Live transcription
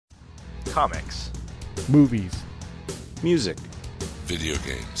comics, movies, music, video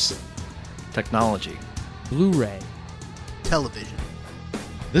games, technology, Blu-ray, television.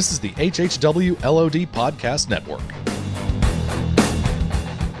 This is the HHW LOD Podcast Network.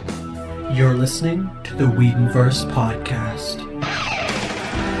 You're listening to the Whedonverse Podcast,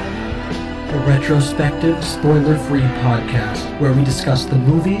 a retrospective, spoiler-free podcast where we discuss the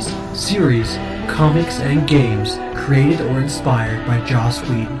movies, series, comics, and games created or inspired by Joss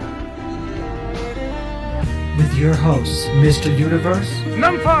Whedon. With your hosts, Mr. Universe,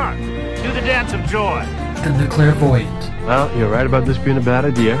 Numfar, do the dance of joy, and the Clairvoyant. Well, you're right about this being a bad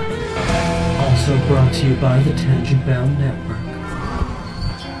idea. Also brought to you by the Tangent Bound Network.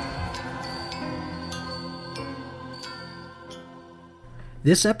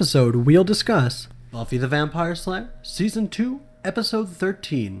 This episode, we'll discuss Buffy the Vampire Slayer, Season 2, Episode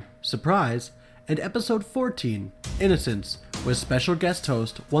 13, Surprise, and Episode 14, Innocence, with special guest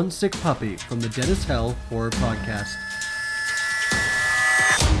host One Sick Puppy from the Dead as Hell Horror Podcast.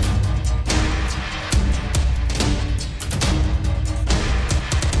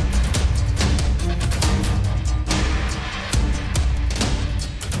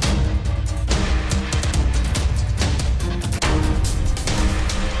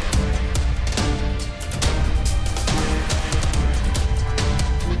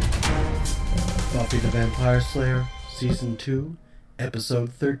 Buffy the Vampire Slayer, Season 2,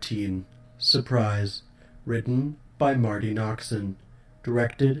 Episode 13, Surprise, written by Marty Noxon,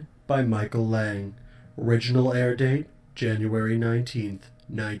 directed by Michael Lang, original air date, January 19th,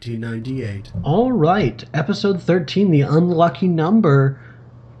 1998. Alright, Episode 13, the unlucky number.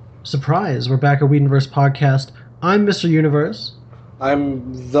 Surprise, we're back at Whedonverse Podcast. I'm Mr. Universe.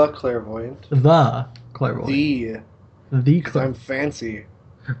 I'm the Clairvoyant. The Clairvoyant. The Clairvoyant. I'm fancy.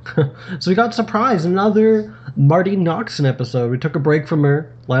 So we got Surprise, another Marty Noxon episode. We took a break from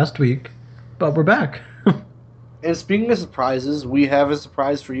her last week, but we're back. And speaking of surprises, we have a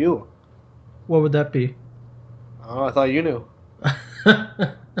surprise for you. What would that be? Oh, I thought you knew.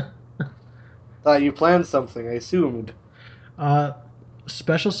 Thought you planned something, I assumed.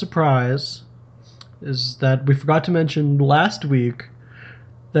 Special surprise is that we forgot to mention last week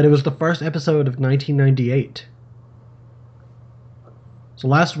that it was the first episode of 1998. So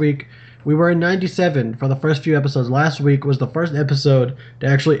last week, we were in 97 for the first few episodes. Last week was the first episode to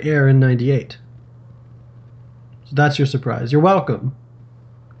actually air in 98. So that's your surprise. You're welcome.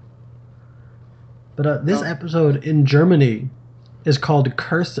 But this episode in Germany is called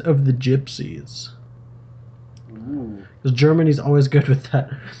Curse of the Gypsies. Ooh. Because Germany's always good with that.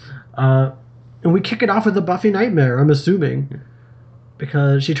 And we kick it off with a Buffy nightmare, I'm assuming.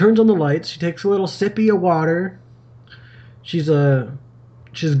 Because she turns on the lights, she takes a little sippy of water.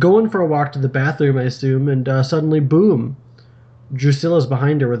 She's going for a walk to the bathroom, I assume, and suddenly, boom, Drusilla's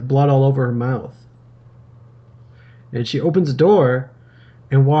behind her with blood all over her mouth. And she opens the door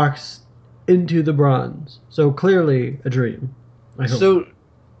and walks into the bronze. So clearly a dream, I hope. So,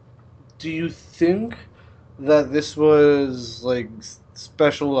 do you think that this was, like,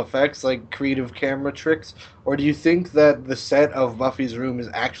 special effects, like creative camera tricks, or do you think that the set of Buffy's room is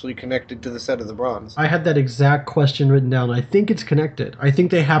actually connected to the set of the bronze? I had that exact question written down. I think it's connected. I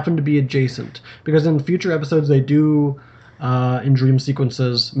think they happen to be adjacent, because in future episodes they do, in dream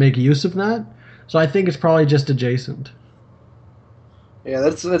sequences, make use of that. So I think it's probably just adjacent. Yeah,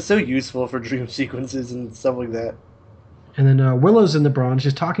 that's so useful for dream sequences and stuff like that. And then Willow's in the bronze.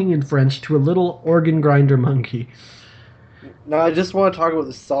 She's talking in French to a little organ grinder monkey. Now, I just want to talk about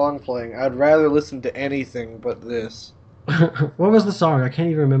the song playing. I'd rather listen to anything but this. What was the song? I can't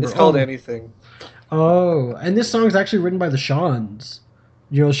even remember. It's called Anything. Oh, and this song is actually written by the Shawns.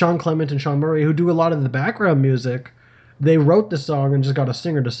 You know, Sean Clement and Sean Murray, who do a lot of the background music. They wrote the song and just got a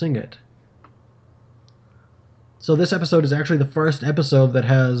singer to sing it. So this episode is actually the first episode that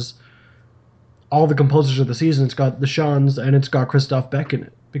has all the composers of the season. It's got the Shawns and it's got Christoph Beck in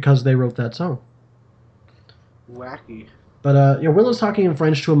it because they wrote that song. Wacky. But Willow's talking in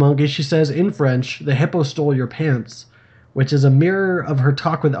French to a monkey. She says in French, "The hippo stole your pants," which is a mirror of her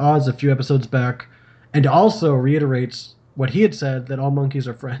talk with Oz a few episodes back, and also reiterates what he had said, that all monkeys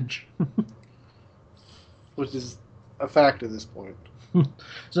are French. Which is a fact at this point.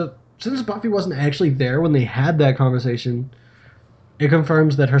 So, since Buffy wasn't actually there when they had that conversation, it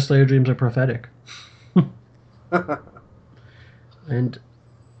confirms that her Slayer dreams are prophetic. And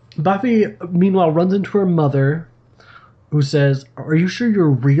Buffy, meanwhile, runs into her mother, who says, "Are you sure you're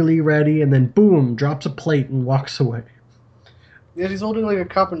really ready?" And then, boom, drops a plate and walks away. Yeah, she's holding like a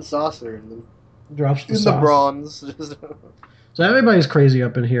cup and saucer and then Drops the in sauce. the bronze. So everybody's crazy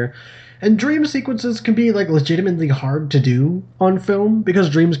up in here. And dream sequences can be like legitimately hard to do on film because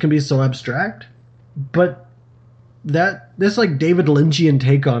dreams can be so abstract. But this like David Lynchian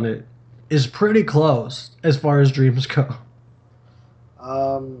take on it is pretty close as far as dreams go.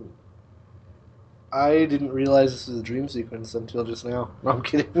 I didn't realize this was a dream sequence until just now. No, I'm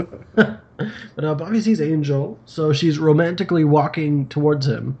kidding. But Buffy sees Angel, so she's romantically walking towards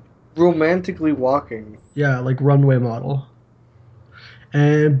him. Romantically walking. Yeah, like runway model.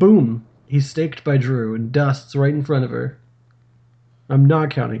 And boom, he's staked by Drew and dusts right in front of her. I'm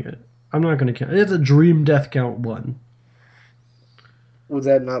not counting it. I'm not going to count it. It's a dream death count 1. Would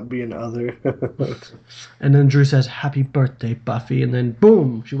that not be an other? And then Drew says, "Happy birthday, Buffy." And then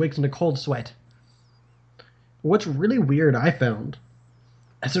boom, she wakes in a cold sweat. What's really weird, I found,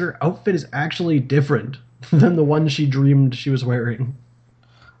 is that her outfit is actually different than the one she dreamed she was wearing.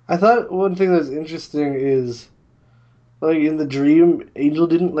 I thought one thing that's interesting is, like, in the dream, Angel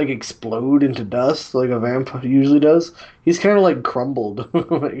didn't, like, explode into dust like a vampire usually does. He's kind of, like, crumbled.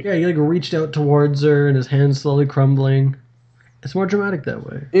 Like, Yeah, he like reached out towards her and his hands slowly crumbling. It's more dramatic that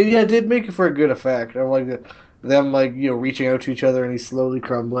way. it did make it for a good effect. I like them, like, reaching out to each other and he's slowly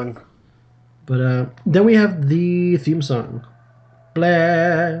crumbling. But then we have the theme song.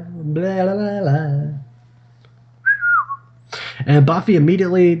 Blah, blah, blah, blah, blah. And Buffy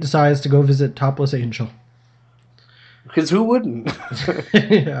immediately decides to go visit Topless Angel. Because who wouldn't?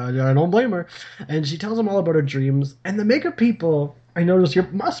 Yeah, I don't blame her. And she tells him all about her dreams. And the makeup people, I noticed here,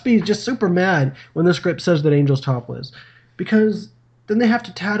 must be just super mad when the script says that Angel's topless. Because then they have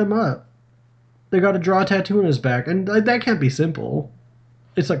to tat him up. They got to draw a tattoo on his back. And that can't be simple.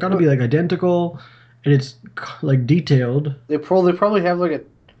 It's like got to be like identical. And it's like detailed. They probably have, like, a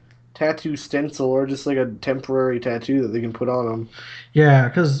tattoo stencil or just, like, a temporary tattoo that they can put on them. Yeah,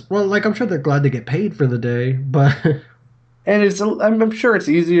 because, well, like, I'm sure they're glad they get paid for the day, but... And I'm sure it's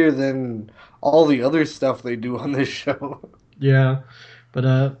easier than all the other stuff they do on this show. Yeah,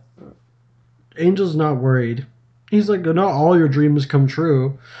 but Angel's not worried. He's like, not all your dreams come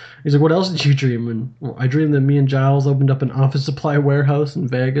true. He's like, what else did you dream? And well, I dreamed that me and Giles opened up an office supply warehouse in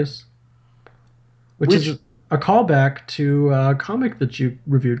Vegas, which is a callback to a comic that you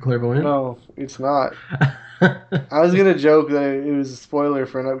reviewed, Clairvoyant. No, it's not. I was gonna joke that it was a spoiler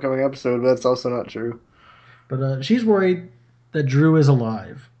for an upcoming episode, but that's also not true. But she's worried that Drew is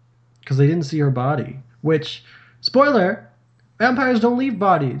alive because they didn't see her body. Which, spoiler, vampires don't leave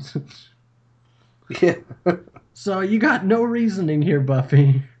bodies. Yeah. So you got no reasoning here,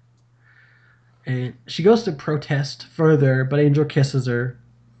 Buffy. And she goes to protest further, but Angel kisses her.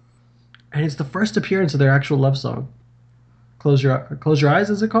 And it's the first appearance of their actual love song. Close Your Eyes,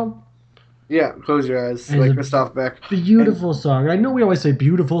 is it called? Yeah, Close Your Eyes, And like the Christoph Beck. Beautiful song. I know we always say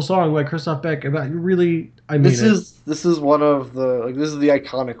beautiful song like Christoph Beck, but really, I mean This is one of the this is the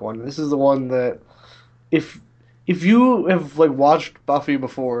iconic one. This is the one that if you have like watched Buffy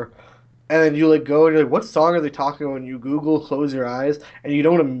before and then you like go and you're like, what song are they talking about? When you Google Close Your Eyes and you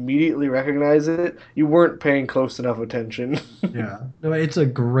don't immediately recognize it, you weren't paying close enough attention. Yeah. No, it's a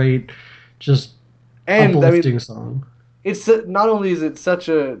great, just And uplifting song. It's not only is it such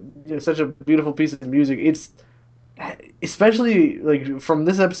a such a beautiful piece of music, it's especially like from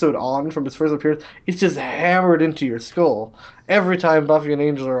this episode on, from its first appearance, it's just hammered into your skull every time Buffy and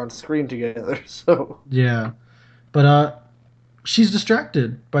Angel are on screen together. So Yeah. But she's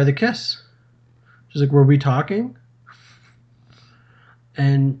distracted by the kiss. She's like, "Were we talking?"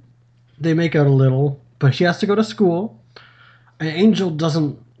 And they make out a little, but she has to go to school. And Angel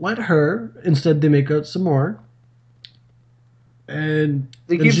doesn't let her. Instead, they make out some more. And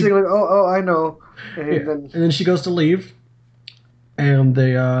they then keep she- saying like, "Oh, I know," and Yeah. And then she goes to leave, and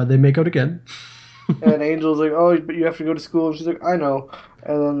they make out again. and Angel's like, "Oh, but you have to go to school," and she's like, "I know,"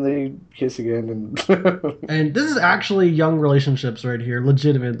 and then they kiss again, and And this is actually young relationships right here,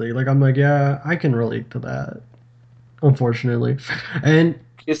 legitimately. Like I'm like, yeah, I can relate to that. Unfortunately, and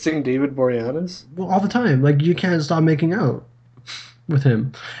kissing David Boreanaz. well, all the time, like you can't stop making out with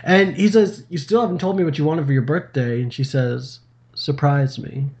him. And he says, "You still haven't told me what you wanted for your birthday," and she says, "Surprise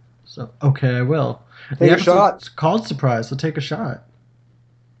me." So okay, I will. Take a episode's shot. called Surprise, so take a shot.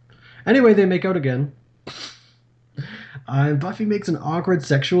 Anyway, they make out again. Buffy makes an awkward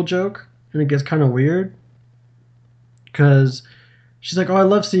sexual joke, and it gets kind of weird. Because she's like, "Oh, I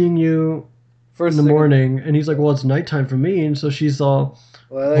love seeing you First in the thing- morning." And he's like, "Well, it's nighttime for me." And so she's all,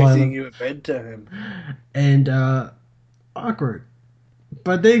 Well, I Well, like I seeing love- you at bedtime. and awkward.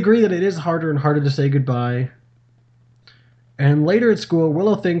 But they agree that it is harder and harder to say goodbye. And later at school,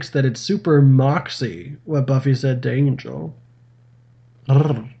 Willow thinks that it's super moxie what Buffy said to Angel.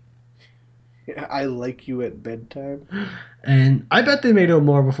 I like you at bedtime. And I bet they made out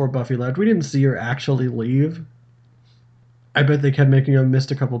more before Buffy left. We didn't see her actually leave. I bet they kept making her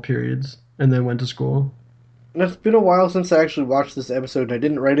missed a couple periods and then went to school. And it's been a while since I actually watched this episode, and I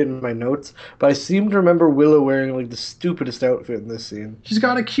didn't write it in my notes, but I seem to remember Willow wearing like the stupidest outfit in this scene. She's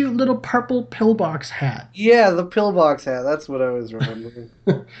got a cute little purple pillbox hat. Yeah, the pillbox hat. That's what I was remembering.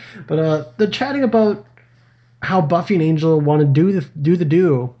 But they're chatting about how Buffy and Angel want to do the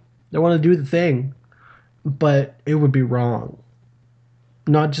do. They want to do the thing, but it would be wrong.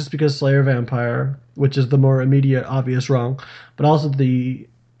 Not just because Slayer Vampire, which is the more immediate, obvious wrong, but also the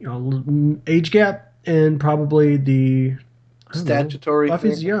age gap and probably the Statutory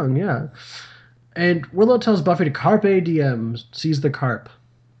Buffy's thing. young, yeah. And Willow tells Buffy to carpe diem, seize the carp.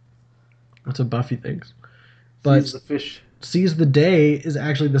 That's what Buffy thinks. But Seize the fish. seize the day is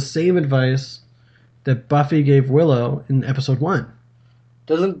actually the same advice that Buffy gave Willow in episode 1.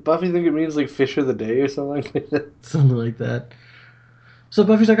 Doesn't Buffy think it means like fish of the day or something like that? Something like that. So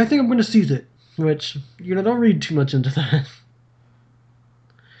Buffy's like, I think I'm going to seize it. Which, don't read too much into that.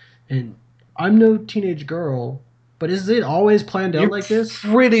 And I'm no teenage girl, but is it always planned out You're like this?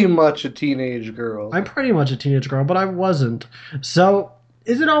 pretty much a teenage girl. I'm pretty much a teenage girl, but I wasn't. So,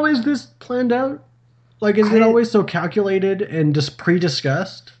 is it always this planned out? Like, is it always so calculated and just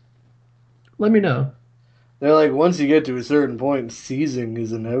pre-discussed? Let me know. They're like, once you get to a certain point, seizing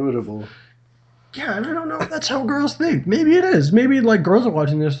is inevitable. Yeah, and I don't know if that's how girls think. Maybe it is. Maybe, like, girls are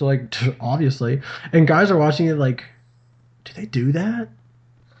watching this, like, obviously, and guys are watching it like, do they do that?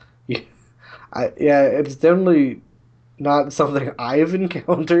 Yeah, it's definitely not something I've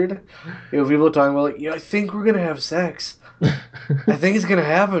encountered. People talking about like, I think we're gonna have sex. I think it's gonna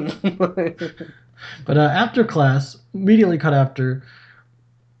happen. But after class, immediately cut after,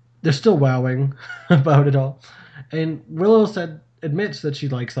 they're still wowing about it all. And Willow admits that she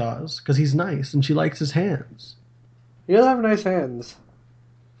likes Oz because he's nice and she likes his hands. You'll have nice hands.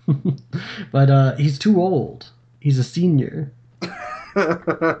 But he's too old. He's a senior.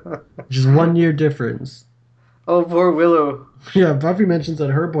 Just 1 year difference. Oh, poor Willow. Yeah, Buffy mentions that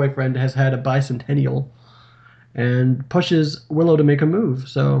her boyfriend has had a bicentennial and pushes Willow to make a move.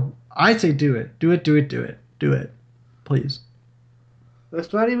 So I say do it. Do it, do it, do it. Do it. Please.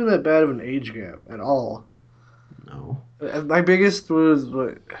 That's not even that bad of an age gap at all. No. My biggest was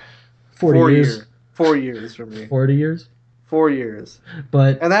what? 40 years. 4 years for me. 40 years. 4 years.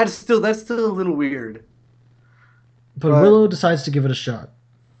 But And that's still a little weird. But Willow decides to give it a shot.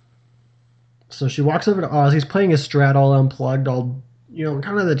 So she walks over to Oz. He's playing his Strat all unplugged, all,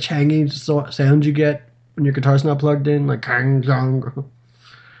 kind of the changy sound you get when your guitar's not plugged in, like kang jong.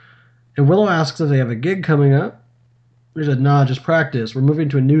 And Willow asks if they have a gig coming up. He said, nah, just practice. We're moving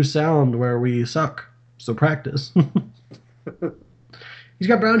to a new sound where we suck. So practice. He's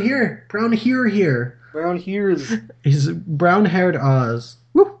got brown hair. Brown hair here. Around here is... He's brown-haired Oz.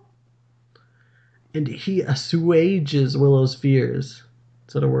 Woo! And he assuages Willow's fears.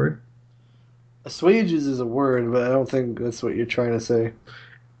 Is that a word? Assuages is a word, but I don't think that's what you're trying to say.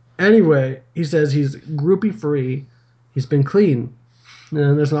 Anyway, he says he's groupie-free. He's been clean.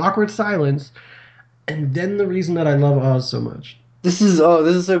 And there's an awkward silence. And then the reason that I love Oz so much. This is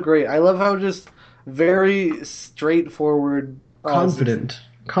so great. I love how just very straightforward... Confident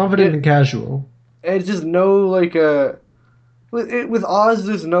and casual. It's just no, like, with Oz,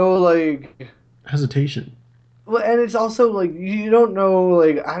 there's no, like... Hesitation. Well, and it's also, like, you don't know,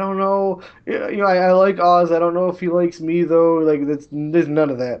 like, I don't know, I like Oz, I don't know if he likes me, though, like, there's none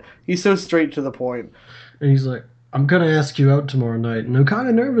of that. He's so straight to the point. And he's like, I'm going to ask you out tomorrow night, and I'm kind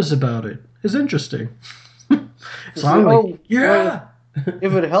of nervous about it. It's interesting. So I'm like, yeah!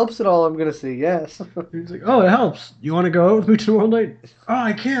 If it helps at all, I'm going to say yes. He's like, oh, it helps. You want to go out with me tomorrow night? Oh,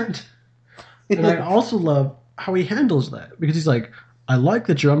 I can't. And I also love how he handles that, because he's like, I like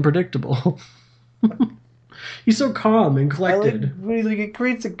that you're unpredictable. He's so calm and collected. It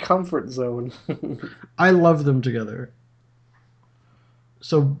creates a comfort zone. I love them together.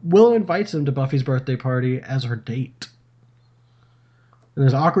 So Willow invites him to Buffy's birthday party as her date. And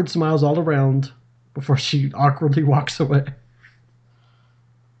there's awkward smiles all around before she awkwardly walks away.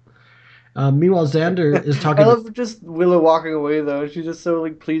 Meanwhile, Xander is talking... I love just Willow walking away, though. She's just so,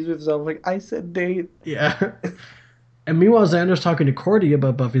 like, pleased with herself. Like, I said date. Yeah. And meanwhile, Xander's talking to Cordy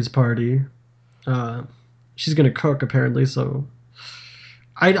about Buffy's party. She's going to cook, apparently, so...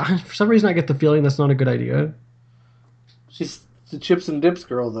 for some reason, I get the feeling that's not a good idea. She's the chips and dips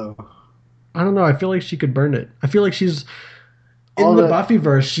girl, though. I don't know. I feel like she could burn it. I feel like she's... In the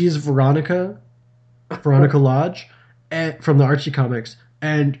Buffyverse, she's Veronica Lodge, from the Archie comics,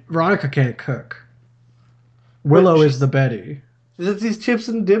 and Veronica can't cook. Willow is the Betty. She's these chips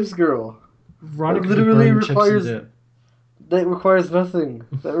and dips girl. Veronica literally could burn chips and requires dip. that requires nothing.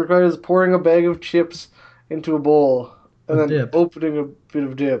 That requires pouring a bag of chips into a bowl and With then dip. opening a bit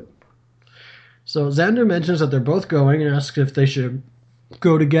of dip. So Xander mentions that they're both going and asks if they should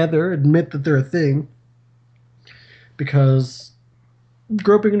go together, admit that they're a thing. Because they've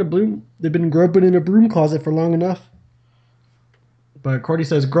been groping in a broom closet for long enough. But Cordy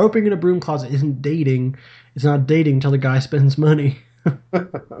says groping in a broom closet isn't dating. It's not dating till the guy spends money.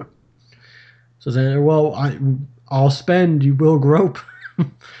 So Xander, well, I'll spend, you will grope.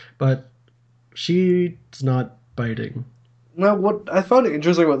 But she's not biting. Now, what I found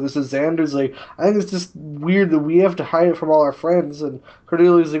interesting about this is Xander's like, I think it's just weird that we have to hide it from all our friends. And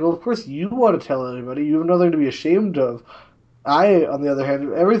Cordelia's like, well, of course you want to tell everybody. You have nothing to be ashamed of. I, on the other hand,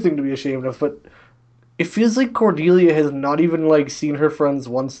 have everything to be ashamed of. But it feels like Cordelia has not even, like, seen her friends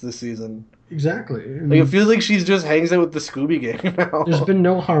once this season. Exactly. Like, it feels like she's just hangs out with the Scooby Gang now. There's been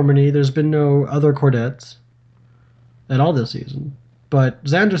no Harmony. There's been no other Cordettes at all this season. But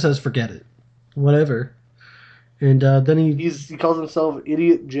Xander says, forget it. Whatever. And then he calls himself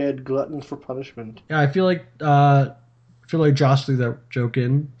Idiot Jed, glutton for punishment. Yeah, I feel like Josh threw that joke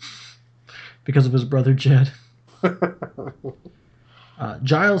in because of his brother Jed.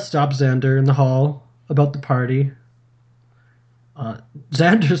 Giles stops Xander in the hall about the party.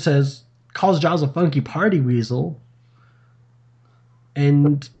 Xander calls Giles a funky party weasel.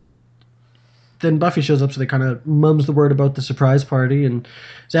 And then Buffy shows up, so they kind of mums the word about the surprise party, and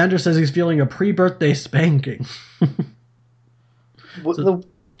Xander says he's feeling a pre-birthday spanking. The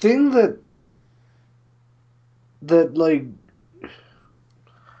thing that like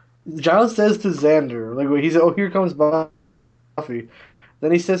Giles says to Xander, like when he said, "Oh, here comes Buffy,"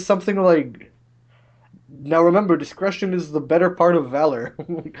 then he says something like, "Now remember, discretion is the better part of valor."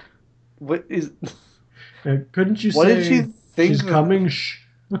 What is? Couldn't you What say did she think she's coming? Shh.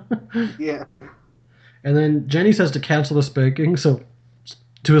 Yeah. And then Jenny says to cancel the spanking, so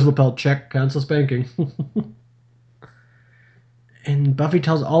to his lapel, check, cancel spanking. And Buffy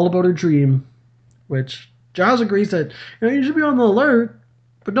tells all about her dream, which Giles agrees that you should be on the alert,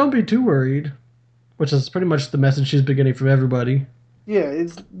 but don't be too worried, which is pretty much the message she's been getting from everybody. Yeah,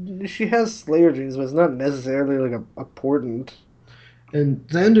 she has Slayer dreams, but it's not necessarily like important. And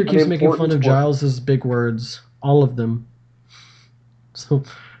Xander keeps making fun of Giles' big words, all of them. So,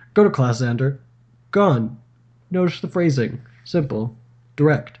 go to class, Xander. Gone. Notice the phrasing. Simple.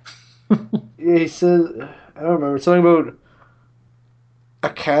 Direct. Yeah, he says, I don't remember, something about a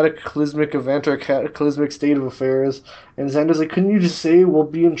cataclysmic event or a cataclysmic state of affairs. And Xander's like, couldn't you just say we'll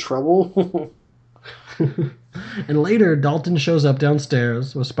be in trouble? And later, Dalton shows up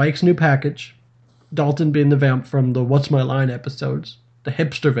downstairs with Spike's new package. Dalton being the vamp from the What's My Line episodes. The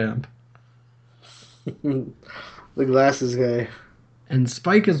hipster vamp. The glasses guy. And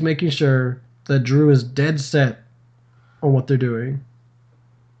Spike is making sure that Drew is dead set on what they're doing.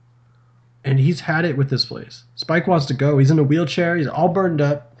 And he's had it with this place. Spike wants to go. He's in a wheelchair. He's all burned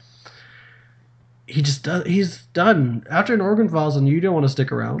up. He's done. After an organ falls on you, don't want to stick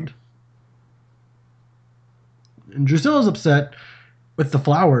around. And Drusilla's upset with the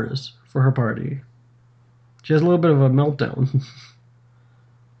flowers for her party. She has a little bit of a meltdown.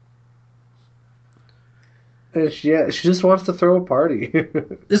 She just wants to throw a party.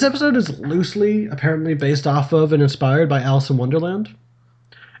 This episode is loosely, apparently, based off of and inspired by Alice in Wonderland.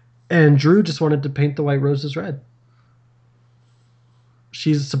 And Drew just wanted to paint the white roses red.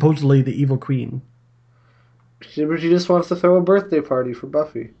 She's supposedly the evil queen. She just wants to throw a birthday party for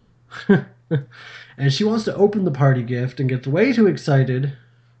Buffy. And she wants to open the party gift and gets way too excited.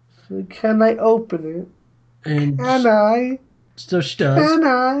 Can I open it? And Can I? So she does. Can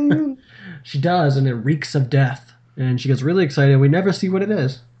I? She does, and it reeks of death. And she gets really excited. We never see what it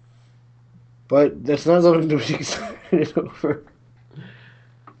is. But that's not something to be excited over.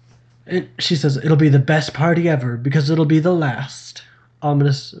 And she says, it'll be the best party ever because it'll be the last.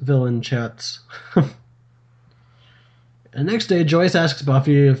 Ominous villain chats. And next day, Joyce asks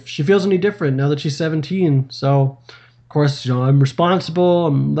Buffy if she feels any different now that she's 17. So, of course, I'm responsible,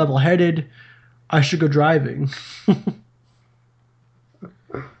 I'm level-headed, I should go driving.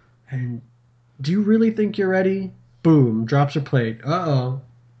 And do you really think you're ready? Boom, drops her plate. Uh-oh.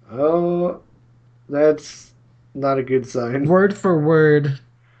 Oh, that's not a good sign. Word for word,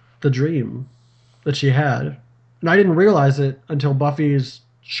 the dream that she had. And I didn't realize it until Buffy's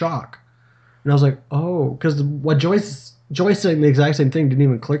shock. And I was like, oh, because what Joyce saying the exact same thing didn't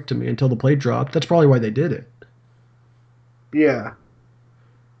even click to me until the plate dropped. That's probably why they did it. Yeah.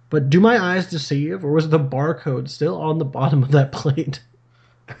 But do my eyes deceive, or was the barcode still on the bottom of that plate?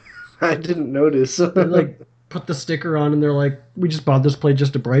 I didn't notice. Like, put the sticker on, and they're like, we just bought this plate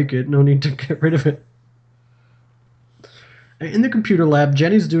just to break it. No need to get rid of it. In the computer lab,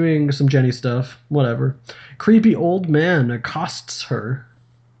 Jenny's doing some Jenny stuff. Whatever. Creepy old man accosts her.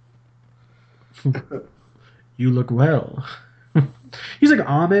 You look well. He's like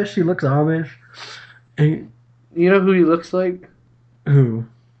Amish. He looks Amish. And You know who he looks like? who?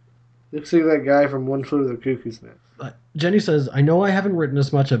 Looks like that guy from One Flew Over the Cuckoo's Nest. Jenny says, I know I haven't written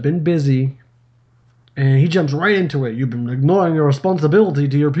as much. I've been busy. And he jumps right into it. You've been ignoring your responsibility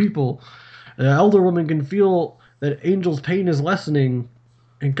to your people. The elder woman can feel that Angel's pain is lessening.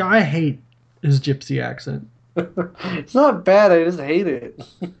 And God, I hate his gypsy accent. It's not bad, I just hate it.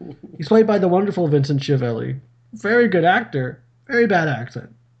 He's played by the wonderful Vincent Schiavelli. Very good actor. Very bad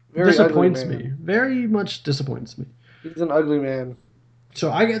accent. Very Disappoints ugly me. man. Very much disappoints me. He's an ugly man. So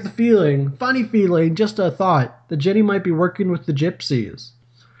I get the feeling, funny feeling, just a thought, that Jenny might be working with the gypsies.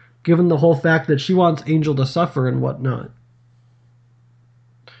 Given the whole fact that she wants Angel to suffer and whatnot.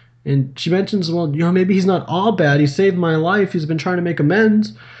 And she mentions, well, maybe he's not all bad. He saved my life. He's been trying to make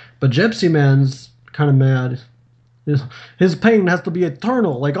amends. But Gypsy Man's kind of mad. His pain has to be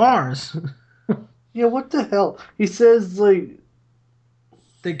eternal, like ours. Yeah, what the hell? He says, like...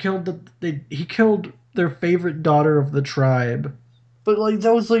 He killed their favorite daughter of the tribe. But, like,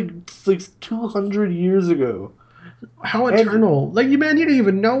 that was, like 200 years ago. How eternal? Like, man, you didn't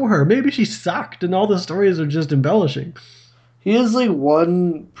even know her. Maybe she sucked, and all the stories are just embellishing. He has, like,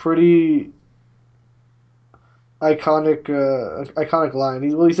 one pretty iconic line.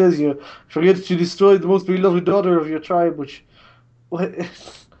 He says, forget that you destroyed the most beloved daughter of your tribe, which... What?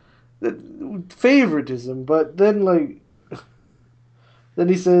 Favoritism, but then, like... Then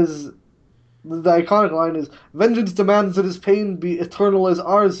he says... The iconic line is, vengeance demands that his pain be eternal as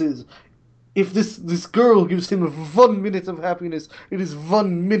ours is. If this girl gives him 1 minute of happiness, it is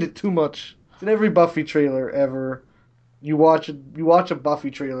 1 minute too much. In every Buffy trailer ever, you watch a Buffy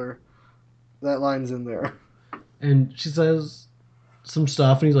trailer, that line's in there. And she says some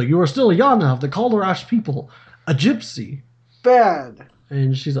stuff, and he's like, you are still Yana of the Kalderash people, a gypsy. Bad.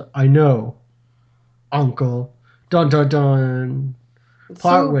 And she's like, I know, uncle. Dun dun dun.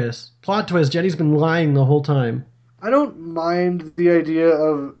 Plot twist. Jenny's been lying the whole time. I don't mind the idea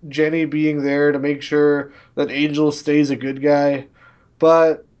of Jenny being there to make sure that Angel stays a good guy,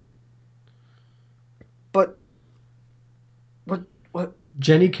 but what?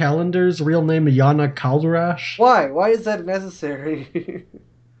 Jenny Calendar's real name is Yana Kalderash. Why? Why is that necessary?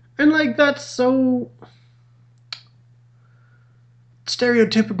 And like that's so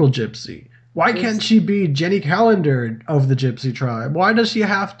stereotypical gypsy. Why can't she be Jenny Calendar of the Gypsy tribe? Why does she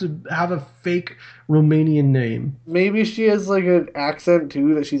have to have a fake Romanian name? Maybe she has like an accent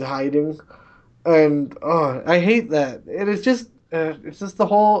too that she's hiding, and I hate that. And it's just the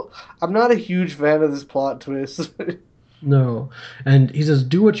whole. I'm not a huge fan of this plot twist. No, and he says,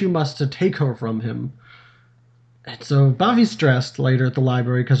 "Do what you must to take her from him." And so Buffy's stressed later at the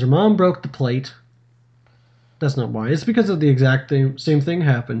library because her mom broke the plate. That's not why. It's because of the exact same thing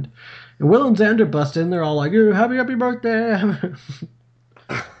happened. And Will and Xander bust in. They're all like, happy birthday.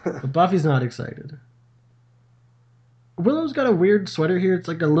 But Buffy's not excited. Willow's got a weird sweater here. It's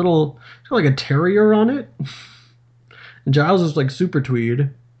like it's got like a terrier on it. And Giles is like super tweed.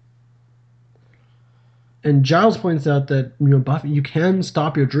 And Giles points out that, Buffy, you can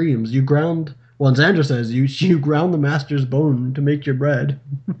stop your dreams. And Xander says, you ground the master's bone to make your bread.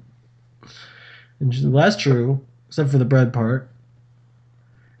 And she says, well, that's true, except for the bread part.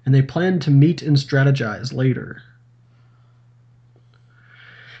 And they plan to meet and strategize later.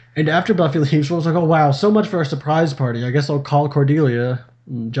 And after Buffy leaves, Willow's like, oh wow, so much for a surprise party. I guess I'll call Cordelia.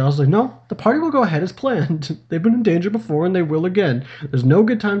 And Giles is like, no, the party will go ahead as planned. They've been in danger before and they will again. There's no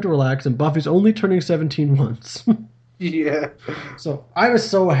good time to relax, and Buffy's only turning 17 once. Yeah. So I was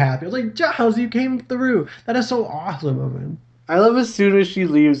so happy. I was like, Giles, you came through. That is so awesome of him. I love as soon as she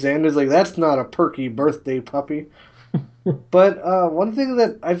leaves, Xander's like, that's not a perky birthday puppy. But one thing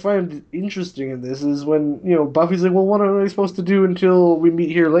that I find interesting in this is when, Buffy's like, well, what am I supposed to do until we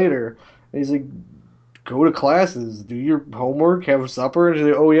meet here later? And he's like, go to classes, do your homework, have supper. And she's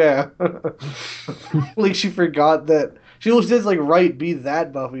like, oh, yeah. Like, she forgot that. She says, like, right, be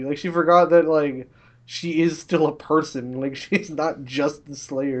that Buffy. Like, she forgot that, like, she is still a person. Like, she's not just the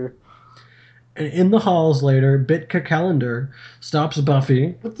Slayer. And in the halls later, Bitka Calendar stops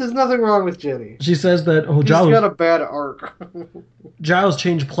Buffy. But there's nothing wrong with Jenny. She says that, She's got a bad arc. Giles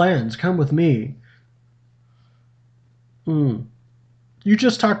changed plans. Come with me. You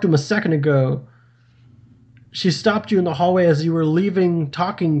just talked to him a second ago. She stopped you in the hallway as you were leaving,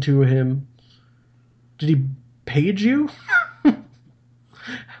 talking to him. Did he page you?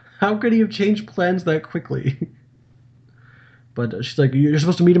 How could he have changed plans that quickly? But she's like, you're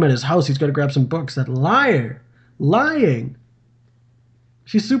supposed to meet him at his house. He's got to grab some books. That liar. Lying.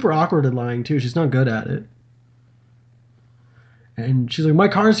 She's super awkward at lying, too. She's not good at it. And she's like, my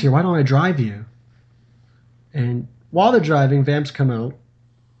car's here. Why don't I drive you? And while they're driving, vamps come out.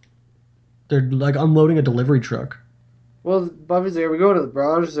 They're like unloading a delivery truck. Well, Buffy's there. We go to the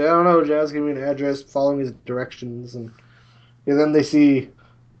Bronx. She's like, I don't know. Jazz gave me an address, following his directions, and then they see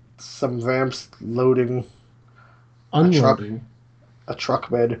some vamps loading Unloading. a truck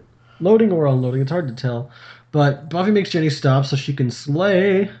bed. Loading or unloading, it's hard to tell. But Buffy makes Jenny stop so she can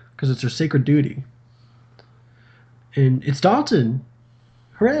slay, because it's her sacred duty. And it's Dalton.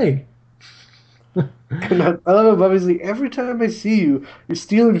 Hooray! And I love how Buffy's like, every time I see you, you're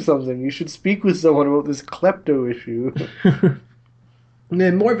stealing something. You should speak with someone about this klepto issue. And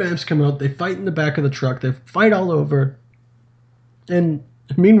then more vamps come out. They fight in the back of the truck. They fight all over. And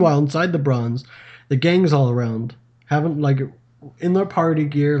meanwhile, inside the bronze, the gang's all around. Haven't, like, in their party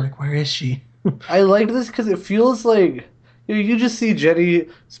gear. Like, where is she? I like this because it feels like you just see Jenny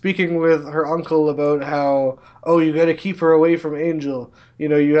speaking with her uncle about how, oh, you got to keep her away from Angel.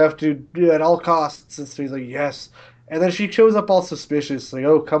 You have to do it at all costs. And so he's like, yes. And then she shows up all suspicious, like,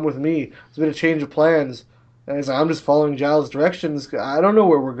 oh, come with me. There's been a change of plans. And he's like, I'm just following Giles' directions. I don't know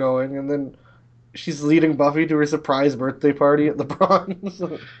where we're going. And then she's leading Buffy to her surprise birthday party at the Bronx.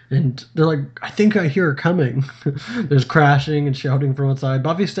 And they're like, I think I hear her coming. There's crashing and shouting from outside.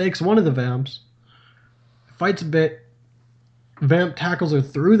 Buffy stakes one of the vamps. Fights a bit. Vamp tackles her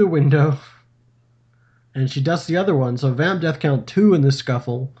through the window. And she dusts the other one. So vamp death count 2 in this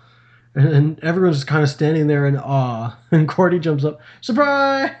scuffle. And everyone's just kind of standing there in awe. And Cordy jumps up.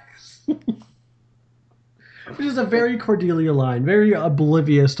 Surprise! Which is a very Cordelia line. Very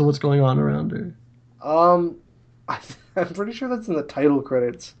oblivious to what's going on around her. I'm pretty sure that's in the title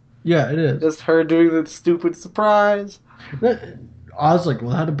credits. Yeah, it is. Just her doing the stupid surprise. I was like,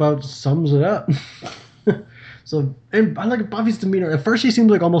 well, that about sums it up. So, and I like Buffy's demeanor. At first, she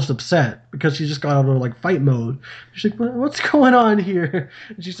seemed like almost upset because she just got out of like fight mode. She's like, "What's going on here?"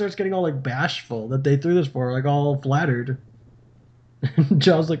 And she starts getting all like bashful that they threw this for her, like all flattered. And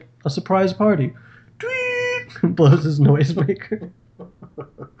Giles like, "A surprise party," blows his noisemaker.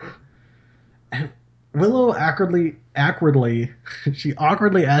 And Willow awkwardly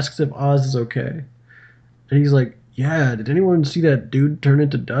asks if Oz is okay, and he's like, "Yeah, did anyone see that dude turn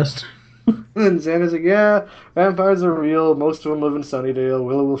into dust?" And Xander's like, yeah, vampires are real. Most of them live in Sunnydale.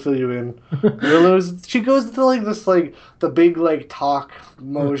 Willow will fill you in. She goes into like this, like the big like talk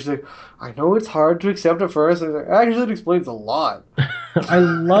mode. She's like, I know it's hard to accept at first. And like, actually, it explains a lot. I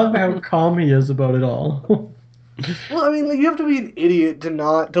love how calm he is about it all. Well, I mean, like you have to be an idiot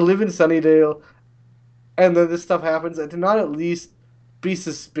to live in Sunnydale, and then this stuff happens, and to not at least be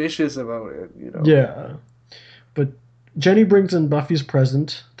suspicious about it. Yeah, but Jenny brings in Buffy's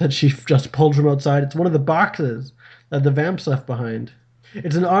present that she just pulled from outside. It's one of the boxes that the vamps left behind.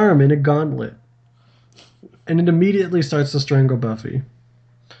 It's an arm in a gauntlet. And it immediately starts to strangle Buffy.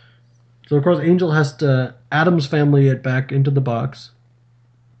 So, of course, Angel has to Adam's family it back into the box.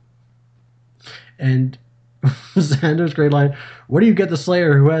 And Xander's great line, where do you get the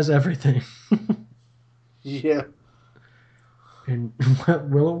Slayer who has everything? Yeah. And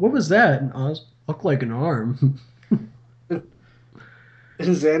what was that? And Oz looked like an arm.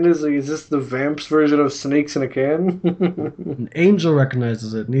 And Xander's like, is this the vamps version of snakes in a can? An angel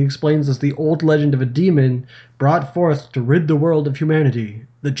recognizes it, and he explains it's the old legend of a demon brought forth to rid the world of humanity,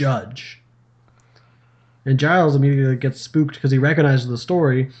 the Judge. And Giles immediately gets spooked because he recognizes the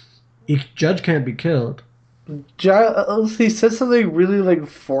story. Judge can't be killed. Giles, he says something really like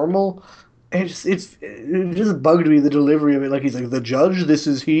formal, and it just bugged me, the delivery of it. Like he's like, the Judge, this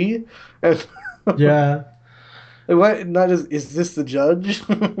is he? And Yeah. What? Not is this the Judge?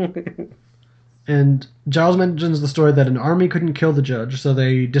 And Giles mentions the story that an army couldn't kill the Judge, so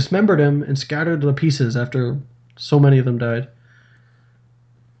they dismembered him and scattered the pieces after so many of them died.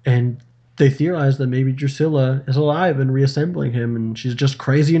 And they theorized that maybe Drusilla is alive and reassembling him, and she's just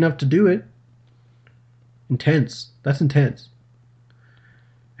crazy enough to do it. Intense. That's intense.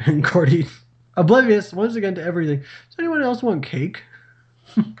 And Cordy, oblivious once again to everything. Does anyone else want cake?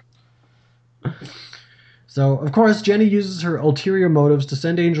 So, of course, Jenny uses her ulterior motives to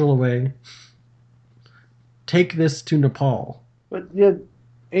send Angel away. Take this to Nepal. But yeah,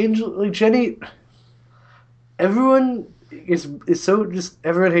 Angel, like Jenny, everyone is so just,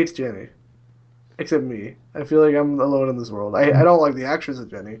 everyone hates Jenny. Except me. I feel like I'm alone in this world. I don't like the actress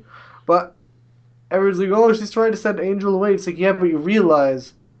of Jenny. But everyone's like, oh, she's trying to send Angel away. It's like, yeah, but you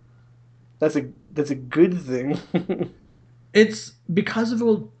realize that's a good thing. It's because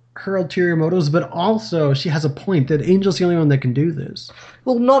of her ulterior motives, but also she has a point that Angel's the only one that can do this.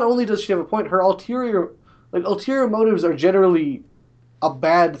 Well, not only does she have a point, her ulterior motives are generally a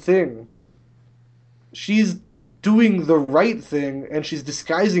bad thing. She's doing the right thing, and she's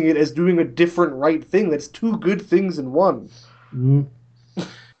disguising it as doing a different right thing. That's two good things in one. Mm.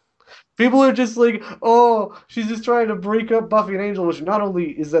 People are just like, oh, she's just trying to break up Buffy and Angel, which not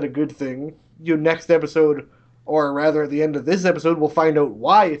only is that a good thing, next episode, or rather at the end of this episode, we'll find out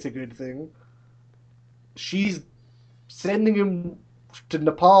why it's a good thing. She's sending him to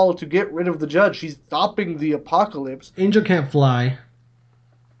Nepal to get rid of the judge. She's stopping the apocalypse. Angel can't fly,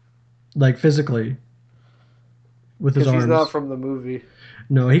 like physically, with his arms. He's not from the movie.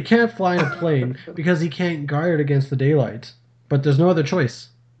 No, he can't fly in a plane because he can't guard against the daylight. But there's no other choice.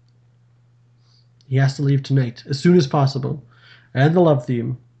 He has to leave tonight, as soon as possible. And the love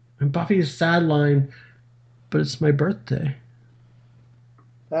theme. And Buffy's sad line, but it's my birthday.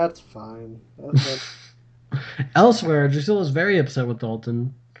 That's fine. Elsewhere, Drusilla's very upset with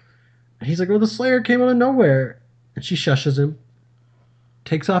Dalton. He's like, well, the Slayer came out of nowhere. And she shushes him,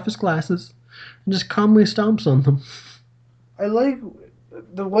 takes off his glasses, and just calmly stomps on them. I like...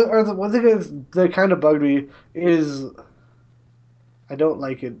 one thing that kind of bugged me is... I don't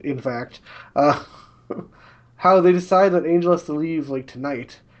like it, in fact. How they decide that Angel has to leave, like,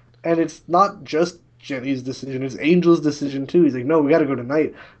 tonight. And it's not just Jenny's decision, it's Angel's decision, too. He's like, no, we gotta go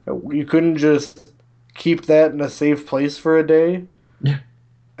tonight. You couldn't just keep that in a safe place for a day? Yeah.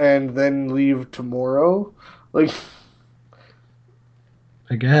 And then leave tomorrow? Like...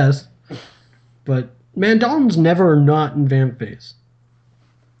 I guess. But, man, Dalton's never not in vamp phase.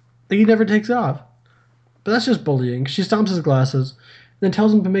 Like, he never takes off. But that's just bullying. She stomps his glasses, then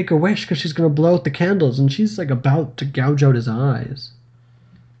tells him to make a wish because she's going to blow out the candles, and she's, like, about to gouge out his eyes.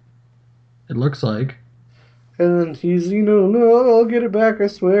 It looks like. And then he's, no, I'll get it back, I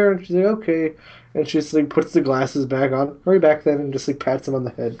swear. And she's like, okay. And she just, like, puts the glasses back on. Hurry back then, and just, like, pats him on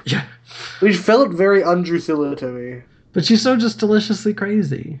the head. Yeah. Which felt very un-Drusilla to me. But she's so just deliciously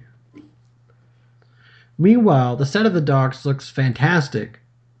crazy. Meanwhile, the set of the docks looks fantastic.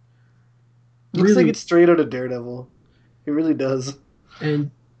 Looks like it's straight out of Daredevil. It really does.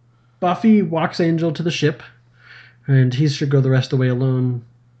 And Buffy walks Angel to the ship, and he should go the rest of the way alone.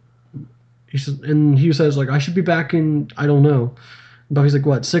 He says, like, I should be back in, I don't know. And Buffy's like,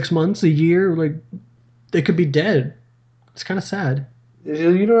 what, 6 months, a year? Like, they could be dead. It's kind of sad. I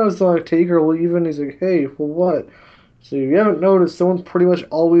was like, take her leaving. He's like, hey, well, what? So you haven't noticed someone pretty much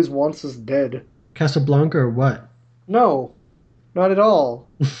always wants us dead. Casablanca or what? No, not at all.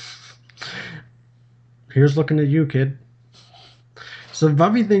 Here's looking at you, kid. So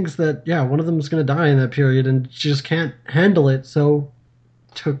Buffy thinks that, yeah, one of them is going to die in that period, and she just can't handle it, so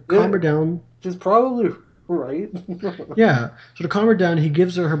to calm her down... She's probably right. Yeah, so to calm her down, he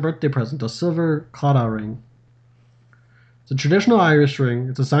gives her birthday present, a silver Claddagh ring. It's a traditional Irish ring.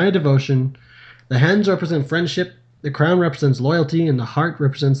 It's a sign of devotion. The hands represent friendship, the crown represents loyalty, and the heart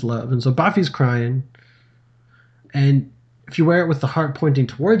represents love. And so Buffy's crying, and if you wear it with the heart pointing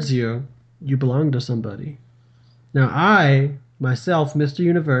towards you, you belong to somebody. Now I, myself, Mr.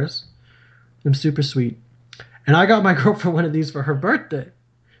 Universe, am super sweet. And I got my girlfriend one of these for her birthday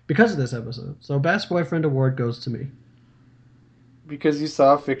because of this episode. So Best Boyfriend Award goes to me. Because you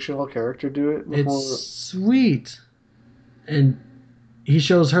saw a fictional character do it before? It's sweet. And he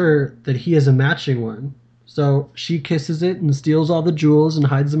shows her that he has a matching one. So she kisses it and steals all the jewels and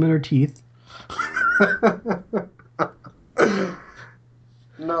hides them in her teeth.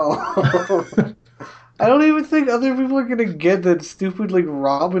 No. I don't even think other people are gonna get that stupid, like,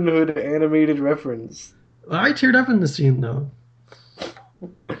 Robin Hood animated reference. I teared up in the scene, though.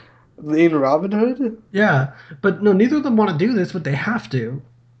 In Robin Hood? Yeah, but no, neither of them want to do this, but they have to.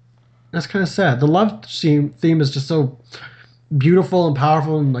 That's kind of sad. The love theme is just so beautiful and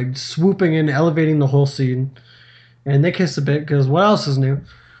powerful and, like, swooping in, elevating the whole scene. And they kiss a bit, because what else is new?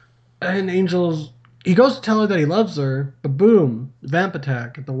 And Angel's... He goes to tell her that he loves her, but boom, vamp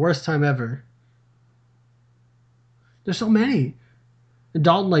attack at the worst time ever. There's so many. And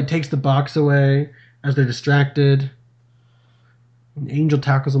Dalton, like, takes the box away as they're distracted. And Angel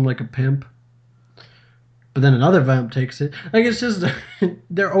tackles him like a pimp. But then another vamp takes it. Like, it's just...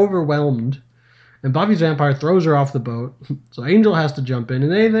 they're overwhelmed. And Buffy's vampire throws her off the boat. So Angel has to jump in.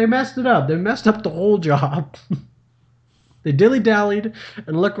 And they messed it up. They messed up the whole job. They dilly-dallied.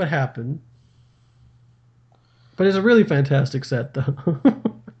 And look what happened. But it's a really fantastic set, though.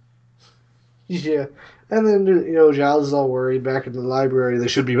 Yeah. And then, Giles is all worried back in the library. They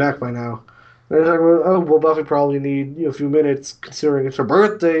should be back by now. And they're talking about, oh, well, Buffy probably need a few minutes, considering it's her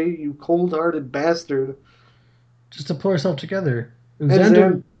birthday, you cold-hearted bastard. Just to pull herself together. And And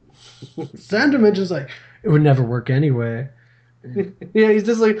Xander... Sandra mentions like it would never work anyway. Yeah, he's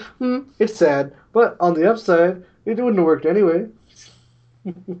just like, it's sad, but on the upside, it wouldn't have worked anyway.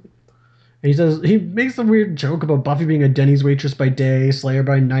 He makes a weird joke about Buffy being a Denny's waitress by day, Slayer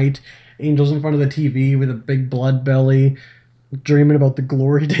by night, angels in front of the TV with a big blood belly, dreaming about the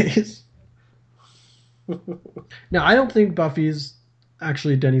glory days. Now, I don't think Buffy's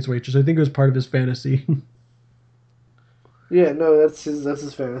actually a Denny's waitress. I think it was part of his fantasy. Yeah, no, that's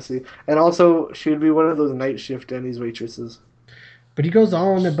his fantasy. And also, she would be one of those night shift Denny's waitresses. But he goes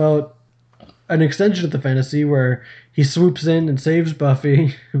on about an extension of the fantasy where he swoops in and saves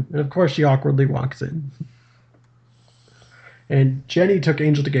Buffy, and of course she awkwardly walks in. And Jenny took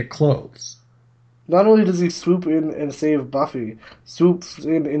Angel to get clothes. Not only does he swoop in and save Buffy, swoops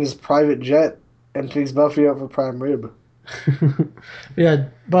in his private jet and takes Buffy out for prime rib. Yeah,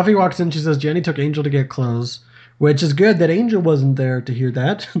 Buffy walks in, she says Jenny took Angel to get clothes, which is good that Angel wasn't there to hear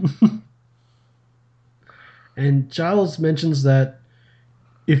that. And Giles mentions that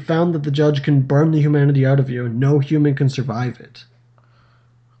he found that the judge can burn the humanity out of you and no human can survive it.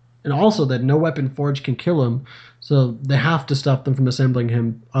 And also that no weapon forged can kill him, so they have to stop them from assembling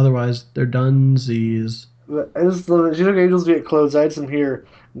him, otherwise they're donezies. I just love it. She took Angels to get clothes. I had some here.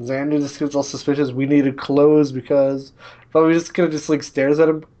 Xander just gets all suspicious. We needed clothes because Buffy just kind of just like stares at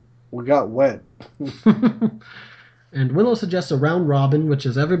him. We got wet. And Willow suggests a round robin, which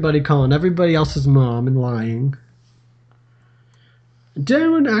is everybody calling everybody else's mom and lying. Did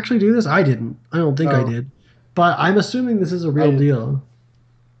anyone actually do this? I didn't. I don't think I No. did. But I'm assuming this is a real did. deal.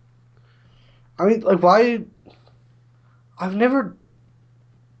 I mean, like, why? I've never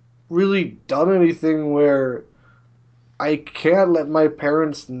really done anything where I can't let my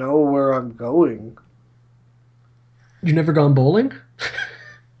parents know where I'm going. You never gone bowling?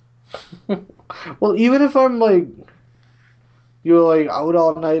 Well, even if I'm like, like out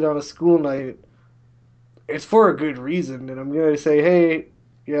all night on a school night, it's for a good reason, and I'm gonna say, hey,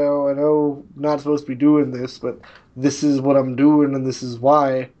 I know I'm not supposed to be doing this, but this is what I'm doing, and this is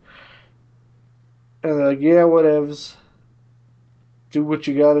why. And they're like, yeah, whatevs. Do what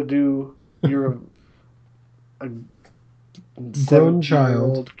you gotta do. You're a Grown child.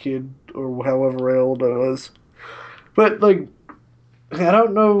 17-year-old kid, or however old I was. But, like, I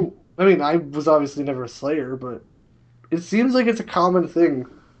don't know. I mean, I was obviously never a Slayer, but it seems like it's a common thing.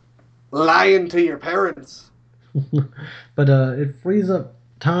 Lying to your parents. But it frees up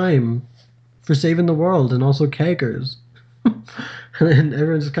time for saving the world and also keggers. And then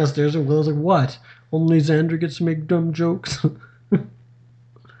everyone just kind of stares at Willow's like, what? Only Xander gets to make dumb jokes?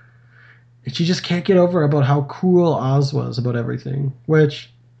 And she just can't get over about how cool Oz was about everything.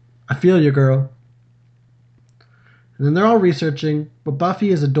 Which, I feel you, girl. And then they're all researching, but Buffy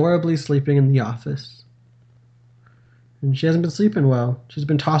is adorably sleeping in the office. And she hasn't been sleeping well. She's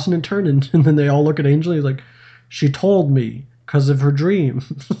been tossing and turning. And then they all look at Angel and he's like, she told me because of her dream.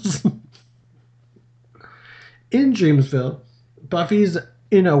 In Dreamsville, Buffy's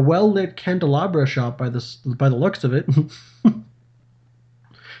in a well-lit candelabra shop by the looks of it.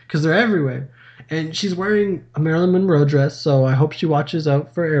 Because they're everywhere. And she's wearing a Marilyn Monroe dress, so I hope she watches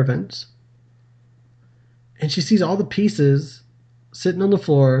out for air vents. And she sees all the pieces sitting on the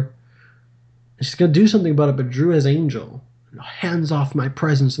floor. And she's going to do something about it, but Drew has Angel. Hands off my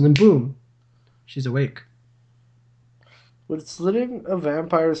presence, and then boom, she's awake. Would slitting a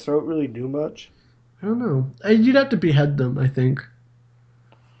vampire's throat really do much? I don't know. You'd have to behead them, I think.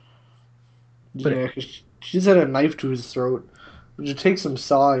 But Yeah, 'cause she just had a knife to his throat. Which would take some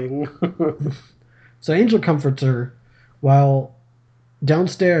sawing. So Angel comforts her while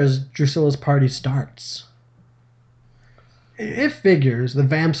downstairs Drusilla's party starts. It figures the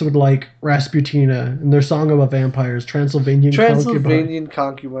vamps would like Rasputina and their song about vampires, Transylvanian Concubine. Transylvanian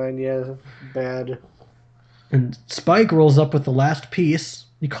concubine, yeah. Bad. And Spike rolls up with the last piece.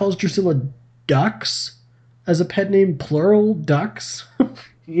 He calls Drusilla Ducks as a pet name, plural ducks.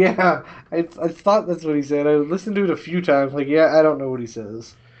 Yeah, I thought that's what he said. I listened to it a few times. Like, yeah, I don't know what he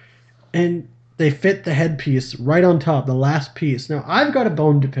says. And they fit the headpiece right on top, the last piece. Now, I've got a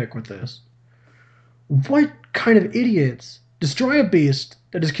bone to pick with this. What kind of idiots destroy a beast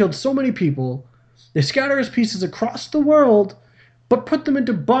that has killed so many people? They scatter his pieces across the world, but put them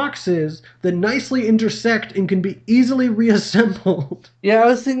into boxes that nicely intersect and can be easily reassembled. Yeah, I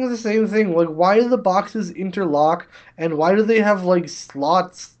was thinking the same thing. Like, why do the boxes interlock, and why do they have, like,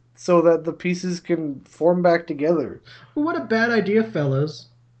 slots so that the pieces can form back together? What a bad idea, fellas.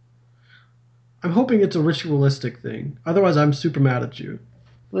 I'm hoping it's a ritualistic thing. Otherwise, I'm super mad at you.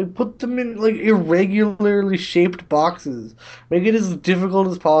 Like, put them in, like, irregularly shaped boxes. Make it as difficult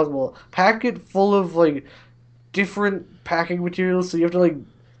as possible. Pack it full of, like, different packing materials, so you have to, like,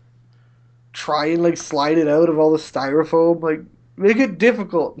 try and like slide it out of all the styrofoam. Like, make it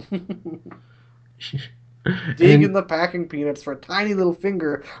difficult. Dig in the packing peanuts for a tiny little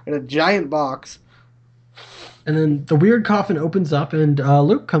finger in a giant box. And then the weird coffin opens up and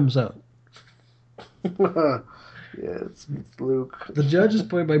Luke comes out. Yeah, it's Luke. The judge is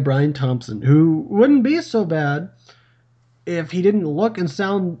played by Brian Thompson, who wouldn't be so bad if he didn't look and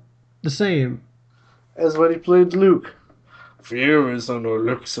sound the same. As when he played Luke. Fear is an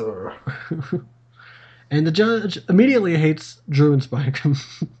elixir. And the judge immediately hates Drew and Spike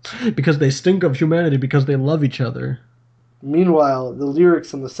because they stink of humanity because they love each other. Meanwhile, the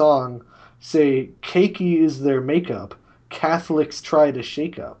lyrics in the song say, "Cakey is their makeup. Catholics try to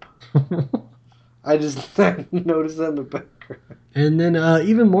shake up." I just noticed that in the background. And then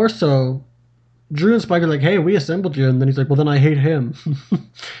even more so, Drew and Spike are like, "Hey, we assembled you," and then he's like, "Well, then I hate him."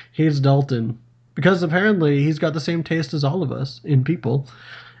 He hates Dalton because apparently he's got the same taste as all of us in people.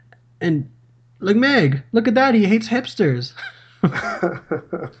 And like Meg, look at that, he hates hipsters.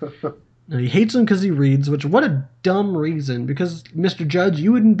 No, he hates them because he reads, which what a dumb reason. Because Mr. Judge,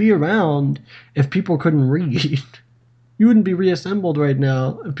 you wouldn't be around if people couldn't read. You wouldn't be reassembled right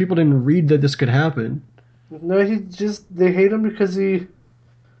now if people didn't read that this could happen. No, they hate him because he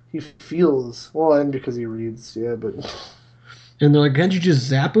feels, well, and because he reads, yeah, but... And they're like, "Can't you just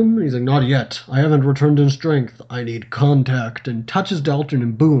zap him?" And he's like, "Not yet. I haven't returned in strength. I need contact." And touches Dalton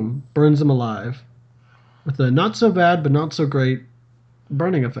and boom, burns him alive. With a not so bad but not so great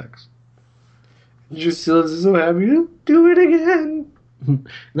burning effects. Drusilla is so happy to do it again. And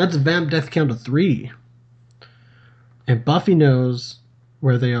that's a vamp death count of 3. And Buffy knows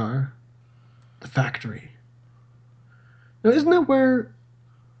where they are. The factory. Now, isn't that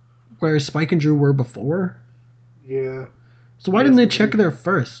where Spike and Drew were before? Yeah. So why didn't they check there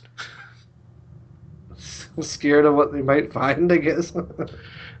first? I'm scared of what they might find, I guess.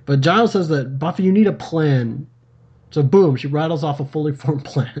 But Giles says that, "Buffy, you need a plan." So boom, she rattles off a fully formed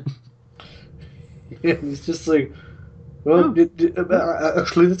plan. Yeah, it's just like, well,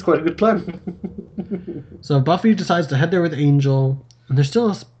 actually, that's quite a good plan. So Buffy decides to head there with Angel, and there's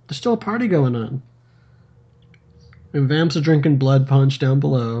still a party going on. And vamps are drinking blood punch down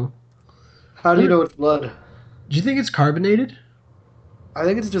below. How do you know it's blood? Do you think it's carbonated? I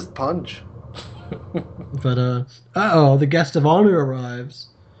think it's just punch. But the guest of honor arrives.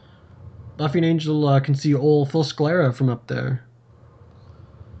 Buffy and Angel can see old Phil Sclera from up there.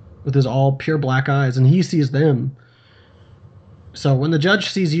 With his all pure black eyes, and he sees them. So when the judge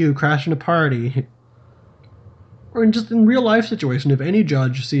sees you crashing a party, or just in real life situation, if any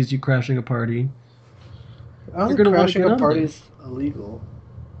judge sees you crashing a party, I don't you're think gonna want to crashing get a out party of is illegal.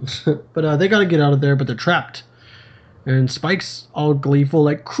 there. But they gotta get out of there, but they're trapped. And Spike's all gleeful,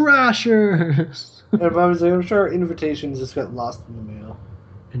 like, "Crashers!" And if I was there, I'm sure our invitations just got lost in the mail.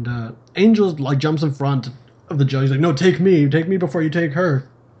 And Angel like jumps in front of the judge. He's like, "No, take me before you take her."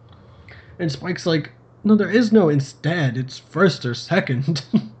 And Spike's like, "No, there is no instead. It's first or second."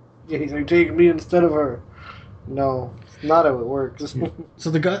 Yeah, he's like, "Take me instead of her." No, it's not how it works. So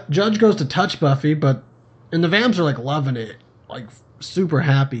the judge goes to touch Buffy, and the vamps are like loving it, like super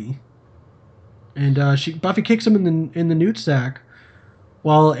happy. And Buffy kicks him in the newt sack,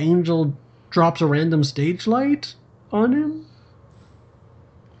 while Angel drops a random stage light on him.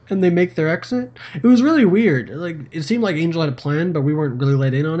 And they make their exit. It was really weird. Like, it seemed like Angel had a plan, but we weren't really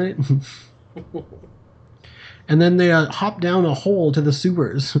let in on it. And then they hop down a hole to the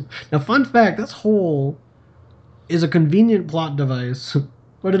sewers. Now, fun fact, this hole is a convenient plot device,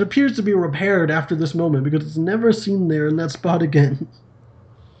 but it appears to be repaired after this moment because it's never seen there in that spot again.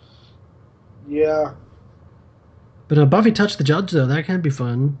 Yeah. But Buffy touched the judge, though. That can't be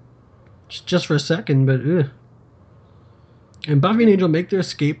fun. Just for a second, but ugh. And Buffy and Angel make their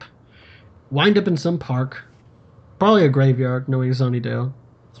escape, wind up in some park, probably a graveyard, knowing Sunnydale.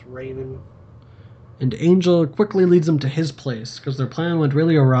 It's raining. And Angel quickly leads them to his place, because their plan went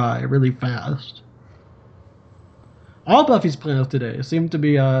really awry, really fast. All Buffy's plans today seem to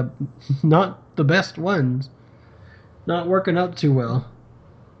be not the best ones. Not working out too well.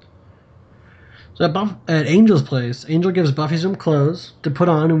 So at Angel's place, Angel gives Buffy some clothes to put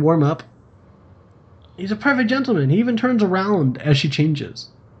on and warm up. He's a perfect gentleman. He even turns around as she changes.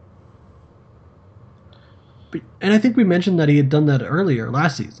 And I think we mentioned that he had done that earlier,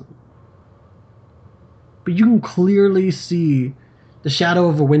 last season. But you can clearly see the shadow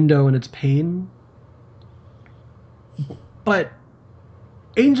of a window and its pane. But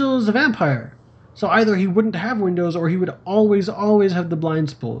Angel is a vampire. So either he wouldn't have windows or he would always have the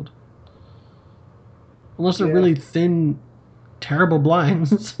blinds pulled. Unless they're really thin, terrible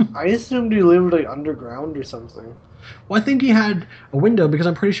blinds. I assumed he lived like underground or something. Well, I think he had a window because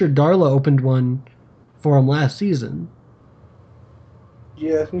I'm pretty sure Darla opened one for him last season.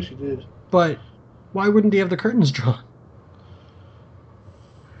 Yeah, I think she did. But why wouldn't he have the curtains drawn?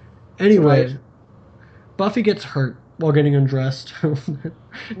 Anyway, Right. Buffy gets hurt while getting undressed.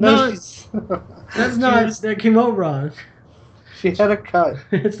 No, That's not. That came out wrong. She had a cut.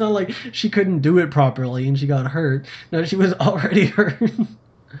 It's not like she couldn't do it properly and she got hurt. No, she was already hurt.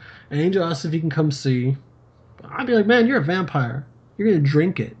 And Angel asks if he can come see. I'd be like, man, you're a vampire. You're gonna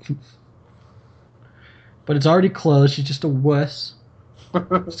drink it. But it's already closed. She's just a wuss.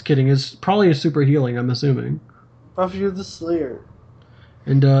 Just kidding. It's probably a super healing, I'm assuming. Buffy the Slayer.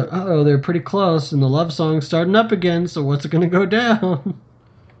 And, uh-oh, they're pretty close, and the love song's starting up again, so what's it gonna go down?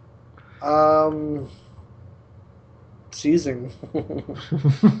 Seizing.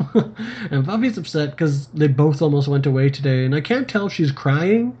 And Buffy's upset because they both almost went away today, and I can't tell if she's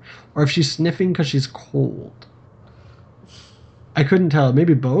crying or if she's sniffing because she's cold. I couldn't tell.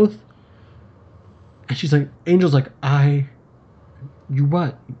 Maybe both. And she's like, Angel's like, you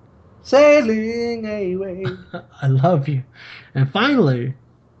what? Sailing away. I love you. And finally,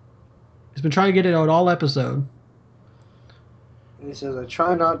 he's been trying to get it out all episode. And he says, I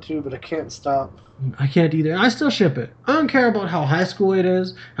try not to, but I can't stop. I can't either. I still ship it. I don't care about how high school it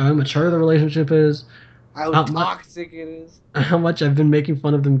is, how immature the relationship is, How How toxic it is. how much I've been making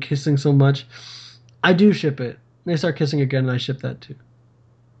fun of them kissing so much. I do ship it. They start kissing again, and I ship that too.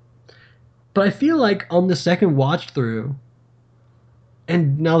 But I feel like on the second watch through,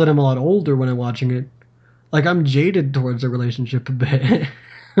 and now that I'm a lot older when I'm watching it, like I'm jaded towards the relationship a bit.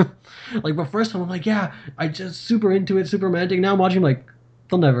 Like, but first time I'm like, yeah, I just super into it, super romantic. Now I'm watching like,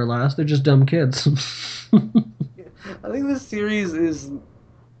 they'll never last. They're just dumb kids. I think this series is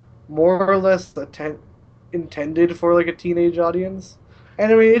more or less intended for like a teenage audience.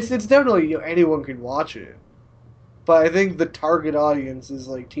 And I mean, it's definitely, anyone can watch it. But I think the target audience is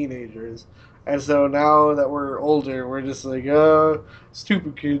like teenagers. And so now that we're older, we're just like,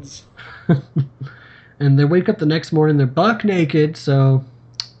 stupid kids. And they wake up the next morning, they're buck naked, so...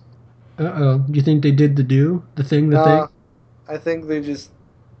 Uh-oh. Do you think they did the thing that I think they just,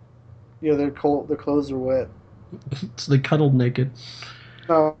 they're cold, their clothes are wet. So they cuddled naked.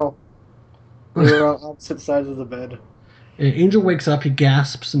 No. They're on opposite sides of the bed. And Angel wakes up, he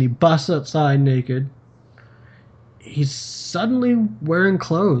gasps, and he busts outside naked. He's suddenly wearing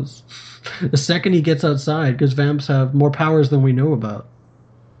clothes. The second he gets outside, because vamps have more powers than we know about.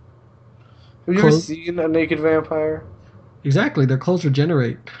 Have you ever Clothes? seen a naked vampire? Exactly, their clothes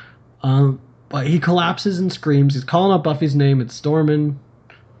regenerate. But he collapses and screams. He's calling out Buffy's name. It's storming.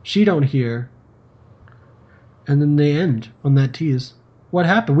 She don't hear. And then they end on that tease. What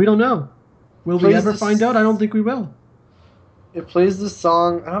happened? We don't know. Will we Plays ever this- find out? I don't think we will. It plays this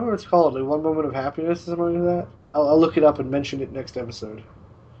song, I don't know what it's called, like One Moment of Happiness or something like that. I'll look it up and mention it next episode.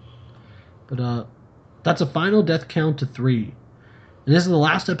 But that's a final death count to 3. And this is the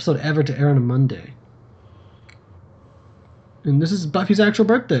last episode ever to air on a Monday. And this is Buffy's actual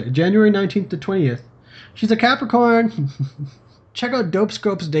birthday, January 19th to 20th. She's a Capricorn. Check out Dope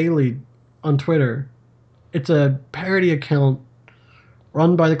Scopes Daily on Twitter. It's a parody account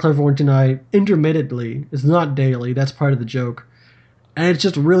run by the Clairvoyant and I intermittently. It's not daily, that's part of the joke. And it's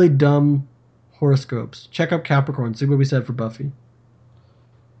just really dumb horoscopes. Check out Capricorn, see what we said for Buffy.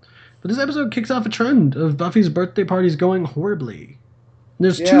 But this episode kicks off a trend of Buffy's birthday parties going horribly.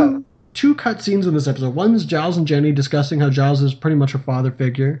 There's two cutscenes in this episode. One's Giles and Jenny discussing how Giles is pretty much her father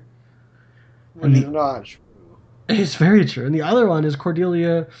figure. Which is not true. It's very true. And the other one is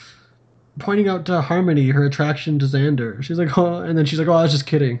Cordelia pointing out to Harmony her attraction to Xander. She's like, oh, and then she's like, oh, I was just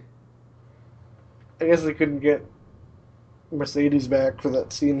kidding. I guess they couldn't get Mercedes back for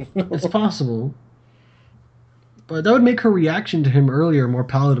that scene. It's possible. But that would make her reaction to him earlier more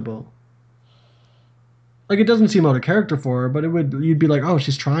palatable. Like, it doesn't seem out of character for her, but you'd be like, oh,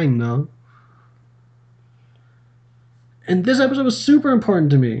 she's trying though. And this episode was super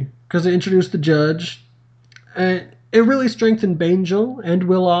important to me because it introduced the judge. And it really strengthened Bangel and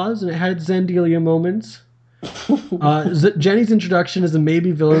Will Oz, and it had its Zandelia moments. Jenny's introduction as a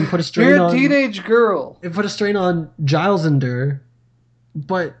maybe villain put a strain You're a on... teenage girl. It put a strain on Gilesender,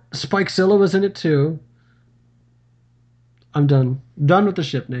 but Spikezilla was in it too. I'm done. Done with the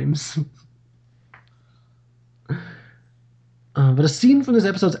ship names. But a scene from this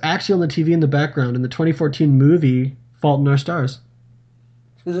episode is actually on the TV in the background in the 2014 movie Fault in Our Stars.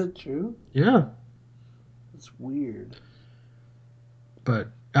 Is it true? Yeah. It's weird. But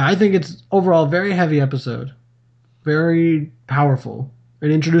I think it's overall a very heavy episode. Very powerful.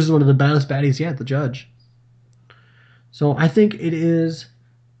 It introduces one of the baddest baddies yet, the judge. So I think it is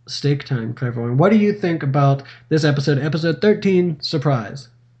steak time, Trevor. What do you think about this episode 13, Surprise?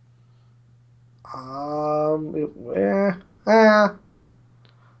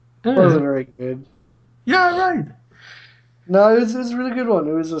 It wasn't very good. Yeah, right. No, it was a really good one.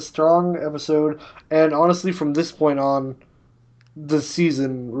 It was a strong episode, and honestly, from this point on, the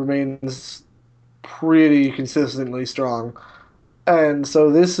season remains pretty consistently strong. And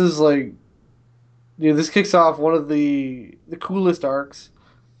so this is like, this kicks off one of the coolest arcs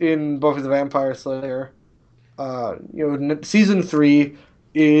in Buffy the Vampire Slayer. Season 3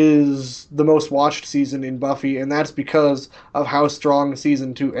 is the most watched season in Buffy, and that's because of how strong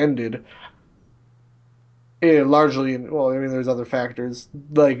season 2 ended. Largely, well, I mean, there's other factors,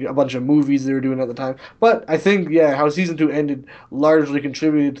 like a bunch of movies they were doing at the time. But I think, yeah, how season 2 ended largely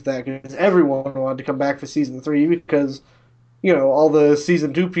contributed to that, because everyone wanted to come back for season 3, because, all the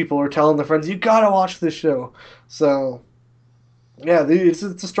season 2 people are telling their friends, you gotta watch this show. So, yeah, it's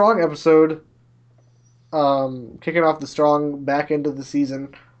a strong episode, kicking off the strong back end of the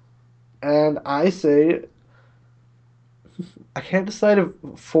season. And I say, I can't decide if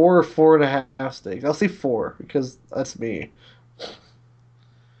 4 or 4.5 steaks. I'll say 4 because that's me.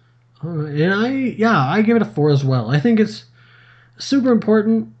 And I give it a 4 as well. I think it's super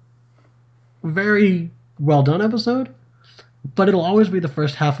important, very well done episode, but it'll always be the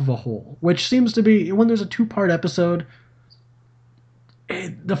first half of a whole, which seems to be, when there's a 2-part episode,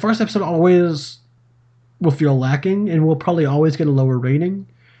 the first episode always will feel lacking and will probably always get a lower rating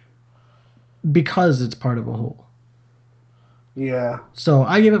because it's part of a whole. Yeah. So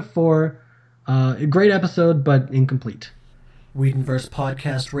I give it 4. A great episode, but incomplete. Whedonverse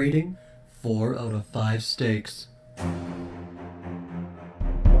podcast rating, 4 out of 5 steaks.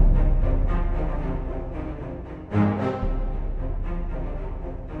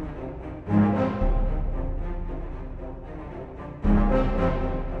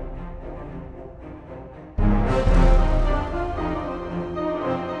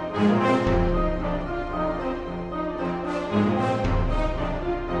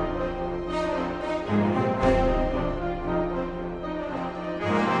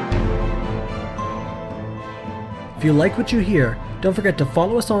 If you like what you hear, don't forget to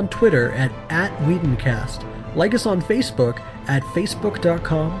follow us on Twitter at @WhedonCast, like us on Facebook at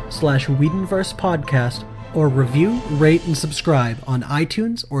facebook.com/WhedonversePodcast, or review, rate, and subscribe on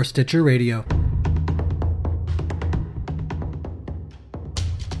iTunes or Stitcher Radio.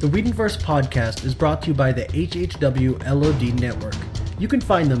 The Whedonverse Podcast is brought to you by the HHW LOD Network. You can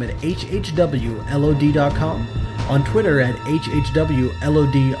find them at hhwlod.com, on Twitter at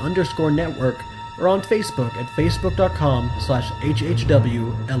hhwlod_network, or on Facebook at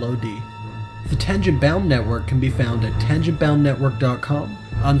facebook.com/hhwlod. The Tangent Bound Network can be found at tangentboundnetwork.com,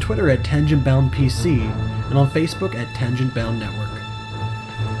 on Twitter at tangentboundpc, and on Facebook at Tangent Bound Network.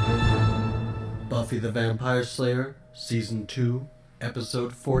 Buffy the Vampire Slayer, Season 2,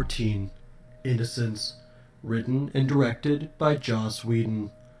 Episode 14, Innocence, written and directed by Joss Whedon.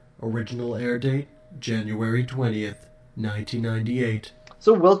 Original air date, January 20th, 1998.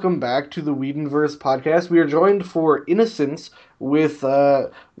 So welcome back to the Whedonverse podcast. We are joined for Innocence with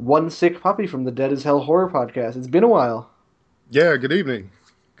One Sick Puppy from the Dead as Hell Horror podcast. It's been a while. Yeah, good evening.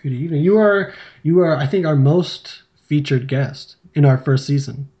 Good evening. You are, I think, our most featured guest in our first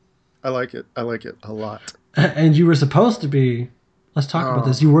season. I like it a lot. And you were supposed to be, let's talk about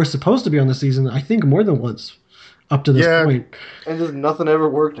this, you were supposed to be on the season, I think, more than once up to this point. And just nothing ever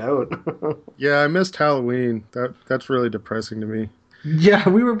worked out. Yeah, I missed Halloween. That's really depressing to me. Yeah,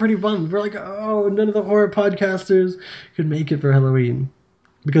 we were pretty bummed. We're like, oh, none of the horror podcasters could make it for Halloween.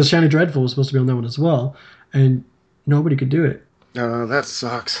 Because Shannon Dreadful was supposed to be on that one as well. And nobody could do it. That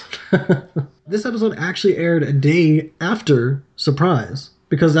sucks. This episode actually aired a day after Surprise.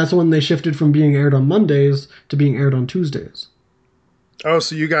 Because that's when they shifted from being aired on Mondays to being aired on Tuesdays. Oh,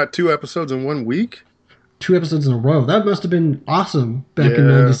 so you got 2 episodes in 1 week? 2 episodes in a row. That must have been awesome back in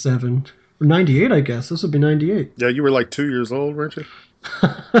 97. Or 98, I guess. This would be 98. Yeah, you were like 2 years old, weren't you?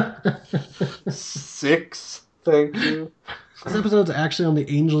 6, thank you. This episode's actually on the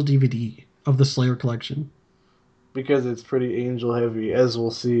Angel DVD of the Slayer collection. Because it's pretty angel heavy, as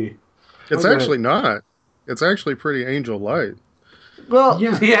we'll see. It's actually not. It's actually pretty angel light. Well,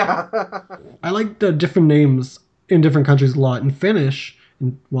 yeah. I like the different names in different countries a lot. In Finnish,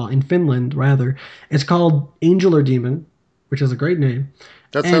 in Finland, rather, it's called Angel or Demon, which is a great name.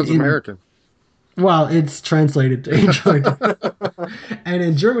 That sounds American. Well, it's translated to Angel or Demon. And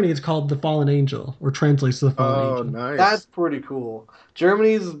in Germany, it's called The Fallen Angel, or translates to The Fallen Angel. Oh, nice. That's pretty cool.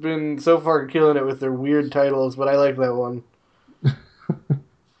 Germany's been so far killing it with their weird titles, but I like that one.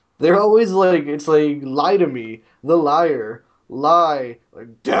 They're always like, it's like, Lie to Me, The Liar, lie,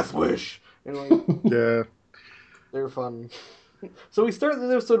 like Death Wish, and like Yeah. they're fun. So we start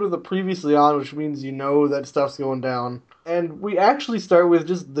the episode with a previously on, which means you know that stuff's going down. And we actually start with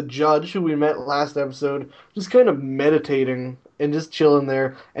just the judge who we met last episode, just kind of meditating and just chilling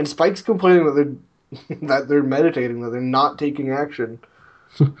there. And Spike's complaining that they're meditating, that they're not taking action.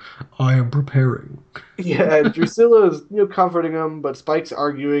 I am preparing. Yeah, and Drusilla is comforting him, but Spike's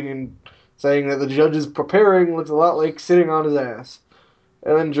arguing and saying that the judge is preparing looks a lot like sitting on his ass.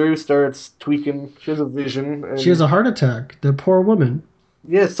 And then Drew starts tweaking. She has a vision. And She has a heart attack. The poor woman.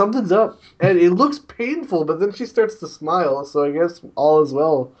 yeah, something's up. And it looks painful, but then she starts to smile, so I guess all is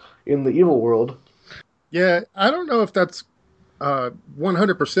well in the evil world. Yeah, I don't know if that's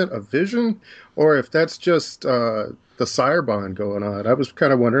 100% a vision or if that's just the sire bond going on. I was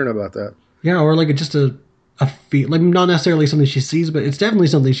kind of wondering about that. Yeah, or like just a feel, like not necessarily something she sees, but it's definitely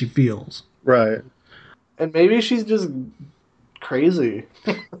something she feels. Right. And maybe she's just crazy.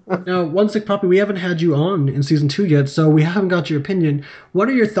 Now, One Sick Puppy, we haven't had you on in season 2 yet, so we haven't got your opinion. What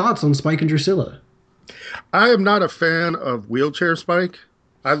are your thoughts on Spike and Drusilla? I am not a fan of wheelchair Spike.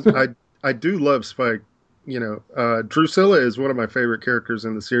 I do love Spike. Drusilla is one of my favorite characters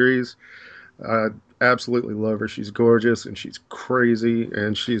in the series. Absolutely love her. She's gorgeous and she's crazy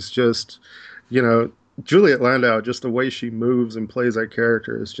and she's just, Juliet Landau, just the way she moves and plays that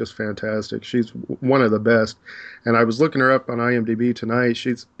character is just fantastic. She's one of the best. And I was looking her up on IMDb tonight.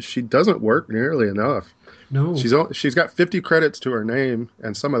 She doesn't work nearly enough. No. She's got 50 credits to her name,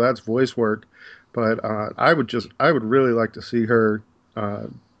 and some of that's voice work. But I would really like to see her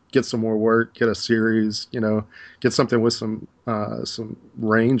get some more work, get a series, get something with some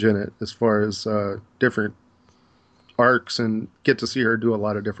range in it as far as different arcs, and get to see her do a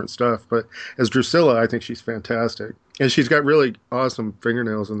lot of different stuff. But as Drusilla, I think she's fantastic. And she's got really awesome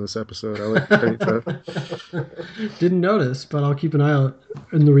fingernails in this episode. I like the paint stuff. Didn't notice, but I'll keep an eye out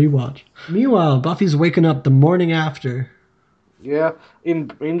in the rewatch. Meanwhile, Buffy's waking up the morning after. Yeah,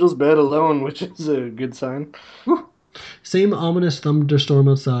 in Angel's bed alone, which is a good sign. Whew. Same ominous thunderstorm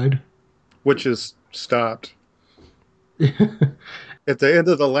outside. Which is stopped. At the end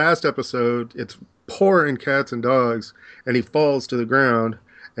of the last episode, it's pouring cats and dogs, and he falls to the ground.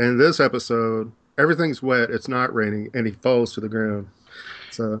 And this episode, everything's wet, it's not raining, and he falls to the ground.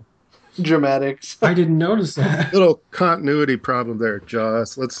 So Dramatics. I didn't notice that. little continuity problem there,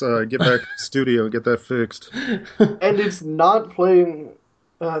 Joss. Let's get back to the studio and get that fixed. And it's not playing.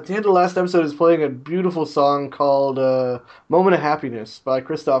 At the end of the last episode, is playing a beautiful song called "Moment of Happiness" by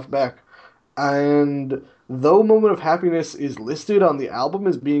Christoph Beck. And though "Moment of Happiness" is listed on the album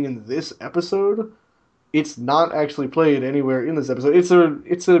as being in this episode, it's not actually played anywhere in this episode.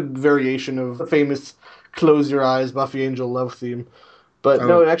 It's a variation of the famous "Close Your Eyes" Buffy Angel love theme. But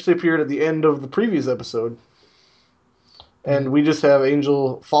no, it actually appeared at the end of the previous episode. And we just have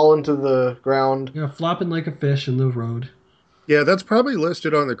Angel fallen to the ground. Yeah, flopping like a fish in the road. Yeah, that's probably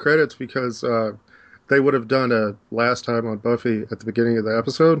listed on the credits because they would have done a last time on Buffy at the beginning of the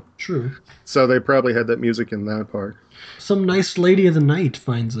episode. True. So they probably had that music in that part. Some nice lady of the night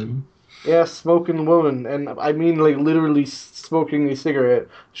finds him. Yeah, smoking woman. And I mean, like, literally smoking a cigarette.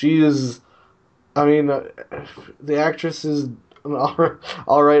 She is... I mean, the actress is an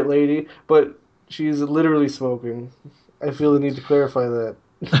all right lady, but she's literally smoking. I feel the need to clarify that.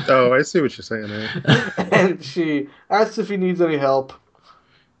 Oh, I see what you're saying there. And she asks if he needs any help.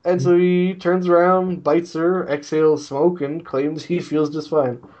 And so he turns around, bites her, exhales smoke, and claims he feels just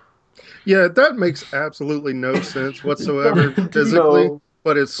fine. Yeah, that makes absolutely no sense whatsoever physically, No.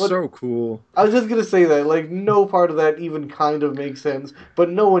 but it's so cool. I was just going to say that. Like, no part of that even kind of makes sense,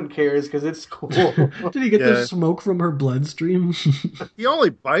 but no one cares because it's cool. Did he get the smoke from her bloodstream? He only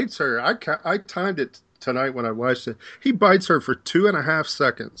bites her. I timed it tonight when I watched it. He bites her for 2.5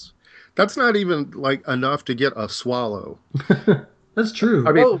 seconds. That's not even like enough to get a swallow. That's true.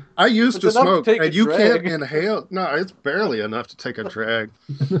 I mean, I used to it's enough to smoke, take a and you drag. can't inhale. No, it's barely enough to take a drag.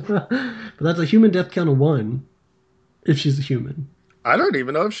 But that's a human death count of 1, if she's a human. I don't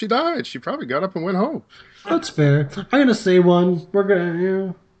even know if she died. She probably got up and went home. That's fair. I'm gonna say 1.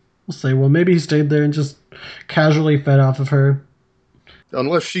 We'll say 1. Maybe he stayed there and just casually fed off of her.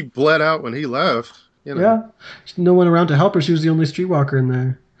 Unless she bled out when he left. Yeah. No one around to help her. She was the only streetwalker in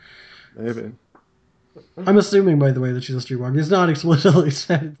there. Maybe. I'm assuming, by the way, that she's a streetwalker. It's not explicitly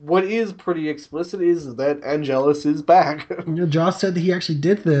said. What is pretty explicit is that Angelus is back. Joss said that he actually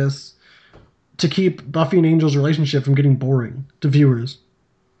did this to keep Buffy and Angel's relationship from getting boring to viewers.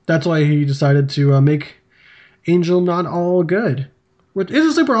 That's why he decided to make Angel not all good. Which is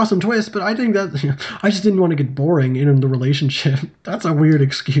a super awesome twist, but I think that I just didn't want to get boring in the relationship. That's a weird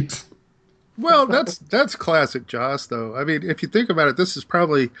excuse. Well, that's classic Joss, though. I mean, if you think about it, this is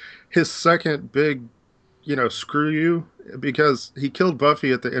probably his second big, screw you, because he killed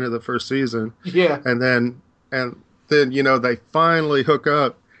Buffy at the end of the first season, Yeah. and then they finally hook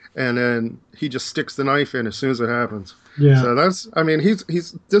up, and then he just sticks the knife in as soon as it happens. Yeah. So I mean, he's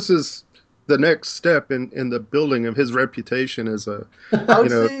this is the next step in the building of his reputation as a I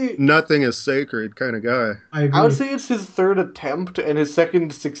would say nothing is sacred kind of guy. I agree. I would say it's his third attempt and his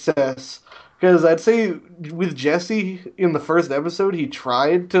second success. Because I'd say with Jesse in the first episode, he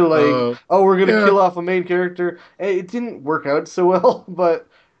tried to oh, we're gonna yeah. kill off a main character. And it didn't work out so well, but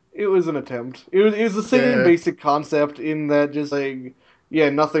it was an attempt. It was the same Yeah. basic concept in that just yeah,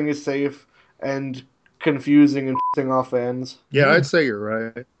 nothing is safe and confusing and pissing off fans. Yeah, I'd say you're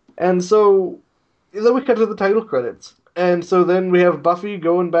right. And so then we cut to the title credits. And so then we have Buffy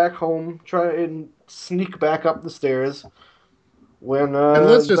going back home, try and sneak back up the stairs. When And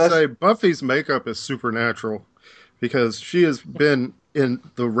let's just Beth- say Buffy's makeup is supernatural because she has been in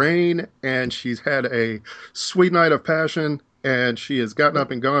the rain and she's had a sweet night of passion and she has gotten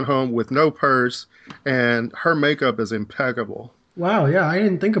up and gone home with no purse and her makeup is impeccable. Wow, yeah, I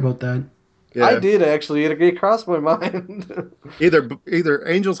didn't think about that. Yeah. I did actually. It crossed my mind. Either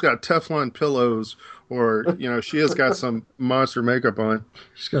Angel's got Teflon pillows or she has got some monster makeup on.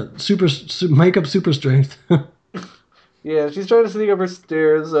 She's got makeup super strength. Yeah, she's trying to sneak up her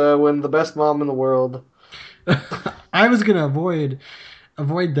stairs when the best mom in the world. I was gonna avoid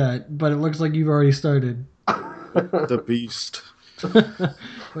that, but it looks like you've already started. The beast.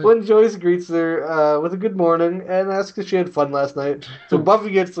 When Joyce greets her with a good morning and asks if she had fun last night. So Buffy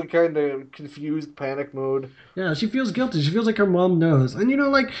gets kind of confused panic mode. Yeah, she feels guilty. She feels like her mom knows, and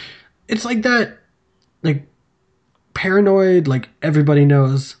it's like that, like paranoid. Like everybody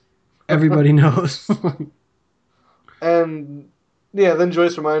knows, everybody knows. And yeah, then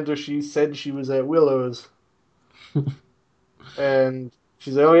Joyce reminds her she said she was at Willow's. And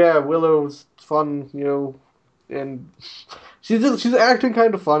she's like, oh yeah, Willow's fun, and she's acting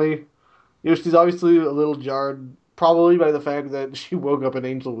kind of funny. She's obviously a little jarred, probably by the fact that she woke up and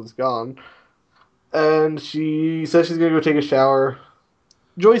Angel was gone. And she says she's gonna go take a shower.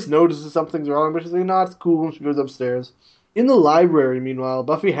 Joyce notices something's wrong, but she's like, no, it's cool, and she goes upstairs. In the library, meanwhile,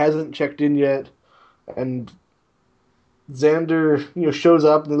 Buffy hasn't checked in yet, and Xander, shows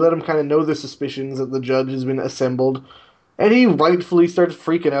up, and they let him kind of know their suspicions that the judge has been assembled. And he rightfully starts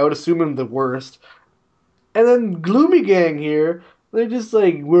freaking out, assuming the worst. And then Gloomy Gang here, they're just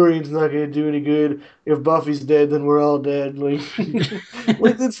like, worrying's not going to do any good. If Buffy's dead, then we're all dead. Like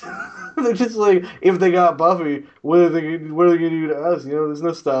they're just like, if they got Buffy, what are they going to do to us? There's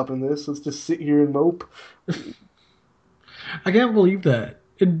no stopping this. Let's just sit here and mope. I can't believe that.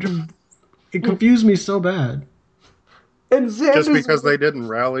 It confused me so bad. And Xander's, Just because they didn't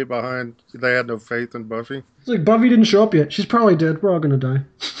rally behind, they had no faith in Buffy. It's like Buffy didn't show up yet. She's probably dead. We're all gonna die.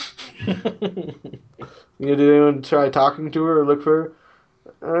 did anyone try talking to her or look for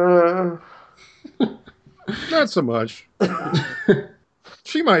her? Not so much.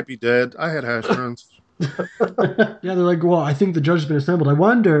 She might be dead. I had hash browns. Yeah, they're like, well, I think the judge has been assembled. I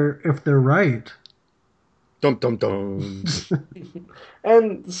wonder if they're right. Dum dum dum.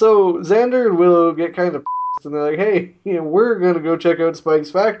 And so Xander and Willow get kind of pissed, and they're like, hey, we're going to go check out Spike's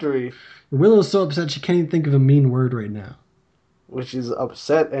factory. Willow's so upset she can't even think of a mean word right now. Which is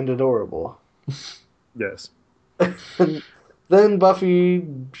upset and adorable. Yes. And then Buffy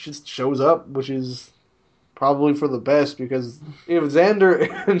just shows up, which is probably for the best, because if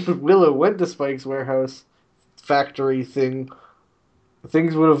Xander and Willow went to Spike's warehouse factory thing,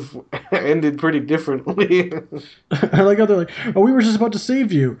 things would have ended pretty differently. I like how they're like, oh, we were just about to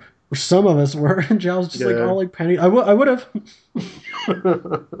save you. Or some of us were. And Giles just like Yeah. all like panic. I would have.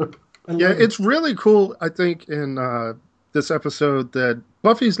 Yeah, it's really cool, I think, in this episode that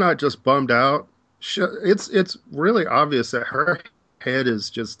Buffy's not just bummed out. It's really obvious that her head is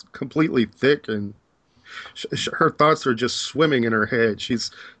just completely thick and her thoughts are just swimming in her head.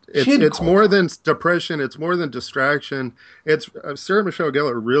 It's more than depression. It's more than distraction. It's Sarah Michelle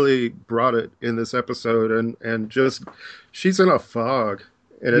Gellar really brought it in this episode, and just she's in a fog.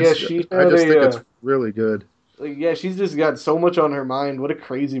 And Yeah, it's, she I had just think a, it's really good. yeah, she's just got so much on her mind. What a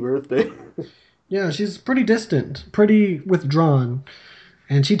crazy birthday. Yeah, she's pretty distant, pretty withdrawn.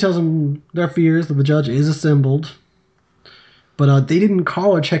 And she tells them their fears that the judge is assembled. But they didn't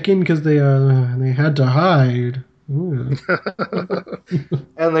call or check in because they had to hide. Ooh.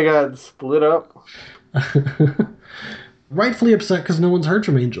 And they got split up. Rightfully upset because no one's heard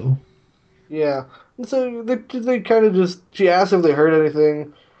from Angel. Yeah. And so they kind of just, she asked if they heard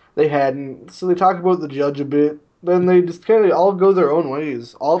anything. They hadn't. So they talk about the judge a bit. Then they just kind of all go their own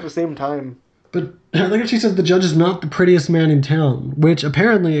ways, all at the same time. But like she says, the judge is not the prettiest man in town, which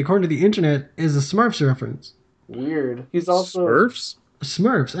apparently, according to the internet, is a Smurfs reference. Weird. He's also Smurfs?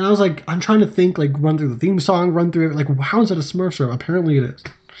 Smurfs. And I was like, I'm trying to think, like, run through the theme song, run through it. Like, how is that a Smurfs reference? Apparently it is.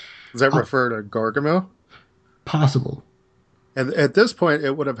 Does that refer to Gargamel? Possible. And at this point,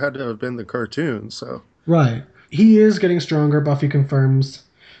 it would have had to have been the cartoon, so. Right. He is getting stronger, Buffy confirms.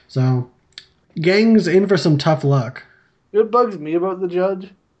 So, gang's in for some tough luck. What bugs me about the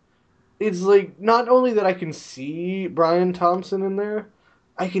judge, it's like not only that I can see Brian Thompson in there,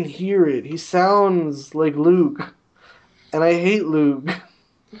 I can hear it. He sounds like Luke, and I hate Luke.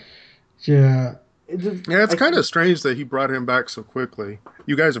 Yeah. It's kind of strange that he brought him back so quickly.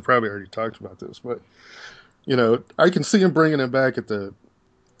 You guys have probably already talked about this, but I can see him bringing him back at the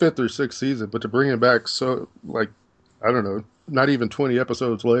 5th or 6th season, but to bring him back so, like, I don't know, not even 20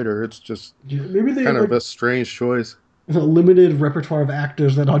 episodes later, it's just Maybe they kind have of a strange choice. a limited repertoire of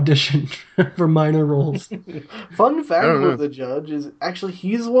actors that audition for minor roles. Fun fact know. about the judge is actually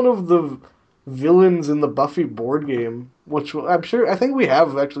he's one of the villains in the Buffy board game, which I think we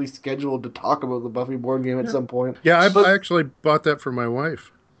have actually scheduled to talk about the Buffy board game at some point. Yeah, I But- actually bought that for my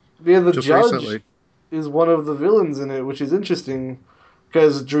wife the just judge recently. is one of the villains in it, which is interesting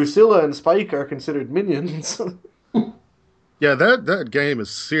because Drusilla and Spike are considered minions. Yeah, that game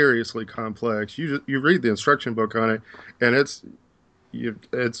is seriously complex. You read the instruction book on it, and it's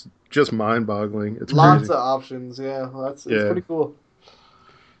just mind-boggling. It's Lots crazy. of options, yeah. It's Yeah. pretty cool.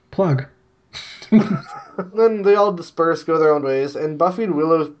 Plug. Then they all disperse, go their own ways, and Buffy and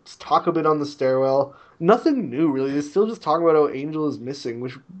Willow talk a bit on the stairwell. Nothing new, really. They're still just talking about how Angel is missing,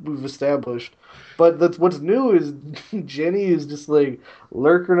 which we've established. But what's new is Jenny is just, like,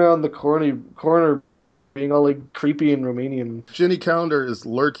 lurking around the corner being all, like, creepy and Romanian. Jenny Calendar is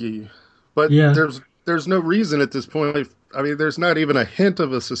lurky, but Yeah. there's no reason at this point. I mean, there's not even a hint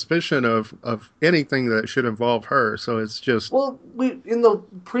of a suspicion of anything that should involve her. So it's just Well, in the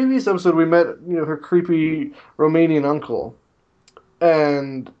previous episode, we met, her creepy Romanian uncle.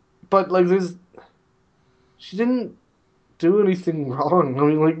 But, like, she didn't do anything wrong. I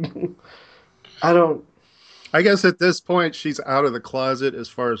mean, like, I guess at this point she's out of the closet as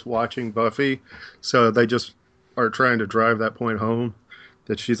far as watching Buffy, so they just are trying to drive that point home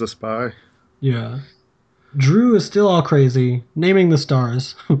that she's a spy. Yeah. Drew is still all crazy, naming the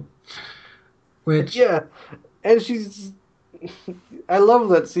stars. Which, yeah. And I love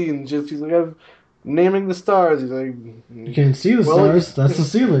that scene. She's like, I'm naming the stars. He's like, you can't see the Well, stars, that's the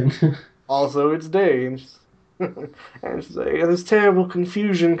ceiling. also it's day. And she's like, there's terrible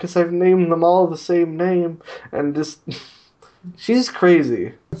confusion because I've named them all the same name. And just, she's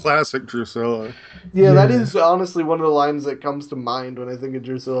crazy. Classic Drusilla. Yeah, that Yeah. is honestly one of the lines that comes to mind when I think of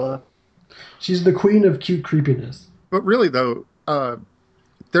Drusilla. She's the queen of cute creepiness. But really, though,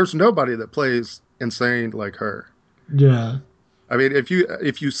 there's nobody that plays insane like her. Yeah. I mean, if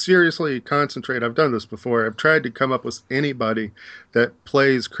you seriously concentrate, I've done this before. I've tried to come up with anybody that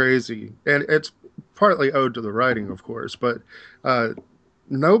plays crazy, and it's partly owed to the writing, of course. But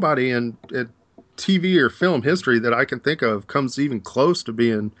nobody in TV or film history that I can think of comes even close to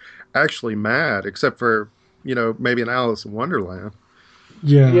being actually mad, except for maybe an Alice in Wonderland.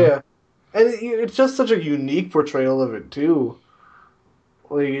 Yeah. Yeah. And it's just such a unique portrayal of it, too.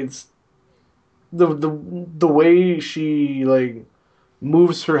 Like, it's the way she, like,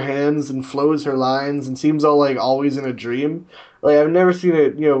 moves her hands and flows her lines and seems all, like, always in a dream. Like, I've never seen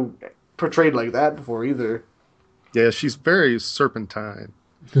it, portrayed like that before, either. Yeah, she's very serpentine.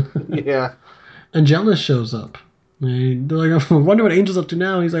 Yeah. Angelus shows up. They're like, I wonder what Angel's up to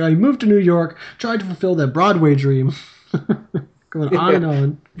now. He's like, I moved to New York, tried to fulfill that Broadway dream. Going on and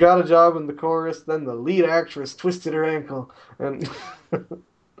on. Got a job in the chorus, then the lead actress twisted her ankle. And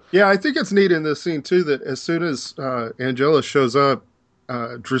Yeah, I think it's neat in this scene, too, that as soon as Angelus shows up,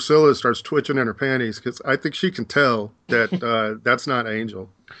 Drusilla starts twitching in her panties, because I think she can tell that that's not Angel.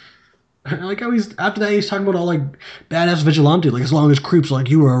 I like how after that he's talking about all like badass vigilante, like as long as creeps like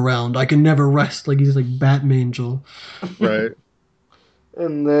you are around, I can never rest. Like he's like Batmangel. Right.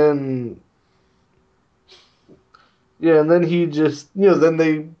 And then, yeah, and then he just,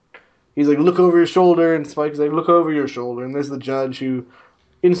 he's like, look over your shoulder, and Spike's like, look over your shoulder, and there's the judge who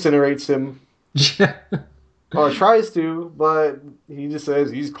incinerates him, Yeah. or tries to, but he just says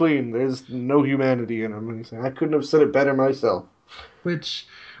he's clean, there's no humanity in him, and he's like, I couldn't have said it better myself. Which,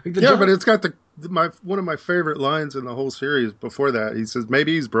 like the Yeah, judge- but it's got one of my favorite lines in the whole series before that. He says,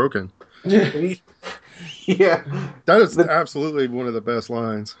 maybe he's broken. And yeah, That is absolutely one of the best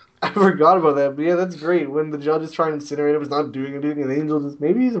lines. I forgot about that, but yeah, that's great. When the judge is trying to incinerate him, it's not doing anything, and Angel just,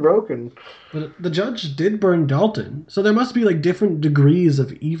 maybe he's broken. But the judge did burn Dalton, so there must be like different degrees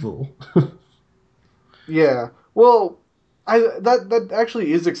of evil. Yeah. Well, that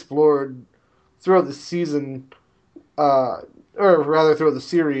actually is explored throughout the season, or rather throughout the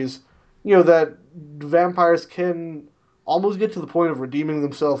series. That vampires can almost get to the point of redeeming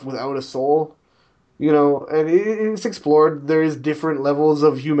themselves without a soul. And it's explored. There is different levels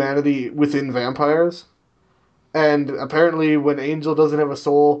of humanity within vampires, and apparently, when Angel doesn't have a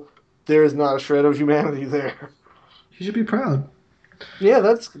soul, there is not a shred of humanity there. He should be proud. Yeah,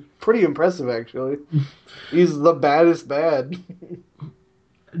 that's pretty impressive, actually. He's the baddest bad.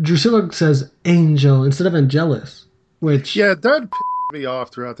 Drusilla says Angel instead of Angelus, which Yeah, that pissed me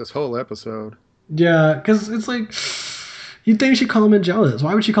off throughout this whole episode. yeah, because it's like you'd think she'd call him Angelus.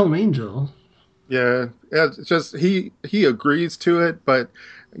 Why would she call him Angel? Yeah, it's just he agrees to it, but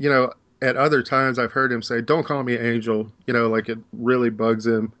at other times I've heard him say, "Don't call me Angel." Like it really bugs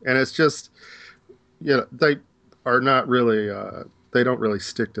him, and it's just they are not really they don't really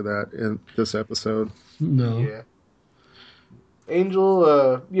stick to that in this episode. No. Yeah.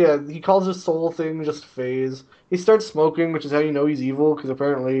 Angel, he calls his soul thing just phase. He starts smoking, which is how you know he's evil, because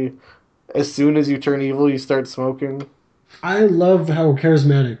apparently, as soon as you turn evil, you start smoking. I love how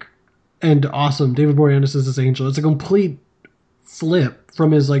charismatic and awesome David Boreanaz is as Angel. It's a complete flip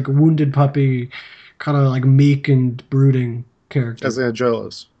from his like wounded puppy, kind of like meek and brooding character. As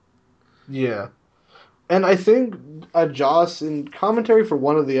Angelus. Yeah. And I think Joss, in commentary for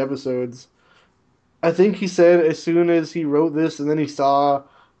one of the episodes, I think he said as soon as he wrote this and then he saw,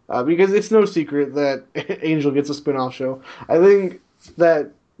 because it's no secret that Angel gets a spin-off show. I think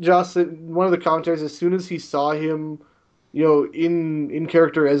that Joss said in one of the commentaries, as soon as he saw him, in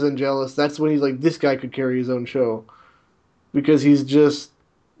character as Angelus, that's when he's like, this guy could carry his own show. Because he's just,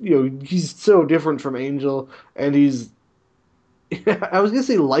 he's so different from Angel, and he's, I was gonna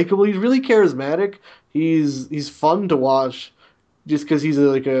say likable. He's really charismatic. He's fun to watch, just because he's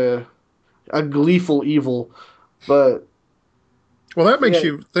like a gleeful evil. But well, that makes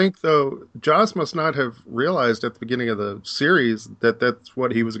you think, though. Joss must not have realized at the beginning of the series that that's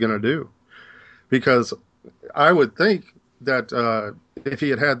what he was going to do, because I would think that if he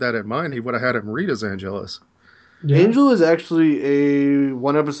had that in mind, he would have had him read as Angelus. Yeah. Angel is actually a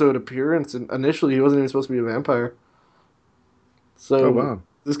one-episode appearance, and initially he wasn't even supposed to be a vampire. So wow.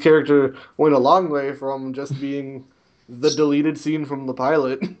 This character went a long way from just being the deleted scene from the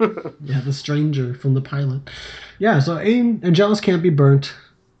pilot. Yeah, the stranger from the pilot. Yeah, so Angelus can't be burnt.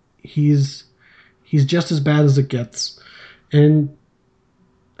 He's just as bad as it gets. And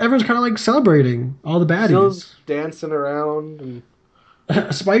everyone's kind of like celebrating all the baddies. Still's dancing around.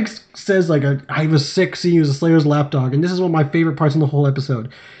 And Spike says, like, I was sick seeing you as a Slayer's lapdog. And this is one of my favorite parts in the whole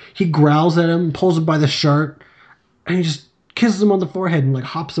episode. He growls at him, pulls him by the shirt, and he just kisses him on the forehead and, like,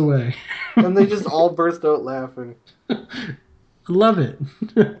 hops away. And they just all burst out laughing. I love it.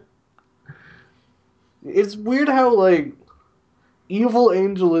 It's weird how, like, evil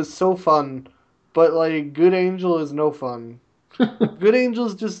Angel is so fun, but, like, good Angel is no fun. Good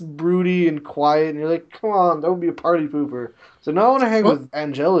Angel's just broody and quiet, and you're like, come on, don't be a party pooper. So now I want to hang with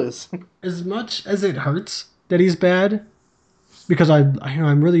Angelus. As much as it hurts that he's bad, because I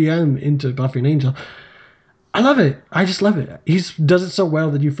really am into Buffy and Angel, I love it. I just love it. He does it so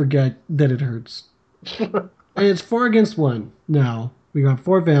well that you forget that it hurts. And it's 4 against 1 now. We got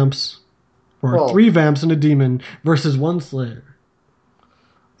 4 vamps, or 3 vamps and a demon, versus 1 Slayer.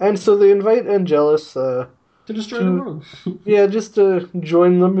 And so they invite Angelus to destroy the world. Yeah, just to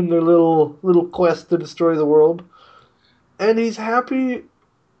join them in their little quest to destroy the world. And he's happy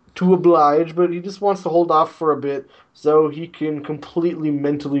to oblige, but he just wants to hold off for a bit so he can completely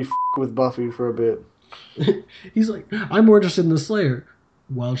mentally with Buffy for a bit. He's like, I'm more interested in the Slayer.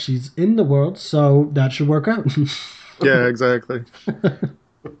 Well, she's in the world, so that should work out. Yeah, exactly.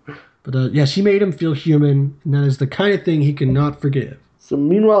 But yeah, she made him feel human, and that is the kind of thing he cannot forgive. So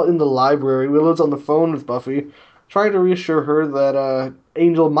meanwhile, in the library, Willow's on the phone with Buffy, trying to reassure her that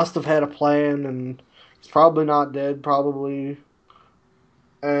Angel must have had a plan, and he's probably not dead, probably.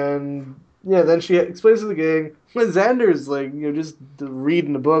 And yeah, then she explains to the gang, Xander's like, just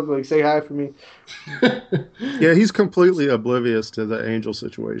reading the book, like, say hi for me. Yeah, he's completely oblivious to the Angel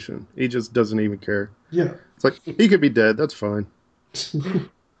situation. He just doesn't even care. Yeah. It's like, he could be dead, that's fine. And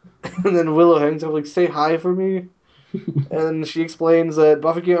then Willow hangs up, like, say hi for me. And she explains that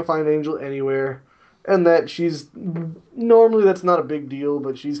Buffy can't find Angel anywhere, and that normally that's not a big deal,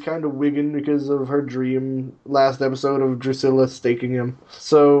 but she's kind of wigging because of her dream last episode of Drusilla staking him.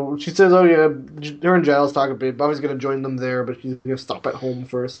 So she says, oh yeah, her and Giles talk a bit. Buffy's going to join them there, but she's going to stop at home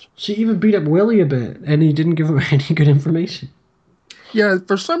first. She even beat up Willie a bit, and he didn't give him any good information. Yeah,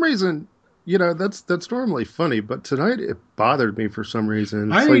 for some reason, that's normally funny, but tonight it bothered me for some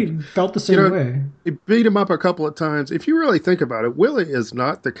reason. It's I felt the same way. he beat him up a couple of times. If you really think about it, Willie is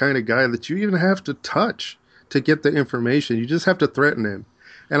not the kind of guy that you even have to touch to get the information. You just have to threaten him.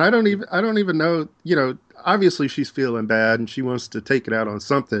 And I don't even know, obviously she's feeling bad and she wants to take it out on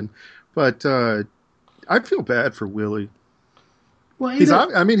something, but I feel bad for Willie. Well,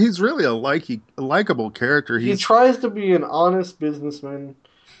 He's really a likable character. He tries to be an honest businessman,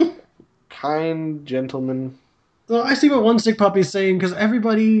 kind gentleman. Well, I see what One Sick Puppy's saying, because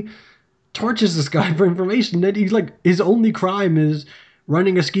everybody torches this guy for information. That he's like, his only crime is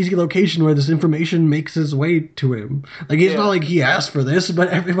running a skeezy location where this information makes its way to him. Like, it's not like he asked for this, but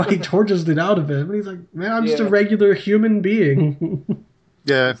everybody torches it out of him. And he's like, man, I'm just a regular human being.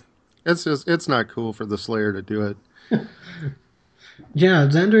 Yeah, it's not cool for the Slayer to do it. Yeah,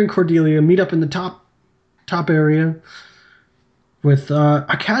 Xander and Cordelia meet up in the top area with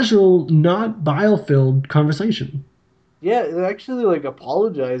a casual, not bile-filled conversation. Yeah, they're actually like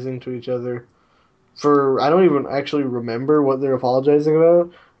apologizing to each other for, I don't even actually remember what they're apologizing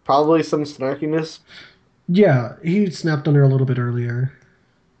about. Probably some snarkiness. Yeah, he snapped on her a little bit earlier.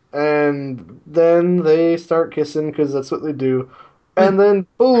 And then they start kissing because that's what they do. And then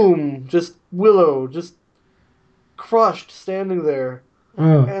boom, just Willow, just crushed standing there.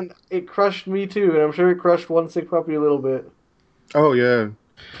 Oh. And it crushed me too, and I'm sure it crushed One Sick Puppy a little bit. Oh, yeah.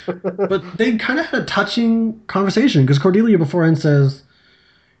 But they kind of had a touching conversation, because Cordelia beforehand says,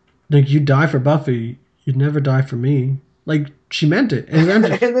 like, you die for Buffy, you'd never die for me. Like, she meant it. And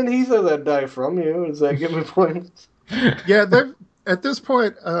then he said, I'd die from you. Does that give me points? Yeah, at this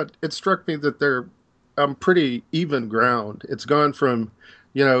point, it struck me that they're pretty even ground. It's gone from,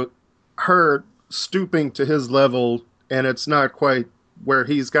 her stooping to his level, and it's not quite where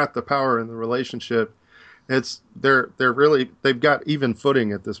he's got the power in the relationship. They've got even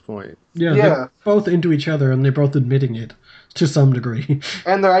footing at this point. Yeah, they're both into each other, and they're both admitting it to some degree.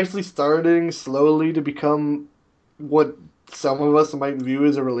 And they're actually starting slowly to become what some of us might view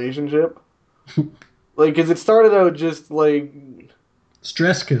as a relationship. Like, because it started out just like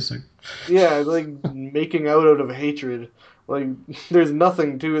stress kissing. Yeah, like making out of hatred. Like, there's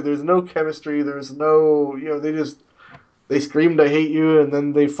nothing to it. There's no chemistry. There's no, they screamed, I hate you, and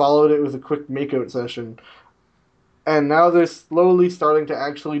then they followed it with a quick makeout session. And now they're slowly starting to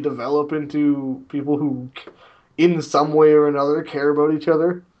actually develop into people who, in some way or another, care about each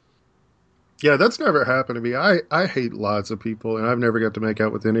other. Yeah, that's never happened to me. I hate lots of people, and I've never got to make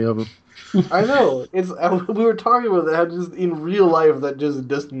out with any of them. I know. We were talking about that, just in real life, that just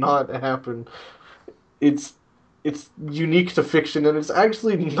does not happen. It's unique to fiction, and it's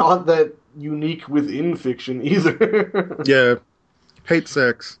actually not that unique within fiction either. Yeah. Hate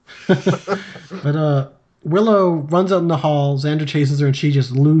sex. But Willow runs out in the hall, Xander chases her, and she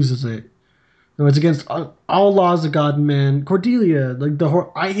just loses it. It's against all laws of God and man. Cordelia, like the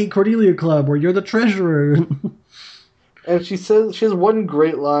I Hate Cordelia Club, where you're the treasurer. And she has one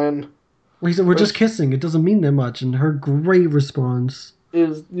great line. He said, we're just kissing. It doesn't mean that much. And her great response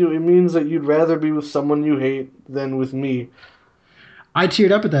is, it means that you'd rather be with someone you hate than with me. I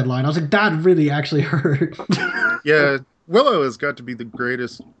teared up at that line. I was like, that really actually hurt. Yeah, Willow has got to be the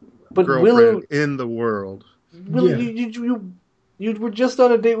greatest girlfriend in the world. Willow, yeah. You were just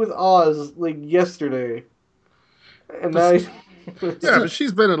on a date with Oz, like, yesterday. And yeah, but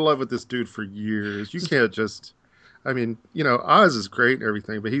she's been in love with this dude for years. You can't just... I mean, Oz is great and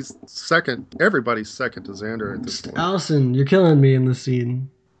everything, but he's second... Everybody's second to Xander at this point. Allison, you're killing me in this scene.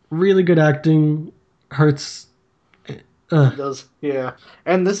 Really good acting. Hurts. It does, yeah.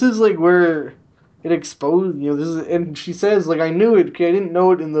 And this is, like, where... It exposed, this is, and she says, like, I knew it, okay, I didn't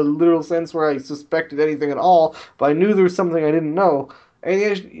know it in the literal sense where I suspected anything at all, but I knew there was something I didn't know. And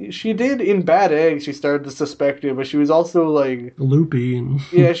yeah, she did, in Bad Eggs, she started to suspect it, but she was also, like... loopy. And...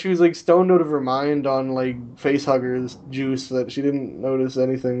 yeah, she was, like, stoned out of her mind on, like, facehuggers juice, that she didn't notice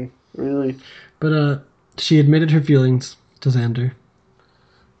anything, really. But, she admitted her feelings to Xander.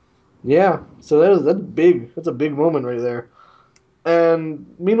 Yeah, so that's big. That's a big moment right there. And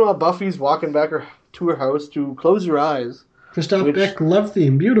meanwhile, Buffy's walking back to her house to Close Your Eyes. Christoph Beck love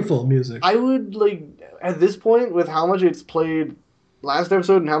theme, beautiful music. I would, like, at this point, with how much it's played last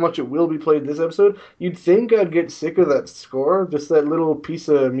episode and how much it will be played this episode, you'd think I'd get sick of that score, just that little piece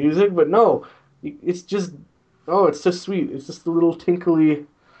of music, but no, it's just, it's just sweet. It's just a little tinkly,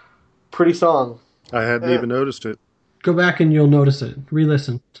 pretty song. I hadn't even noticed it. Go back and you'll notice it.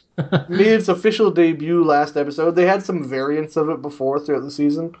 Re-listen. Made its official debut last episode. They had some variants of it before throughout the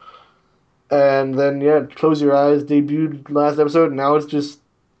season. And then, Close Your Eyes debuted last episode, and now it's just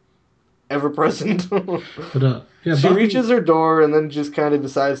ever present. But Yeah, She Buffy- reaches her door and then just kind of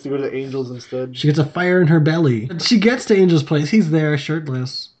decides to go to Angel's instead. She gets a fire in her belly. She gets to Angel's place. He's there,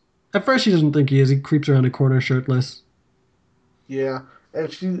 shirtless. At first, she doesn't think he is. He creeps around a corner shirtless. Yeah,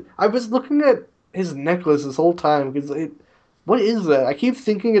 and I was looking at his necklace this whole time because what is that? I keep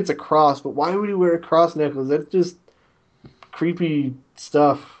thinking it's a cross, but why would he wear a cross necklace? That's just creepy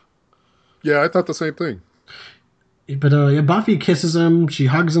stuff. Yeah, I thought the same thing. But yeah, Buffy kisses him. She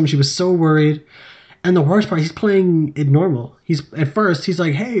hugs him. She was so worried. And the worst part, he's playing it normal. At first, he's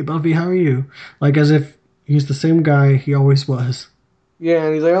like, "Hey, Buffy, how are you?" Like as if he's the same guy he always was. Yeah,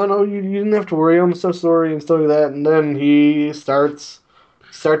 and he's like, "Oh no, you didn't have to worry. I'm so sorry," and stuff like that. And then he starts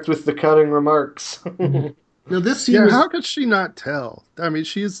with the cutting remarks. Now this scene Yeah, was, how could she not tell? I mean,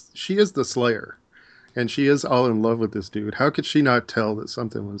 she is the Slayer, and she is all in love with this dude. How could she not tell that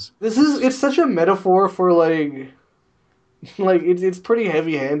something was? It's such a metaphor for like it's pretty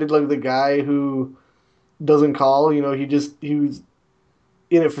heavy-handed. Like the guy who doesn't call, he was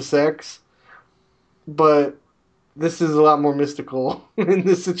in it for sex, but this is a lot more mystical in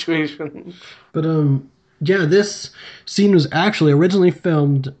this situation. but yeah, this scene was actually originally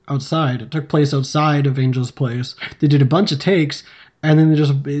filmed outside. It took place outside of Angel's place. They did a bunch of takes, and then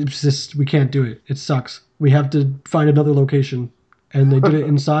it's just we can't do it. It sucks. We have to find another location, and they did it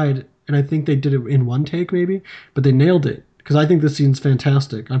inside. And I think they did it in one take, maybe, but they nailed it because I think this scene's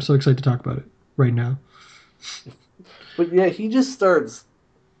fantastic. I'm so excited to talk about it right now. But yeah, he just starts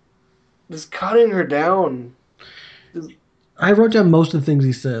just cutting her down. I wrote down most of the things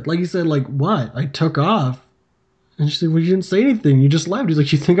he said. Like he said, like, what? I took off. And she said, well, you didn't say anything. You just left. He's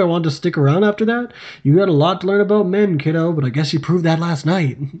like, you think I wanted to stick around after that? You got a lot to learn about men, kiddo, but I guess you proved that last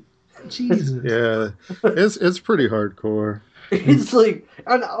night. Jesus. Yeah, it's pretty hardcore. It's like,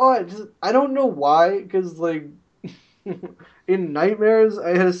 I don't know why, because like in Nightmares, I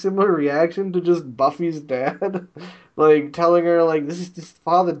had a similar reaction to just Buffy's dad, like telling her like this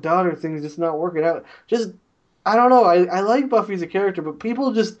father-daughter thing's just not working out. Just I don't know. I like Buffy as a character, but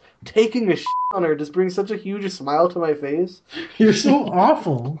people just taking a shit on her just brings such a huge smile to my face. You're so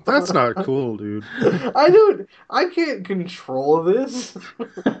awful. That's not cool, dude. I can't control this.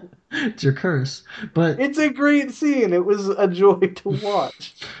 It's your curse. But It's a great scene. It was a joy to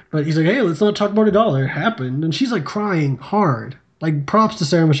watch. but he's like, hey, let's not talk about it all. It happened. And she's like crying hard. Like props to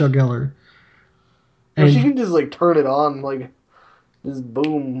Sarah Michelle Gellar. And And, she can just like turn it on, like just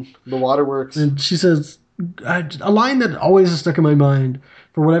boom, the waterworks. and she says a line that always has stuck in my mind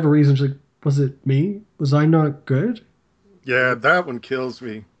for whatever reason. She's like, was it me? Was I not good? Yeah, that one kills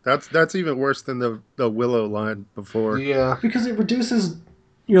me. That's even worse than the Willow line before. Yeah. Because it reduces,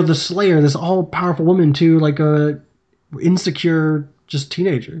 the Slayer, this all-powerful woman, to like a insecure, just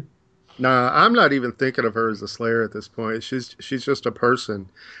teenager. Nah, I'm not even thinking of her as a Slayer at this point. She's just a person,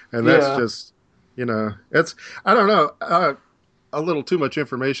 and that's Yeah. just, it's I don't know, a little too much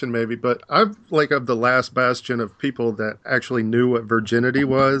information maybe, but I'm like of the last bastion of people that actually knew what virginity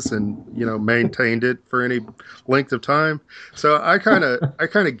was and maintained it for any length of time. So I kind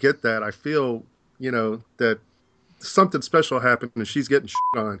of get that. I feel that something special happened and she's getting shit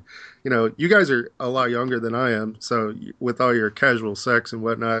on. You guys are a lot younger than I am, so with all your casual sex and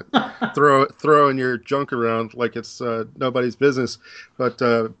whatnot, throwing your junk around like it's nobody's business. But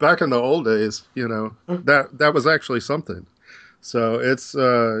back in the old days, that was actually something. So it's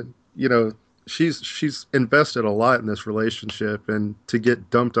she's invested a lot in this relationship, and to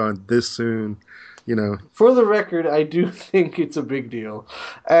get dumped on this soon, For the record, I do think it's a big deal,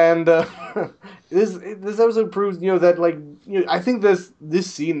 and this episode proves that I think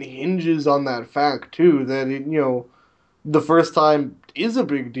this scene hinges on that fact too, that the first time is a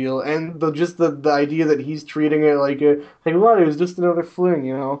big deal, and the idea that he's treating it like what, it was just another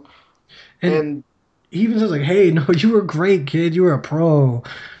fling, and He even says like, hey, no, you were great, kid. You were a pro.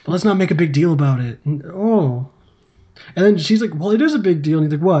 But let's not make a big deal about it. And then she's like, well, it is a big deal.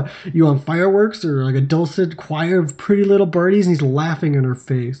 And he's like, what? You on fireworks or like a dulcet choir of pretty little birdies? And he's laughing in her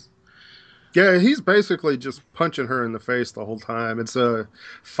face. Yeah, he's basically just punching her in the face the whole time. It's a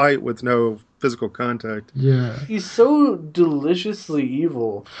fight with no physical contact. Yeah. he's so deliciously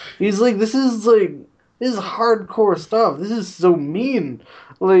evil. He's like, this is hardcore stuff. This is so mean.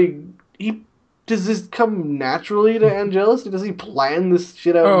 Like, does this come naturally to Angelus? Does he plan this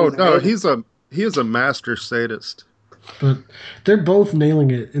shit out? Oh in his no, head? he is a master sadist. But they're both nailing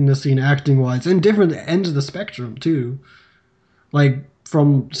it in this scene, acting-wise, and different ends of the spectrum, too. Like,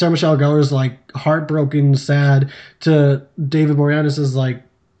 from Sarah Michelle Gellar's, like, heartbroken, sad, to David Boreanaz's, like,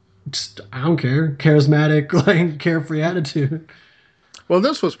 just, I don't care, charismatic, like, carefree attitude. Well,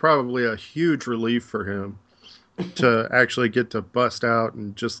 this was probably a huge relief for him to actually get to bust out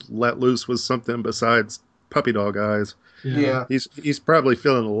and just let loose with something besides puppy dog eyes. Yeah. He's probably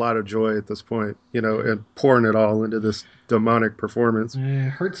feeling a lot of joy at this point, and pouring it all into this demonic performance. It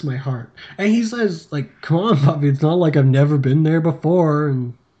hurts my heart. And he says, like, come on, Buffy, it's not like I've never been there before.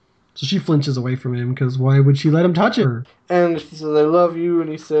 And so she flinches away from him because why would she let him touch her? And she says, I love you. And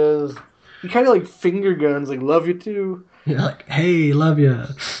he says, he kind of like finger guns, like, love you too. Yeah, like, hey, love ya.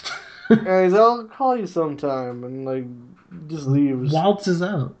 And he's, I'll call you sometime. And like, just leaves. Waltzes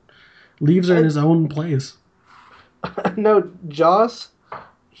out. Leaves her in his own place. No, Joss,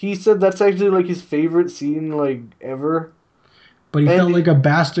 he said that's actually like his favorite scene like ever. But he felt like a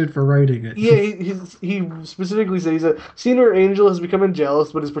bastard for writing it. Yeah, he specifically said he's a scene where Angel has become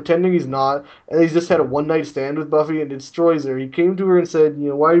jealous, but is pretending he's not, and he's just had a one-night stand with Buffy and it destroys her. He came to her and said,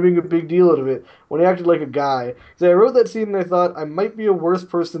 why are you making a big deal out of it? When he acted like a guy. He said, I wrote that scene and I thought I might be a worse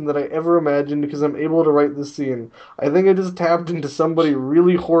person than I ever imagined because I'm able to write this scene. I think I just tapped into somebody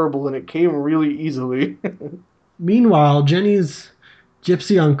really horrible and it came really easily. Meanwhile, Jenny's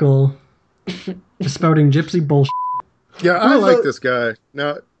gypsy uncle is spouting gypsy bullshit. Yeah, I like this guy.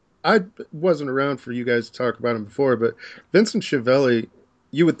 Now, I wasn't around for you guys to talk about him before, but Vincent Schiavelli,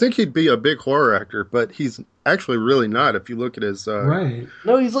 you would think he'd be a big horror actor, but he's actually really not if you look at his right.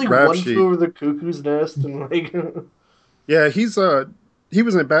 No, he's like rap One sheet. Flew Over the Cuckoo's Nest and like Yeah, he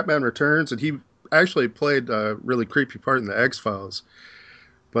was in Batman Returns, and he actually played a really creepy part in the X-Files.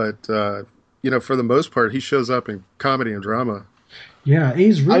 But for the most part, he shows up in comedy and drama. Yeah,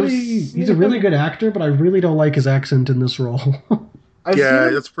 he's a really good actor, but I really don't like his accent in this role.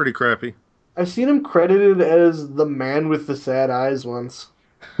 It's pretty crappy. I've seen him credited as the man with the sad eyes once.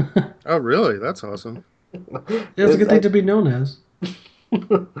 Oh, really? That's awesome. It's a good thing to be known as.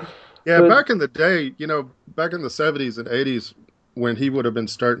 Yeah, back in the day, back in the 70s and 80s, when he would have been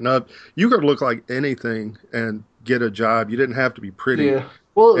starting up, you could look like anything and get a job. You didn't have to be pretty. Yeah.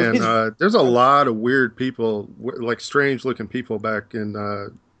 Well, and there's a lot of weird people, like strange-looking people back in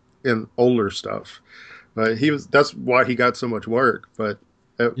older stuff. But that's why he got so much work. But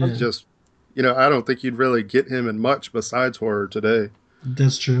it was just, I don't think you'd really get him in much besides horror today.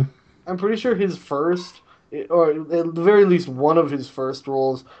 That's true. I'm pretty sure his first, or at the very least one of his first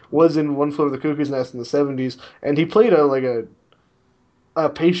roles, was in One Flew Over the Cuckoo's Nest in the 70s, and he played a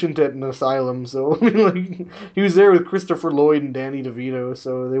patient at an asylum. So I mean, like, he was there with Christopher Lloyd and Danny DeVito,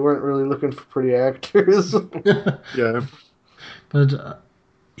 so they weren't really looking for pretty actors. Yeah. But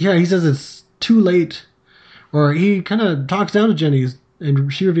he says it's too late, or he kind of talks down to Jenny,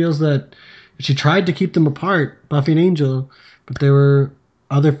 and she reveals that she tried to keep them apart, Buffy and Angel, but there were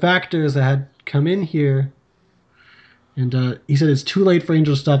other factors that had come in here. And he said it's too late for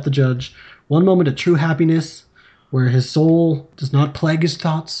Angel to stop the judge. One moment of true happiness, where his soul does not plague his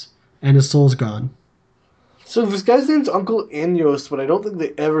thoughts, and his soul's gone. So this guy's name's Uncle Enyos, but I don't think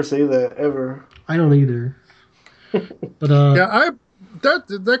they ever say that, ever. I don't either. But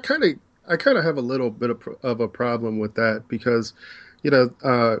that kind of, I kind of have a little bit of a problem with that because,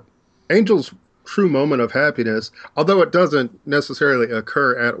 Angel's true moment of happiness, although it doesn't necessarily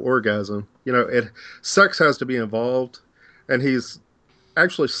occur at orgasm, sex has to be involved, and he's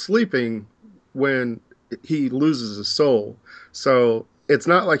actually sleeping when he loses his soul. So it's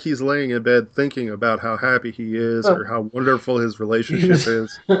not like he's laying in bed thinking about how happy he is or how wonderful his relationship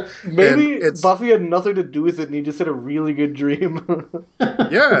is. Maybe Buffy had nothing to do with it and he just had a really good dream.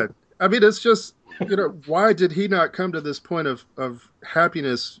 Yeah. I mean, it's just, why did he not come to this point of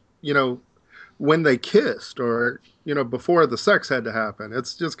happiness, when they kissed or, before the sex had to happen?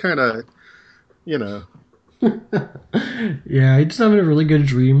 It's just kind of, Yeah, he's just having a really good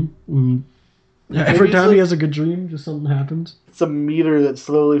dream. Every time he has a good dream, just something happens. It's a meter that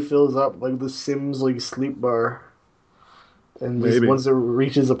slowly fills up, like the Sims sleep bar. And just once it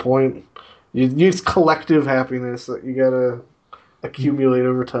reaches a point, it's collective happiness that you gotta accumulate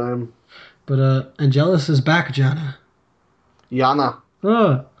over time. But Angelus is back, Jana. Yana.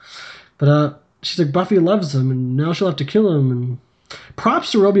 But she's like, Buffy loves him, and now she'll have to kill him. And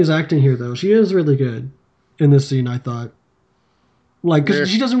props to Robia's acting here, though. She is really good in this scene, I thought. Like, because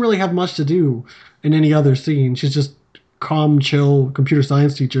she doesn't really have much to do in any other scene. She's just calm, chill computer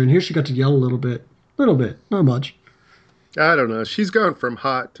science teacher, and here she got to yell a little bit, not much. I don't know. She's gone from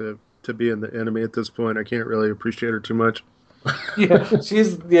hot to being the enemy at this point. I can't really appreciate her too much.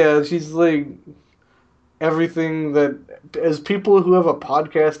 She's like everything that, as people who have a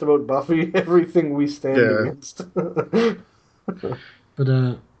podcast about Buffy, everything we stand against. But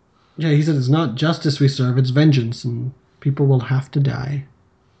he said it's not justice we serve, it's vengeance, and people will have to die.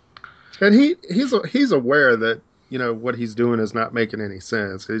 And he's aware that, what he's doing is not making any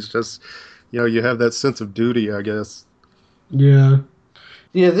sense. He's just, you have that sense of duty, I guess. Yeah.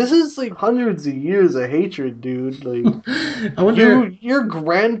 Yeah, this is like hundreds of years of hatred, dude. Like I wonder. your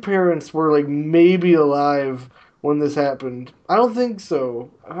grandparents were like maybe alive when this happened. I don't think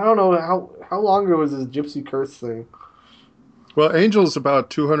so. I don't know how long ago was this gypsy curse thing. Well, Angel's about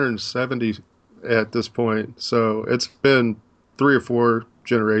 270 at this point, so it's been 3 or 4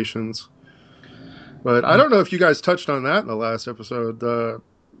 generations. But I don't know if you guys touched on that in the last episode.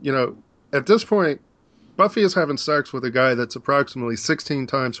 You know, at this point, Buffy is having sex with a guy that's approximately 16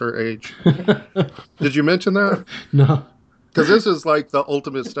 times her age. Did you mention that? No. Because this is like the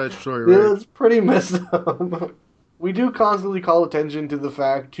ultimate statutory Yeah, rape. it's pretty messed up. We do constantly call attention to the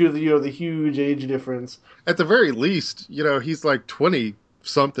fact to the huge age difference. At the very least, he's like 20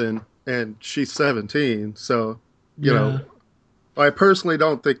 something and she's 17. So, Yeah. I personally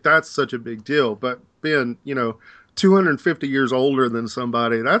don't think that's such a big deal. But being, 250 years older than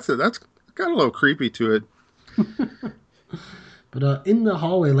somebody, that's got a little creepy to it. But in the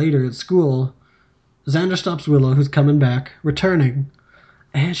hallway later at school, Xander stops Willow, who's coming back, returning,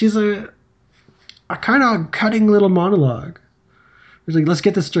 and she's a kind of cutting little monologue. He's like, let's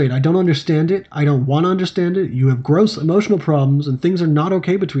get this straight. I don't understand it. I don't want to understand it. You have gross emotional problems, and things are not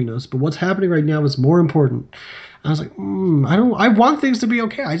okay between us. But what's happening right now is more important. I was like, I want things to be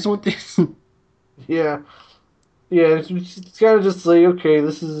okay. I just want things. Yeah. Yeah, it's kind of just like, okay,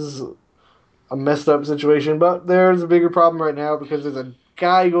 this is a messed up situation, but there's a bigger problem right now because there's a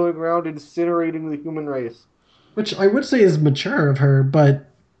guy going around incinerating the human race. Which I would say is mature of her, but,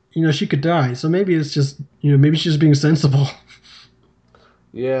 she could die. So maybe it's just, maybe she's just being sensible.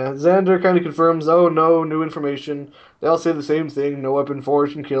 Yeah, Xander kind of confirms, oh no, new information. They all say the same thing, no weapon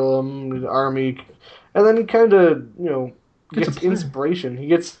force can kill him, the army. And then he kind of, Gets a gets plan. inspiration. He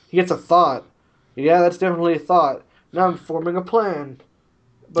gets a thought. Yeah, that's definitely a thought. Now I'm forming a plan.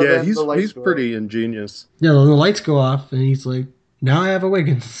 But Yeah, then the lights he's go pretty ingenious. Yeah, the lights go off, and he's like, now I have a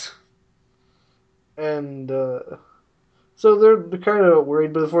Wiggins. And so they're kind of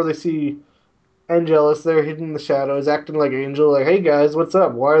worried, but before they see Angelus, they're hidden in the shadows, acting like Angel, like, hey guys, what's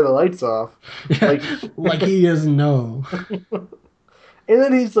up? Why are the lights off? Yeah, like he doesn't know. And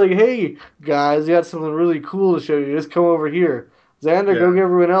then he's like, hey guys, we got something really cool to show you. Just come over here. Xander, go Yeah. get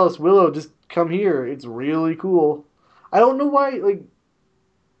everyone else. Willow, just come here. It's really cool. I don't know why, like,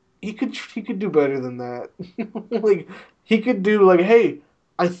 he could do better than that. Like, he could do, like, hey,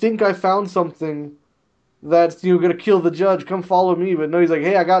 I think I found something that's gonna kill the judge. Come follow me. But no, he's like,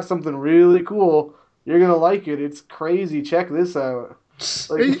 hey, I got something really cool. You're gonna like it. It's crazy. Check this out.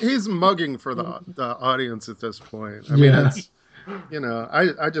 Like, He's mugging for the audience at this point. I mean, Yeah. it's,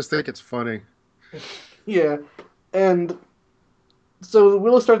 I just think it's funny. yeah, and so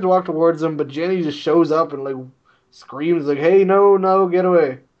Willow starts to walk towards him, but Jenny just shows up and like screams like, "Hey, no, no, get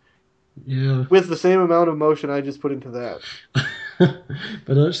away!" Yeah. With the same amount of emotion I just put into that.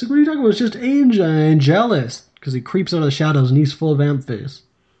 But she's like, what are you talking about? It's just Angelus. Because he creeps out of the shadows and he's full of amp face.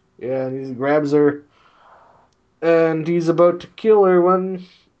 Yeah, and he grabs her, and he's about to kill her when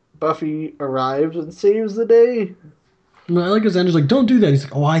Buffy arrives and saves the day. And I like his Xander's like, don't do that. He's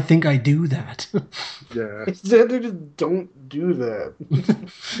like, oh, I think I do that. Yeah. Xander just don't do that.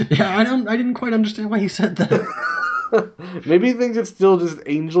 Yeah, I didn't quite understand why he said that. Maybe he thinks it's still just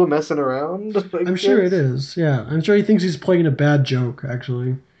Angel messing around. I I'm sure it guess. is. Yeah, I'm sure he thinks he's playing a bad joke,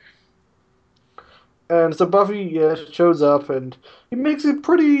 actually. And so Buffy, yeah, shows up, and he makes it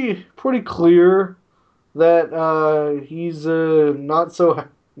pretty clear that he's not so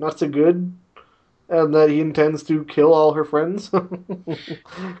good, and that he intends to kill all her friends.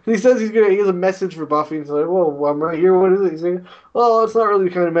 He says he has a message for Buffy, and he's like, "Well, I'm right here. What is it?" He's like, "Well, it's not really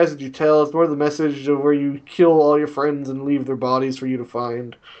the kind of message you tell. It's more the message of where you kill all your friends and leave their bodies for you to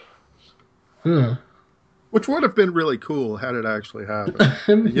find." Huh. Which would have been really cool had it actually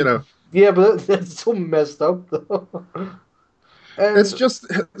happened. Yeah, but that's so messed up, though. And It's just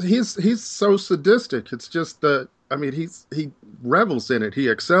he's so sadistic. It's just that he revels in it. He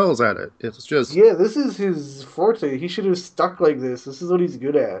excels at it. It's just yeah, this is his forte. He should have stuck like this. This is what he's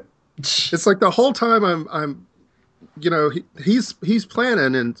good at. it's like the whole time I'm he's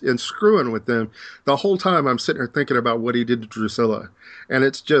planning and screwing with them. The whole time I'm sitting here thinking about what he did to Drusilla, and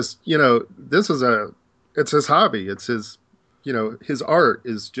it's just it's his hobby. It's his his art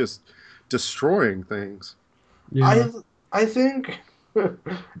is just destroying things. Yeah. I think if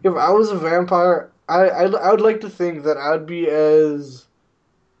I was a vampire, I would like to think that I'd be as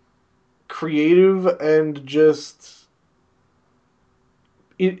creative and just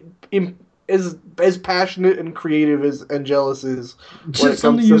as passionate and creative as Angelus is. when it Just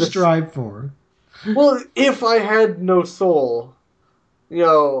something comes to you this. strive for. Well, if I had no soul, you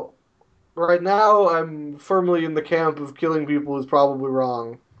know, Right now, I'm firmly in the camp of killing people is probably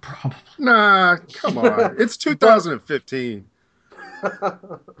wrong. Probably. Nah, come on. It's But 2015.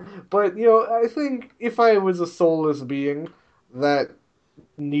 but I think if I was a soulless being that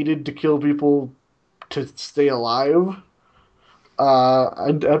needed to kill people to stay alive,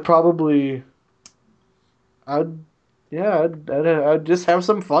 I'd probably I'd yeah I'd just have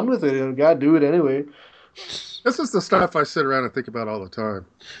some fun with it. I gotta do it anyway. This is the stuff I sit around and think about all the time.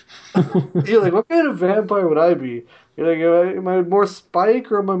 You're like, what kind of vampire would I be? You're like, am I more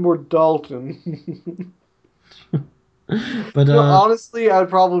Spike or am I more Dalton? But Honestly, I'd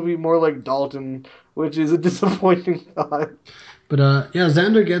probably be more like Dalton, which is a disappointing thought. yeah,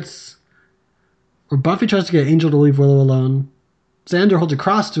 Xander gets, or Buffy tries to get Angel to leave Willow alone. Xander holds a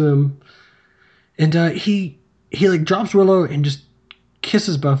cross to him, and he like drops Willow and just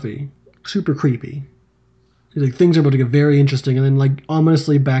kisses Buffy. Super creepy. He's like, things are about to get very interesting, and then like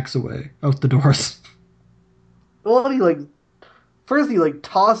ominously backs away out the doors. Well, first he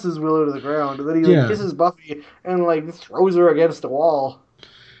tosses Willow to the ground, and then he Yeah. kisses Buffy and throws her against a wall.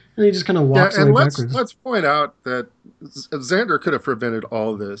 And he just kind of Yeah, walks and away let's backwards. let's point out that Xander could have prevented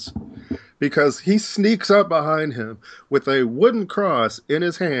all this because he sneaks up behind him with a wooden cross in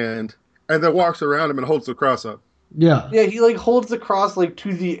his hand and then walks around him and holds the cross up. Yeah. Yeah, he holds the cross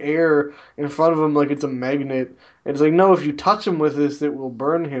to the air in front of him like it's a magnet. And it's like, no, if you touch him with this, it will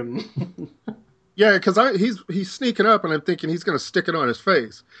burn him. Yeah, because he's sneaking up and I'm thinking he's going to stick it on his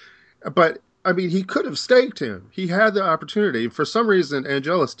face, but I mean he could have staked him. He had the opportunity. For some reason,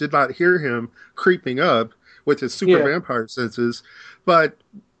 Angelus did not hear him creeping up with his super Yeah. vampire senses. But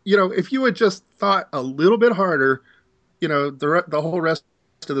if you had just thought a little bit harder, the whole rest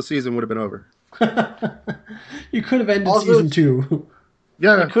of the season would have been over. You could have ended Also, season 2.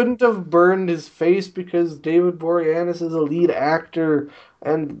 Yeah, He couldn't have burned his face because David Boreanaz is a lead actor,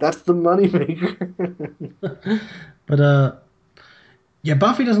 and that's the moneymaker. But yeah,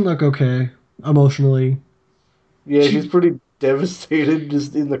 Buffy doesn't look okay emotionally. Yeah, he's pretty devastated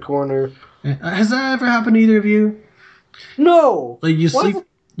just in the corner. Has that ever happened to either of you? No! Like you What?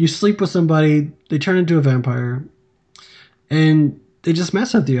 sleep with somebody, they turn into a vampire, and they just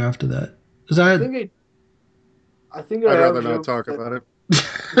mess with you after that. Is I that? think I'd I have rather not joked talk that- about it.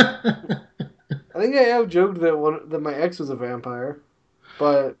 I think I have joked that my ex was a vampire,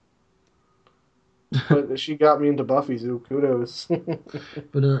 but she got me into Buffy, so kudos.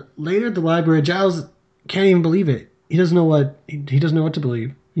 But later at the library, Giles can't even believe it. He doesn't know what he doesn't know what to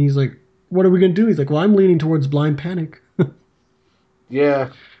believe. He's like, "What are we gonna do?" He's like, "Well, I'm leaning towards blind panic," which Yeah.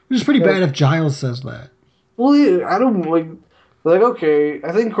 is pretty Yeah. bad if Giles says that. Well, yeah, I don't okay.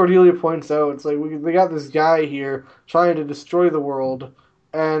 I think Cordelia points out it's they got this guy here trying to destroy the world,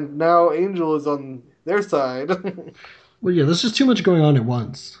 and now Angel is on their side. Well, yeah, there's just too much going on at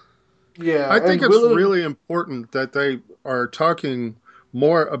once. Yeah, I think and it's Willow, really important that they are talking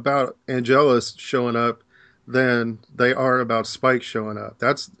more about Angelus showing up than they are about Spike showing up.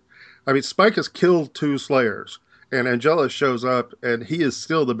 Spike has killed 2 Slayers, and Angelus shows up, and he is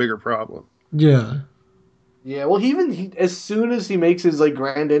still the bigger problem. Yeah, Yeah, well, as soon as he makes his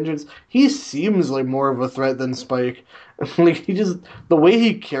grand entrance, he seems like more of a threat than Spike. The way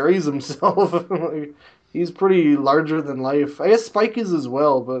he carries himself, he's pretty larger than life. I guess Spike is as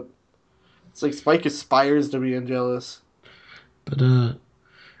well, but it's like Spike aspires to be Angelus. but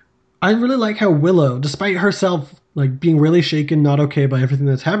I really like how Willow, despite herself being really shaken, not okay by everything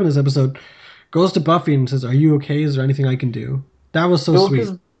that's happened this episode, goes to Buffy and says, "Are you okay? Is there anything I can do?" That was so Well, sweet.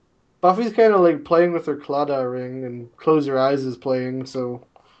 'cause Buffy's kind of playing with her Clawda ring, and Close Your Eyes is playing, so.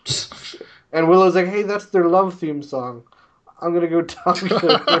 And Willow's like, hey, that's their love theme song. I'm gonna go talk to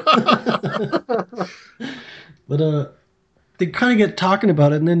her. But they kind of get talking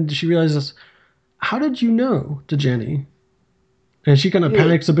about it, and then she realizes, "How did you know?" to Jenny. And she kind of Yeah.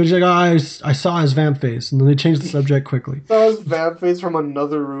 panics a bit. She's like, "Oh, I saw his vamp face," and then they change the subject quickly. Saw his vamp face from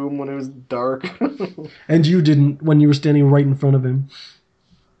another room when it was dark. And you didn't when you were standing right in front of him.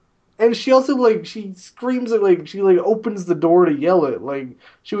 And she also she screams it she opens the door to yell it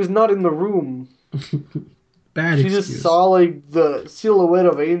she was not in the room. Bad She excuse. just saw the silhouette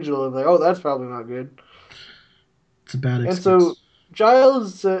of Angel and oh, that's probably not good. It's a bad And excuse. so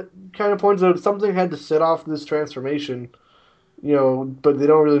Giles kind of points out something had to set off this transformation, but they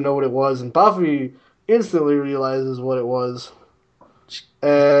don't really know what it was. And Buffy instantly realizes what it was,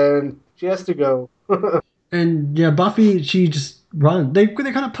 and she has to go. And yeah, Buffy, she just runs. They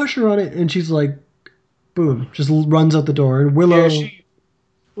kind of push her on it, and she's like, boom, just runs out the door. And Willow,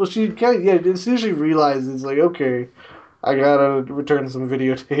 She kind of as soon as she realizes okay, I gotta return some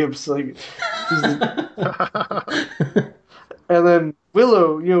videotapes. And then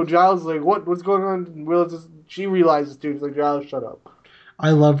Willow, Giles is like, what's going on? And Willow she realizes too. She's like, Giles, shut up.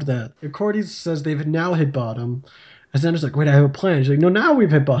 I loved that. And Cordy says they've now hit bottom. And Xander's like, wait, I have a plan. She's like, no, now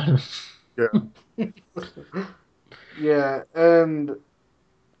we've hit bottom. Yeah. Yeah, and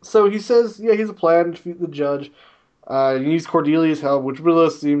so he says, he has a plan to defeat the judge. He needs Cordelia's help, which Willow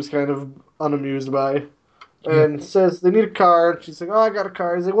seems kind of unamused by. And says they need a car. She's like, oh, I got a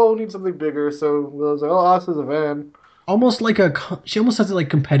car. He's like, well, we need something bigger. So Willow's like, oh, Oz has a van. Almost like she almost says it like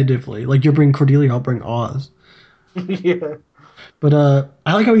competitively. Like, you bring Cordelia, I'll bring Oz. Yeah. But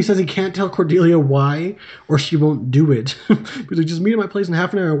I like how he says he can't tell Cordelia why, or she won't do it. He's like, just meet at my place in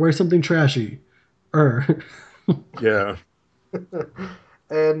half an hour and wear something trashy. Yeah.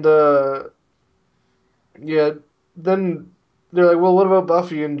 And, then they're like, well, what about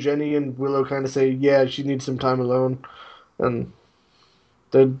Buffy? And Jenny and Willow kind of say, yeah, she needs some time alone. And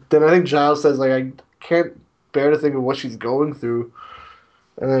then I think Giles says, like, I can't bear to think of what she's going through.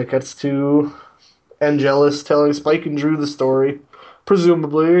 And then it cuts to Angelus telling Spike and Drew the story,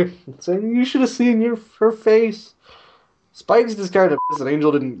 presumably, saying, you should have seen her face. Spike's just kind of pissed that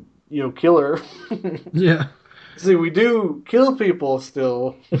Angel didn't, kill her. Yeah. See, we do kill people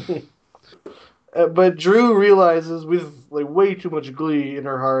still. But Drew realizes with like way too much glee in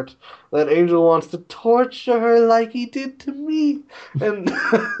her heart that Angel wants to torture her like he did to me. And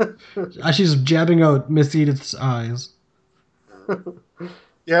As she's jabbing out Miss Edith's eyes.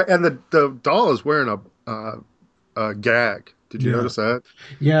 Yeah, and the doll is wearing a gag. Did you notice that?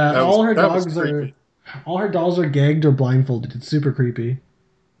 Yeah, all her dolls are gagged or blindfolded. It's super creepy.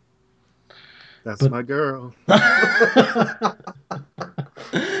 That's my girl.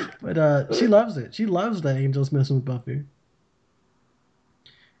 But she loves it. She loves that Angel's messing with Buffy.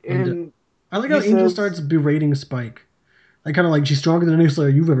 And I like how Angel starts berating Spike. Like, kind of like, she's stronger than any Slayer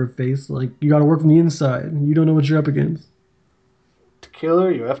you've ever faced. Like, you gotta work from the inside. You don't know what you're up against. To kill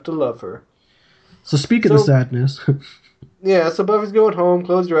her, you have to love her. So speak of the sadness. Yeah, so Buffy's going home.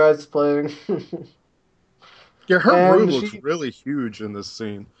 Close Your Eyes is playing. Yeah, her room looks really huge in this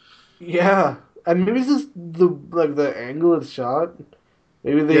scene. Yeah. And maybe this is the angle of the shot.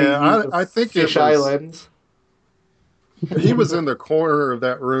 Maybe they I think it fisheye was, lens. He was in the corner of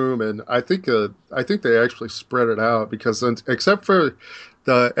that room, and I think they actually spread it out because except for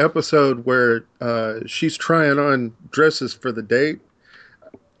the episode where she's trying on dresses for the date,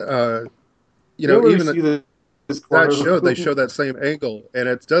 even that show they show that same angle, and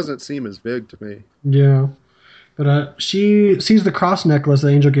it doesn't seem as big to me. Yeah. But she sees the cross necklace that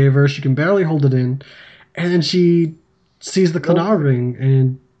Angel gave her. She can barely hold it in. And then she sees the Clonard ring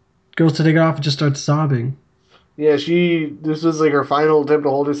and goes to take it off and just starts sobbing. Yeah, this was like her final attempt to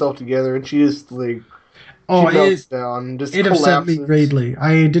hold herself together, and she just like melts down. Just it upset me greatly.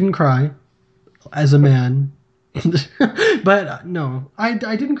 I didn't cry as a man. But no, I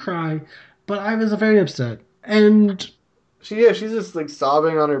didn't cry, but I was very upset. And she's just like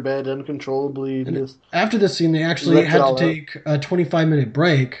sobbing on her bed uncontrollably. After this scene, they actually had to take a 25-minute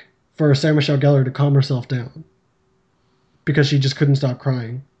break for Sarah Michelle Gellar to calm herself down because she just couldn't stop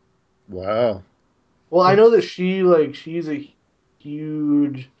crying. Wow. Well, I know that she's a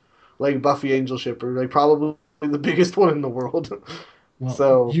huge Buffy Angel shipper, like probably the biggest one in the world. Well,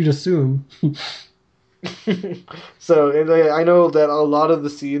 so you'd assume. So, and I know that a lot of the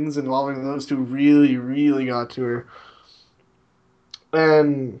scenes involving those two really, really got to her.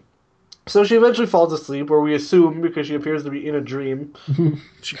 And so she eventually falls asleep, or we assume because she appears to be in a dream.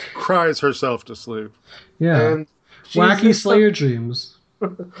 She cries herself to sleep. Yeah. And wacky Slayer dreams.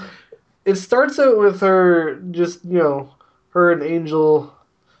 It starts out with her just, her and Angel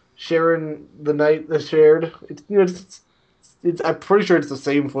sharing the night they shared. I'm pretty sure it's the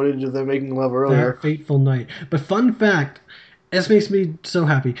same footage of them making love earlier. That fateful night. But fun fact, this makes me so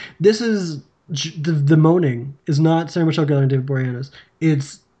happy. This is the moaning is not Sarah Michelle Gellar and David Boreanaz.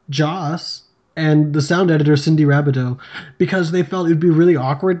 It's Joss and the sound editor Cindy Rabideau, because they felt it would be really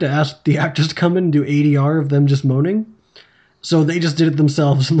awkward to ask the actors to come in and do ADR of them just moaning. So they just did it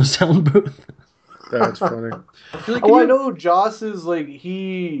themselves in the sound booth. That's funny. I know Joss is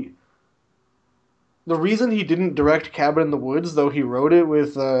the reason he didn't direct Cabin in the Woods, though he wrote it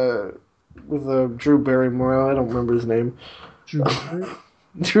with Drew Barrymore. I don't remember his name.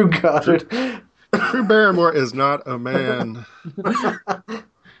 Drew Goddard. Drew Barrymore is not a man.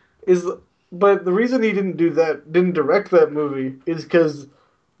 But the reason he didn't direct that movie is because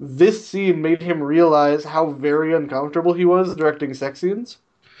this scene made him realize how very uncomfortable he was directing sex scenes.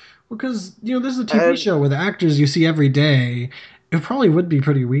 Well, because, this is a TV show with actors you see every day. It probably would be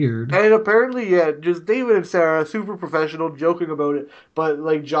pretty weird. And apparently, just David and Sarah, super professional, joking about it.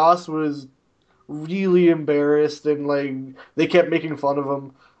 But, Joss was, really embarrassed, and like they kept making fun of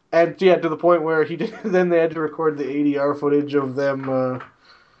him. And yeah, to the point where he did. Then they had to record the ADR footage of them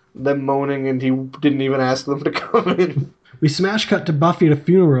moaning, and he didn't even ask them to come in. We smash cut to Buffy at a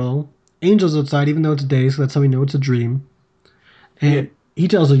funeral. Angel's outside, even though it's a day, so that's how we know it's a dream. And he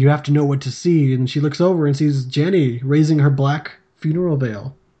tells her, you have to know what to see. And she looks over and sees Jenny raising her black funeral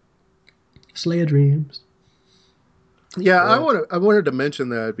veil. Slayer dreams. Yeah, I wanted to mention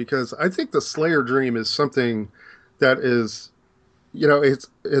that because I think the Slayer dream is something that is,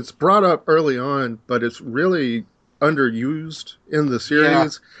 it's brought up early on, but it's really underused in the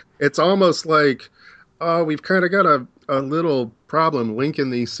series. Yeah. It's almost like, oh, we've kind of got a little problem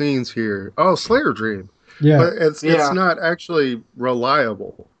linking these scenes here. Oh, Slayer dream. Yeah. But it's not actually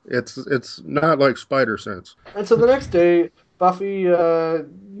reliable. It's not like Spider Sense. And so the next day, Buffy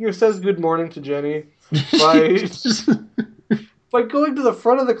says good morning to Jenny by going to the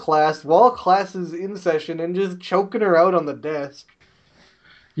front of the class while class is in session and just choking her out on the desk.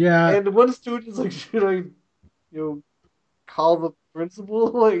 Yeah. And one student's like, should I, call the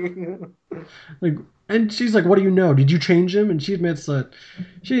principal? And she's like, what do you know? Did you change him? And she admits that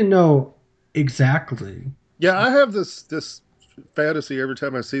she didn't know exactly. Yeah, I have this fantasy every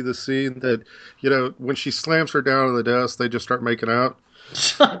time I see this scene that, when she slams her down on the desk, they just start making out.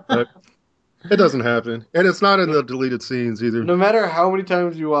 But it doesn't happen. And it's not in the deleted scenes either. No matter how many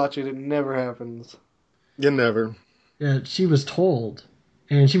times you watch it, it never happens. It never. Yeah, she was told.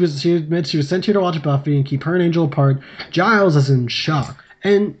 And she admits she was sent here to watch Buffy and keep her and Angel apart. Giles is in shock.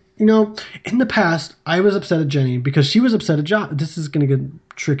 And, in the past, I was upset at Jenny because she was upset at Giles. This is going to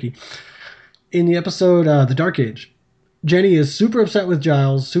get tricky. In the episode The Dark Age, Jenny is super upset with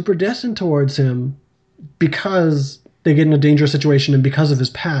Giles, super distant towards him because they get in a dangerous situation and because of his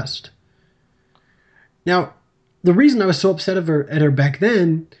past. Now, the reason I was so upset at her back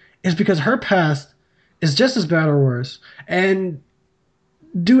then is because her past is just as bad or worse and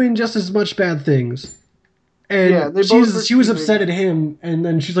doing just as much bad things. And she was upset at him, and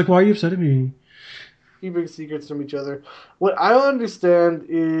then she's like, why are you upset at me? Keeping secrets from each other. What I don't understand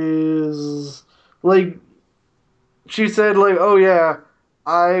is, like, she said, like, oh yeah,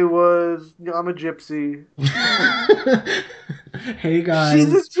 I'm a gypsy. Hey guys,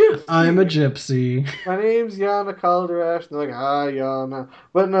 she's a gypsy. I'm a gypsy. My name's Yana Calderash. And they're like, hi Yana.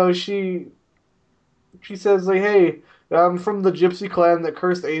 But no, she says, like, hey, I'm from the gypsy clan that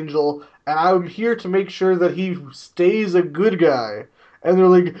cursed Angel, and I'm here to make sure that he stays a good guy. And they're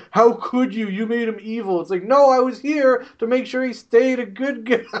like, how could you? You made him evil. It's like, no, I was here to make sure he stayed a good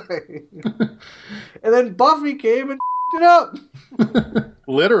guy. And then Buffy came and it up.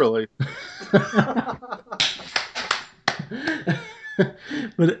 Literally.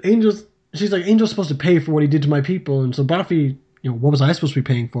 But she's like, Angel's supposed to pay for what he did to my people. And so Buffy, what was I supposed to be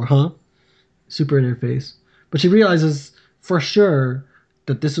paying for, huh? Super in her face. But she realizes for sure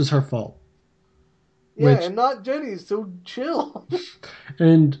that this was her fault. Yeah, and not Jenny's, so chill.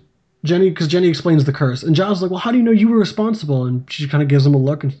 And because Jenny explains the curse. And Giles is like, well, how do you know you were responsible? And she kind of gives him a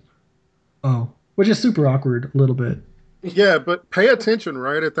look and, which is super awkward a little bit. Yeah, but pay attention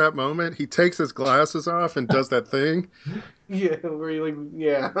right at that moment. He takes his glasses off and does that thing. Yeah, where he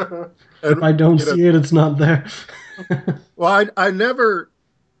yeah. And, if I don't see it, it's not there. Well, I never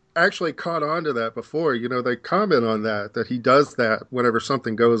actually caught on to that before. They comment on that he does that whenever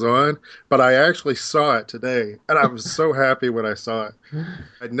something goes on, but I actually saw it today, and I was so happy when I saw it.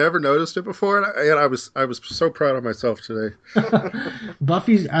 I'd never noticed it before, and I was so proud of myself today.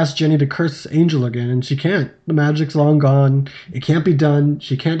 Buffy asked Jenny to curse Angel again, and she can't. The magic's long gone. It can't be done.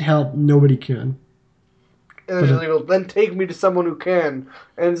 She can't help. Nobody can. And then she goes, then take me to someone who can.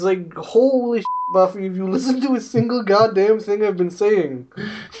 And it's like, holy shit, Buffy, if you listen to a single goddamn thing I've been saying.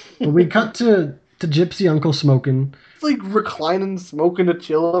 We cut to Gypsy Uncle smoking. It's like reclining, smoking to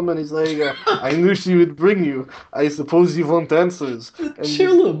chill him, and he's like, I knew she would bring you. I suppose you want answers. And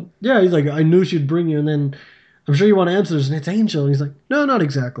chill him. Yeah, he's like, I knew she'd bring you, and then I'm sure you want answers, and it's Angel. And he's like, no, not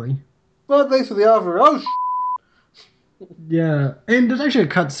exactly. Well, thanks for the offer. Oh, shit. Yeah, and there's actually a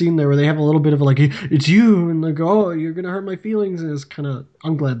cut scene there where they have a little bit of it's you, and like, oh, you're gonna hurt my feelings, and it's kind of,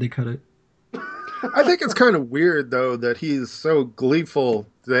 I'm glad they cut it. I think it's kind of weird though that he's so gleeful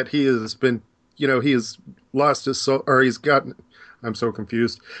that he has been, he has lost his soul, or he's gotten. I'm so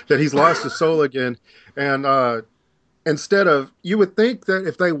confused that he's lost his soul again, and instead of, you would think that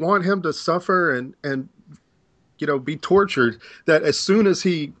if they want him to suffer and be tortured, that as soon as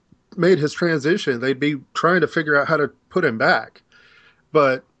he made his transition, they'd be trying to figure out how to put him back.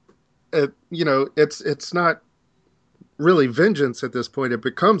 But it's not really vengeance at this point. It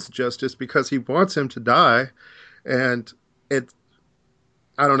becomes justice because he wants him to die, and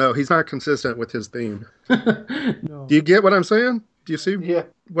I don't know. He's not consistent with his theme. No. Do you get what I'm saying? Do you see Yeah.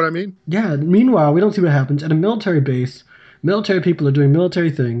 what I mean? Yeah, meanwhile, we don't see what happens. At a military base, military people are doing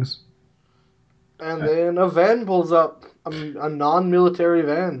military things. And then a van pulls up, a non-military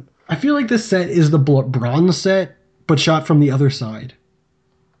van, I feel like this set is the bronze set, but shot from the other side.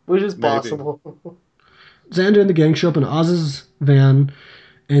 which is Maybe. possible. Xander and the gang show up in Oz's van,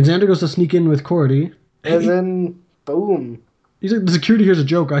 and Xander goes to sneak in with Cordy. And then, boom. He's like, the security here's a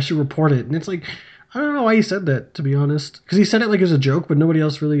joke, I should report it. And it's like, I don't know why he said that, to be honest. Because he said it like as a joke, but nobody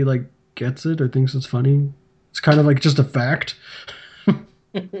else really like gets it or thinks it's funny. It's kind of like just a fact.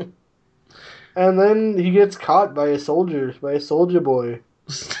 And then he gets caught by a soldier boy.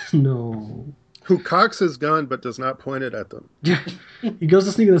 No. Who cocks his gun but does not point it at them. Yeah. He goes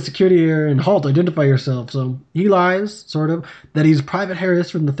to sneak in the security area and halt, identify yourself. So he lies, sort of, that he's Private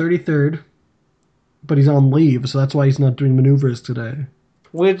Harris from the 33rd, but he's on leave, so that's why he's not doing maneuvers today.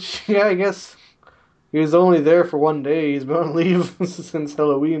 Which, yeah, I guess he was only there for one day. He's been on leave since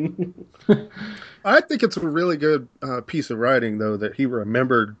Halloween. I think it's a really good piece of writing, though, that he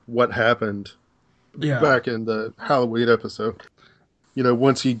remembered what happened Yeah. back in the Halloween episode. You know,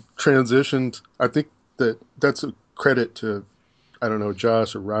 once he transitioned, I think that's a credit to, I don't know,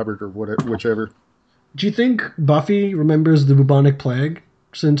 Josh or Robert or whatever, whichever. Do you think Buffy remembers the bubonic plague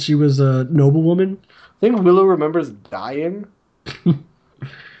since she was a noblewoman? I think Willow remembers dying.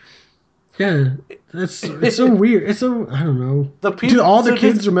 Yeah, it's so weird. It's so, I don't know. The people, Do all the so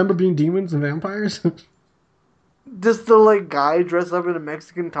kids remember being demons and vampires? Does the like guy dressed up in a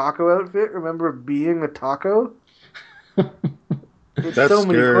Mexican taco outfit remember being a taco? There's That's so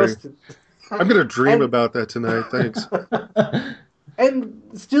many scary. questions. I'm going to dream And- about that tonight. Thanks. And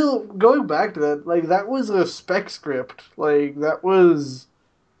still going back to that, like that was a spec script. Like that was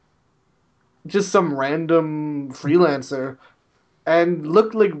just some random freelancer, and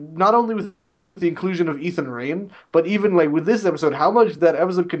looked like not only with the inclusion of Ethan Rayne, but even like with this episode, how much that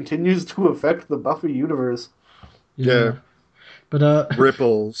episode continues to affect the Buffy universe. Yeah. But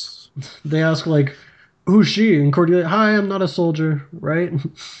Ripples. they ask like, who's she? And Cordelia, hi, I'm not a soldier, right?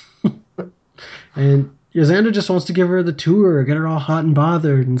 And Xander just wants to give her the tour, get her all hot and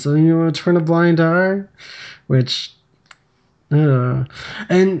bothered, and so you want to turn a blind eye, which,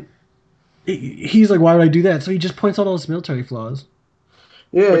 and he's like, why would I do that? So he just points out all his military flaws.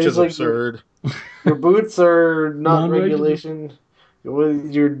 Yeah, Which he's is like, absurd. Your boots are not Non-regular. regulation.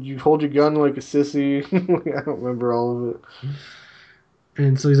 You hold your gun like a sissy. I don't remember all of it.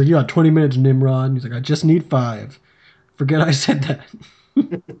 And so he's like, you got 20 minutes, Nimrod. And he's like, I just need 5. Forget I said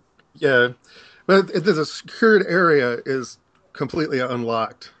that. Yeah. But the secured area is completely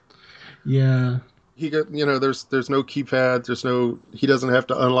unlocked. Yeah. He got, you know, there's no keypad. He doesn't have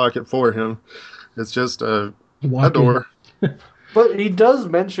to unlock it for him. It's just a door. But he does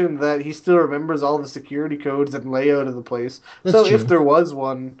mention that he still remembers all the security codes and layout of the place. That's so true. if there was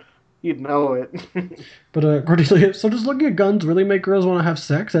one, he'd know it. But Cordelia, so does looking at guns really make girls want to have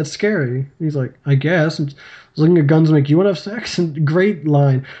sex? That's scary. And he's like, I guess. And looking at guns make you want to have sex? And great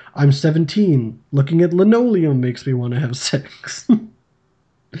line. I'm 17. Looking at linoleum makes me want to have sex.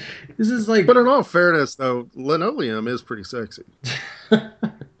 This is like... But in all fairness, though, linoleum is pretty sexy.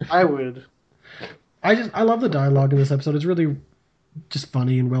 I would. I love the dialogue in this episode. It's really just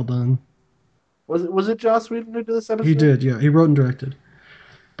funny and well done. Was it Joss Whedon who did this episode? He did, yeah. He wrote and directed.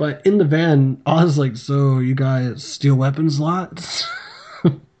 But in the van, Oz like, so you guys steal weapons lots?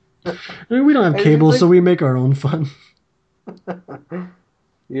 I mean, we don't have And cables, it's so like- we make our own fun.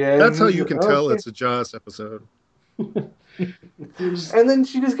 Yeah. That's how he's you like, can tell "Okay." it's a Joss episode. And then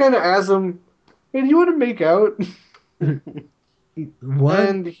she just kind of asks him, "Hey, do you want to make out?" What?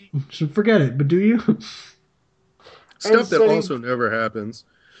 And he, Should forget it, but do you? Stuff that so he- also never happens.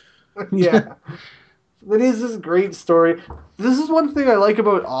 yeah. That is this great story. This is one thing I like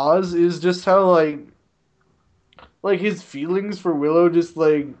about Oz is just how like his feelings for Willow just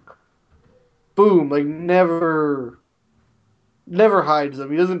like boom, like never hides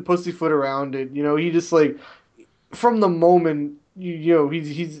them. He doesn't pussyfoot around it. You know, he just like from the moment you know,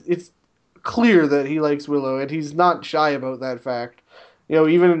 he's it's clear that he likes Willow and he's not shy about that fact. You know,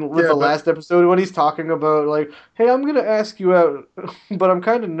 even with Yeah, the but- last episode when he's talking about like, "Hey, I'm gonna ask you out, but I'm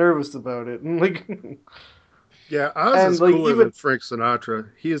kind of nervous about it." And like, Yeah, Oz And, is like, cooler even- than Frank Sinatra.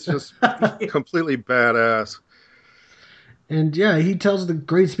 He is just completely badass. And yeah, he tells the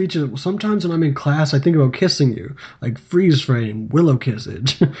great speech of, sometimes when I'm in class, I think about kissing you. Like freeze frame, willow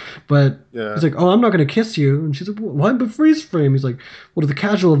kissage. But Yeah. he's like, oh, I'm not going to kiss you. And she's like, what? But freeze frame. He's like, well, to the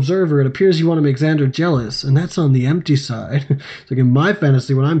casual observer, it appears you want to make Xander jealous. And that's on the empty side. It's like, in my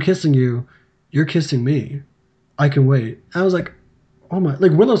fantasy, when I'm kissing you, you're kissing me. I can wait. I was like, Oh my!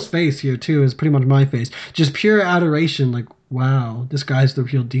 Like Willow's face here too is pretty much my face. Just pure adoration. Like, wow, this guy's the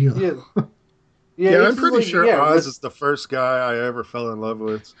real deal. Yeah. Yeah, it's I'm just pretty like, sure yeah, Oz is the first guy I ever fell in love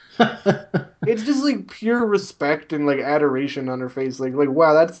with. it's just like pure respect and like adoration on her face. Like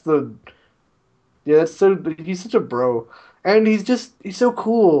wow, that's so he's such a bro, and he's so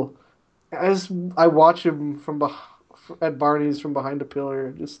cool. As I watch him at Barney's from behind a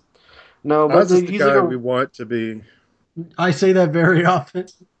pillar, just no, but Oz is the he's guy like we want to be. I say that very often.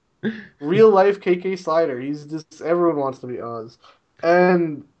 a real life KK Slider. He's just everyone wants to be Oz,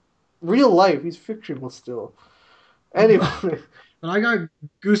 and real life he's fictional still. Anyway. But I got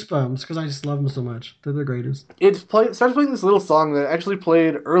goosebumps because I just love them so much. They're the greatest. Starts playing this little song that actually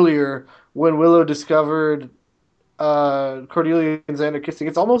played earlier when Willow discovered Cordelia and Xander kissing.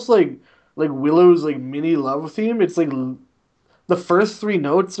 It's almost like Willow's like mini love theme. It's like the first three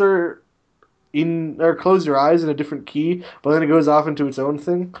notes are close your eyes in a different key, but then it goes off into its own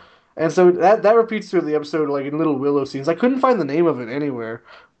thing. And so that repeats through the episode like in little Willow scenes. I couldn't find the name of it anywhere.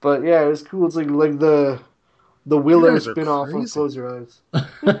 But yeah, it was cool. It's like the Willow guys are spin-off of crazy. Close Your Eyes.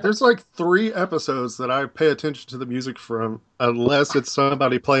 There's like 3 episodes that I pay attention to the music from, unless it's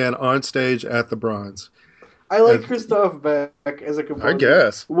somebody playing on stage at the Bronze. I like And- Christoph Beck as a composer. I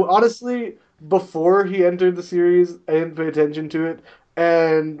guess. Well, honestly, before he entered the series, I didn't pay attention to it.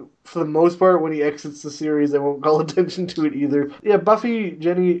 And for the most part, when he exits the series, I won't call attention to it either. Yeah, Buffy,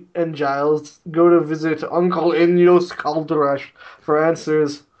 Jenny, and Giles go to visit Uncle Enos Caldrash for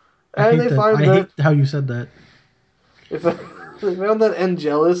answers. I And hate they that. find I that hate how you said that. they found that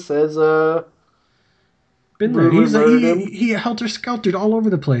Angelus says, Been there. Brutally murdered him. He helter-skeltered all over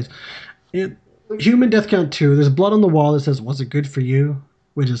the place. Human Death Count 2, there's blood on the wall that says, "Was it good for you?"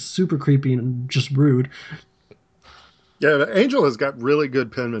 Which is super creepy and just rude. Yeah, but Angel has got really good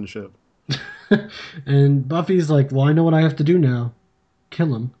penmanship. And Buffy's like, "Well, I know what I have to do now.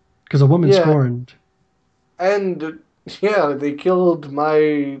 Kill him." Because a woman Yeah. scorned. and yeah, they killed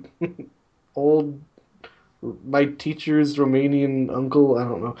my my teacher's Romanian uncle. I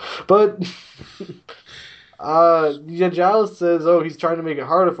don't know, but yeah, Giles says, "Oh, he's trying to make it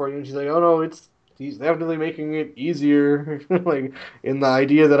harder for you," and she's like, "Oh no, he's definitely making it easier." Like in the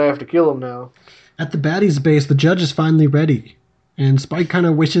idea that I have to kill him now. At the baddies' base, the judge is finally ready. And Spike kind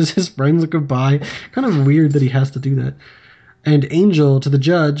of wishes his friends goodbye. Kind of weird that he has to do that. And Angel to the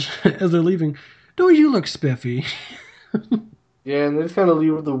judge, as they're leaving, "Don't you look spiffy?" Yeah, and they just kind of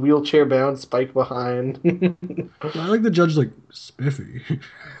leave the wheelchair-bound Spike behind. I like the judge, like, spiffy.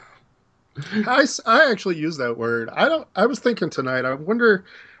 I actually use that word. I was thinking tonight, I wonder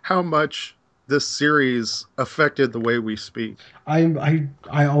how much this series affected the way we speak.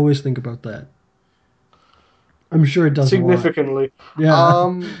 I always think about that. I'm sure it does Significantly. a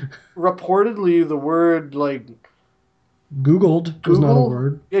lot. Yeah. Reportedly, the word like Googled was not a Google?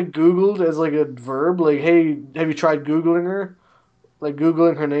 word. get Googled as like a verb. Like, hey, have you tried Googling her? Like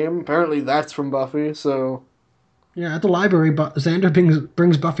Googling her name. Apparently, that's from Buffy. So Yeah, at the library, Xander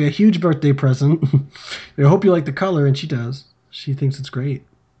brings Buffy a huge birthday present. I hope you like the color, and she does. She thinks it's great.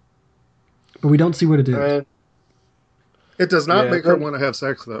 But we don't see what it is. and It does not Yeah, make her that- want to have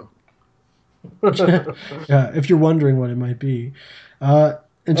sex, though. Yeah, if you're wondering what it might be. And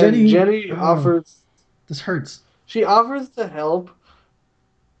and Jenny, Jenny oh, offers. This hurts. She offers to help.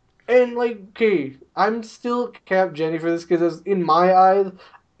 And like, okay, I'm still Cap Jenny for this because in my eyes,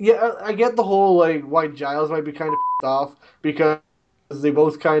 yeah, I get the whole like why Giles might be kind of pissed off because they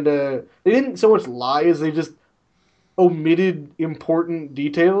both they didn't so much lie as they just omitted important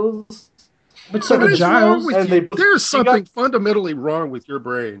details. But so What did is wrong Giles. with And you? they- There's she got- something fundamentally wrong with your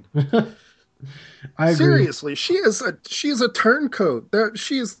brain. I agree. Seriously, she's a turncoat.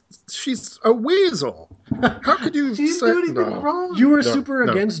 She's a weasel. How could you She didn't say do anything no? wrong. You were No, super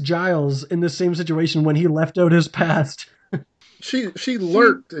no. against Giles in the same situation when he left out his past. She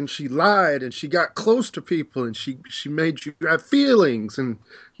lurked and she lied and she got close to people and she made you have feelings and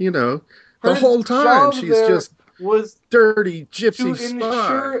the Her whole time job she's there just was dirty to gypsy spy.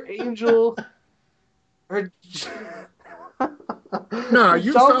 ensure Angel. Her. No, her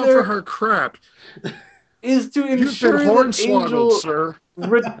you job fell there for her crap. Is to You've ensure been that Angel hornswoggled, sir.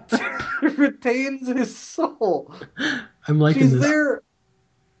 retains his soul. I'm liking She's this. there.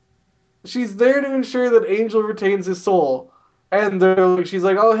 She's there to ensure that Angel retains his soul, and she's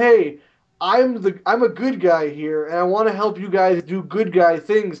like, "Oh hey, I'm a good guy here, and I want to help you guys do good guy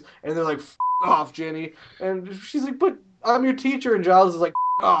things." And they're like, "F off, Jenny." And she's like, "But I'm your teacher." And Giles is like,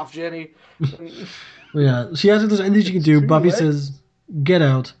 "F off, Jenny." Well, yeah, she asks if there's anything she can do. Too Buffy late. says, "Get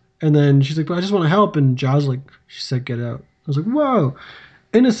out." And then she's like, "But I just want to help." And Giles like, she said, "Get out." I was like, whoa.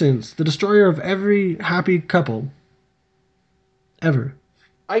 Innocence, the destroyer of every happy couple. ever.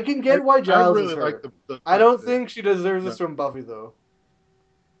 I can get why I Giles really is her. like the I don't think she deserves this No. from Buffy, though.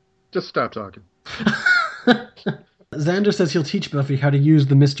 Just stop talking. Xander says he'll teach Buffy how to use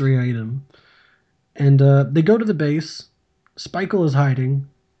the mystery item. And they go to the base. Spikle is hiding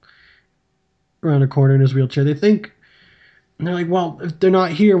around a corner in his wheelchair. They think, and they're like, well, if they're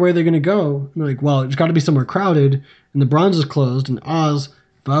not here, where are they going to go? And they're like, well, it's got to be somewhere crowded. And the Bronze is closed. And Oz,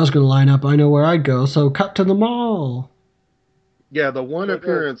 if I was going to line up, I know where I'd go. So cut to the mall. Yeah, the one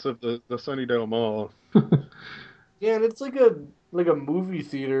appearance of the Sunnydale Mall. Yeah, and it's like a movie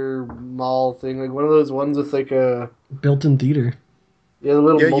theater mall thing, like one of those ones with like a Built-in theater. the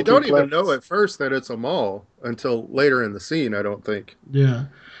little Yeah, you don't even multiplex. know at first that it's a mall until later in the scene, I don't think. Yeah.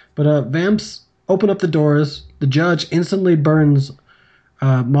 But Vamps open up the doors. The judge instantly burns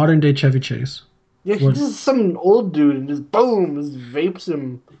modern-day Chevy Chase. Yeah, he's just some old dude and just boom, just vapes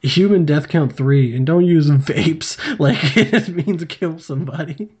him. Human death count 3. And don't use vapes like it means kill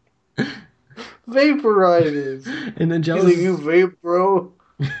somebody. Vaporizes. And then He's Jealous, like, you vape, bro.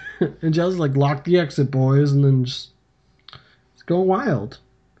 and Jealous is like, lock the exit, boys. And then just it's going wild.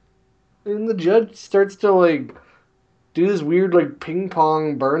 And the judge starts to like do this weird like ping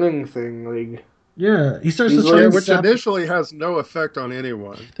pong burning thing. Like Yeah, he starts He's to try like- and Which stop. initially has no effect on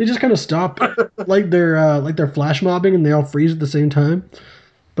anyone. They just kind of stop, like they're flash mobbing, and they all freeze at the same time.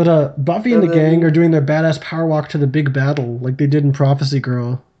 But Buffy and the And then- gang are doing their badass power walk to the big battle, like they did in Prophecy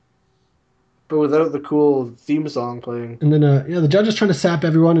Girl. but without the cool theme song playing. And then the judge is trying to sap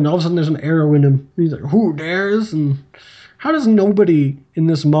everyone, and all of a sudden there's an arrow in him. He's like, "Who dares?" And how does nobody in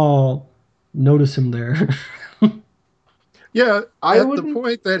this mall notice him there? Yeah, I at the wouldn't-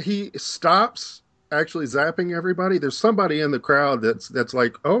 point that he stops actually zapping everybody, there's somebody in the crowd that's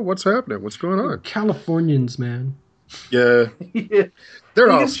like, oh, what's happening? What's going on? Californians, man. Yeah, Yeah. they're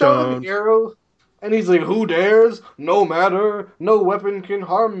He all gets shot with stoned. an arrow, and he's like, "Who dares? No matter. No weapon can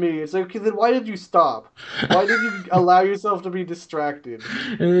harm me." It's like, okay, then why did you stop? Why did you allow yourself to be distracted?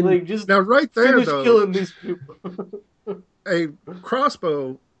 And Like, just Now, right there, finish though, killing these people. a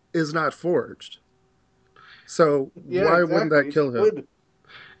crossbow is not forged. So Yeah, why wouldn't that exactly. kill him? Would.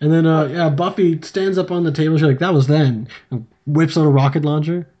 And then, Buffy stands up on the table. She's like, that was then. And whips out a rocket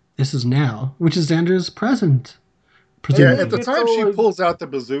launcher. This is now, which is Xander's present. Yeah, Presumably. at the It's time she always- pulls out the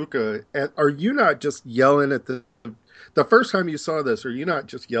bazooka, are you not just yelling at the first time you saw this? Are you not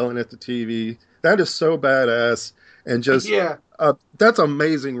just yelling at the TV? That is so badass, and just Yeah. that's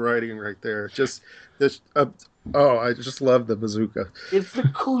amazing writing right there. Just this, I just love the bazooka. It's the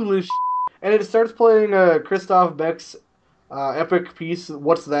coolest And it starts playing Christoph Beck's epic piece,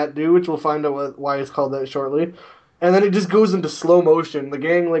 What's That Do?, which we'll find out why it's called that shortly. And then it just goes into slow motion. The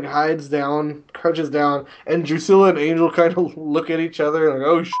gang like hides down, crouches down, and Drusilla and Angel kind of look at each other like,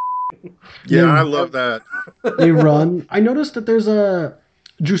 oh, Yeah, Yeah. I love that. They run. I noticed that there's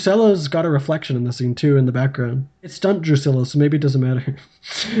Drusilla's got a reflection in the scene too in the background. It's stunt Drusilla, so maybe it doesn't matter.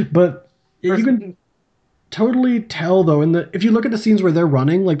 But yeah, you can totally tell though, if you look at the scenes where they're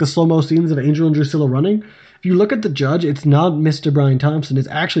running, like the slow-mo scenes of Angel and Drusilla running, if you look at the judge, it's not Mr. Brian Thompson, it's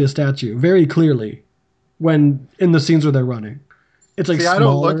actually a statue, very clearly, when in the scenes where they're running. It's like See, smaller. I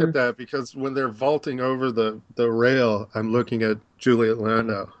don't look at that because when they're vaulting over the rail, I'm looking at Juliet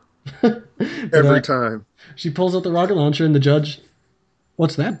Lando every time. She pulls out the rocket launcher and the judge,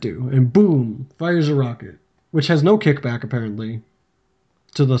 what's that do? And boom, fires a rocket, which has no kickback apparently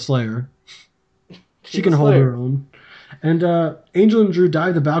to the Slayer. She She's can a hold Slayer. her own. And Angel and Drew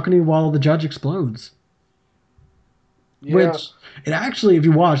dive the balcony while the judge explodes. Yeah. Which, it actually, if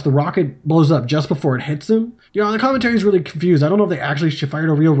you watch, the rocket blows up just before it hits him. You know, the commentary is really confused. I don't know if they actually fired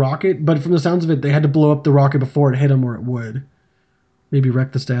a real rocket, but from the sounds of it, they had to blow up the rocket before it hit him or it would. Maybe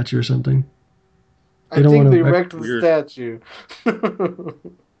wreck the statue or something. I They don't think wanna they wreck- wrecked the Weird. statue.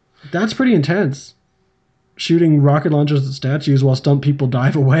 That's pretty intense. Shooting rocket launchers at statues while stunt people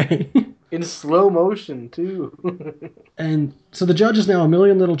dive away. In slow motion, too. And so the judge is now a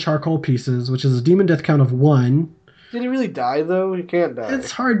million little charcoal pieces, which is a demon death count of 1. Did he really die, though? He can't die. It's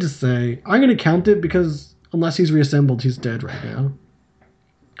hard to say. I'm going to count it because unless he's reassembled, he's dead right now.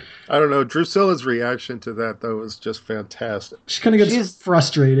 I don't know. Drusilla's reaction to that, though, is just fantastic. She kind of gets She's-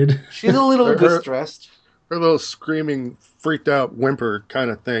 frustrated. She's a little Her- distressed. Her little screaming, freaked out whimper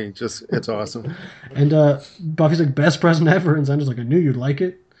kind of thing. Just, it's awesome. And Buffy's like, best present ever. And Xander's like, I knew you'd like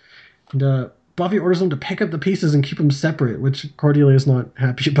it. And Buffy orders them to pick up the pieces and keep them separate, which Cordelia's not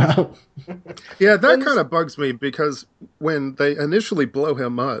happy about. Yeah, that kind of bugs me because when they initially blow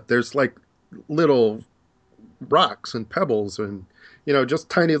him up, there's like little rocks and pebbles and, you know, just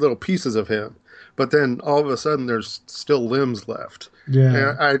tiny little pieces of him. But then all of a sudden there's still limbs left.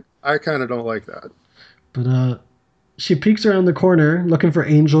 Yeah. And I kind of don't like that. But she peeks around the corner looking for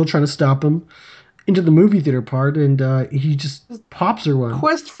Angel, trying to stop him into the movie theater part, and he just pops her one.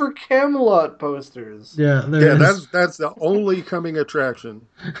 Quest for Camelot posters. Yeah, there Yeah, it is. that's the only coming attraction.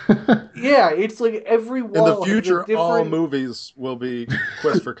 Yeah, it's like every wall. In the has a future, all different- movies will be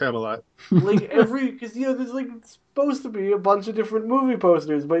Quest for Camelot. like because there's like it's supposed to be a bunch of different movie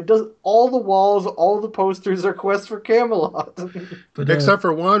posters, but it does all the walls, all the posters are Quest for Camelot. But, Except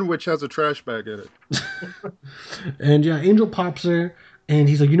for one which has a trash bag in it. and yeah, Angel pops her, and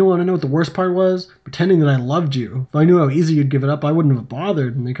he's like, "You don't want to know what the worst part was? Pretending that I loved you. If I knew how easy you'd give it up, I wouldn't have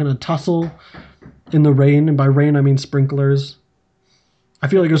bothered." And they kind of tussle in the rain, and by rain I mean sprinklers. I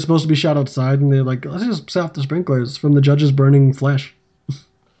feel like it was supposed to be shot outside, and they're like, "Let's just set off the sprinklers from the judge's burning flesh."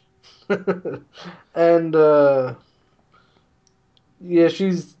 And yeah,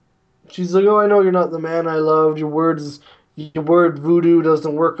 she's like, "Oh, I know you're not the man I loved. Your word voodoo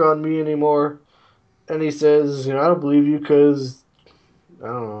doesn't work on me anymore." And he says, "I don't believe you because I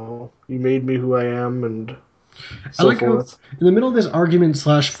don't know, you made me who I am," and so I like how forth. in the middle of this argument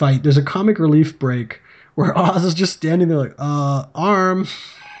 / fight, there's a comic relief break where Oz is just standing there like, arm.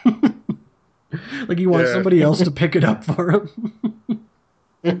 Like he wants Yeah. somebody else to pick it up for him.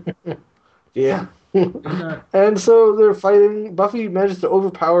 Yeah. And, And so they're fighting. Buffy manages to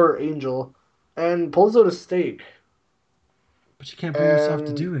overpower Angel and pulls out a stake. but she can't bring herself to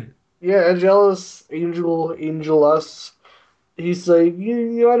And- do it. Yeah, Angelus, Angelus. He's like, I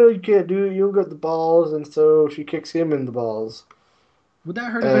know you can't do it. You don't got the balls, and so she kicks him in the balls. Would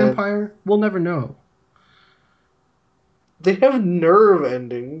that hurt a vampire? We'll never know. They have nerve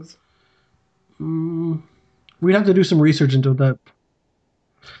endings. We'd have to do some research into that.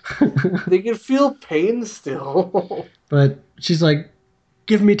 They can feel pain still. But she's like,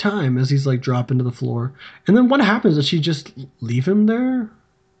 "Give me time," as he's like dropping to the floor. And then what happens? Does she just leave him there?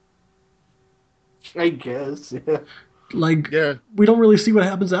 I guess. Yeah. Like, Yeah. we don't really see what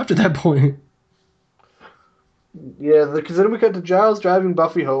happens after that point. Yeah, because then we cut to Giles driving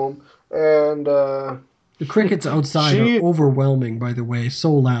Buffy home, and The crickets outside She- are overwhelming, by the way,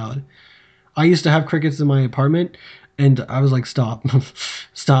 so loud. I used to have crickets in my apartment, and I was like, "Stop.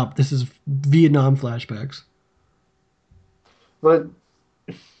 Stop. This is Vietnam flashbacks." but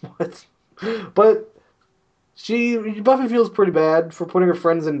what? But Buffy feels pretty bad for putting her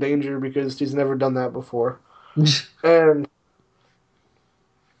friends in danger because she's never done that before. And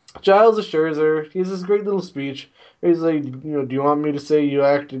Giles assures her, he has this great little speech. He's like, do you want me to say you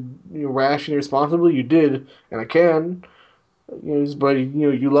acted rash and irresponsibly? You did, and I can. But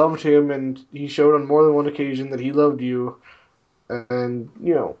you loved him, and he showed on more than one occasion that he loved you. And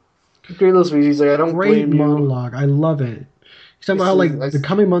great little speech. He's like, I don't Great blame you. monologue. I love it. He's talking about how, like, I- the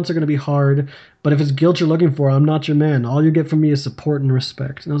coming months are going to be hard, but if it's guilt you're looking for, I'm not your man. All you get from me is support and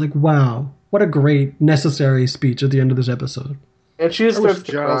respect. And I was like, wow, what a great, necessary speech at the end of this episode. And she just I wish starts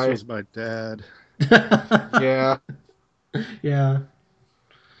to Giles cry. was my dad. Yeah. Yeah.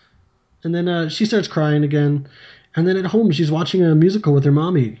 And then she starts crying again. And then at home, she's watching a musical with her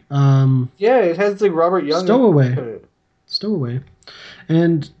mommy. Yeah, it has like Robert Young. Stowaway. Stowaway.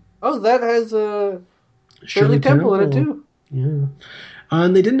 And Oh, that has Shirley Shirley Temple in it Temple. too. Yeah.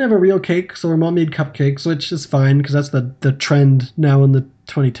 And they didn't have a real cake, so her mom made cupcakes, which is fine because that's the trend now in the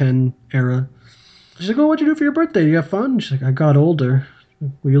 2010 era. She's like, "Oh, what'd you do for your birthday? You have fun?" She's like, "I got older."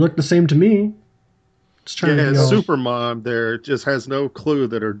 "Well, you look the same to me." Just trying Yeah, to be all... super mom there just has no clue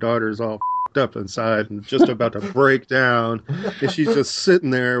that her daughter's all f***ed up inside and just about to break down. And she's just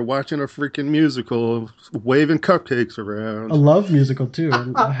sitting there watching a freaking musical, waving cupcakes around. a love musical too.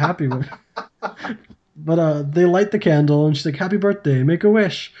 I'm happy with. But they light the candle, and she's like, "Happy birthday! Make a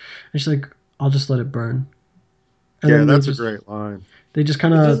wish." And she's like, "I'll just let it burn." And Yeah, then they that's a just- great line. They just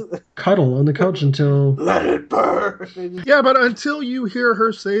kind of cuddle on the couch until Let it burn. Yeah, but until you hear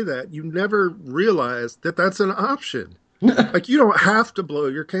her say that, you never realize that that's an option. Like, you don't have to blow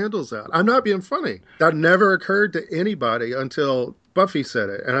your candles out. I'm not being funny. That never occurred to anybody until Buffy said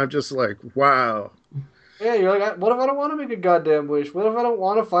it. And I'm just like, wow. Yeah, you're like, what if I don't want to make a goddamn wish? What if I don't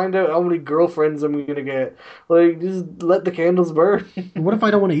want to find out how many girlfriends I'm gonna get? Like, just let the candles burn. what if I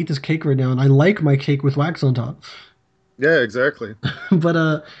don't want to eat this cake right now and I like my cake with wax on top? Yeah, exactly.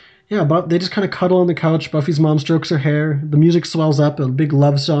 But yeah, but they just kind of cuddle on the couch. Buffy's mom strokes her hair. The music swells up, a big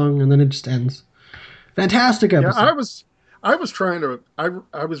love song, and then it just ends. Fantastic episode. Yeah, I was trying to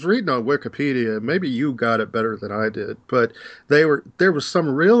I was reading on Wikipedia. Maybe you got it better than I did, but there was some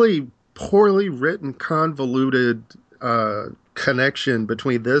really poorly written, convoluted connection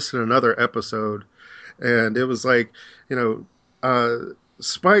between this and another episode, and it was like,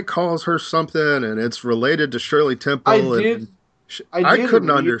 Spike calls her something, and it's related to Shirley Temple. I and did I couldn't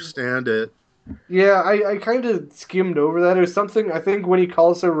read- understand it. Yeah, I kind of skimmed over that. It was something I think when he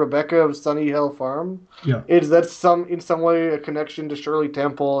calls her Rebecca of Sunny Hill Farm, Yeah. that's in some way a connection to Shirley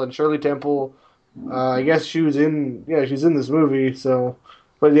Temple, and Shirley Temple, I guess she's in this movie. So,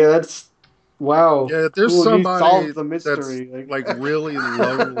 but yeah, that's wow, Yeah, there's cool. He somebody solved the that's mystery. like really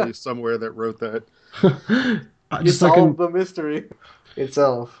lonely somewhere that wrote that. He Just like solved the mystery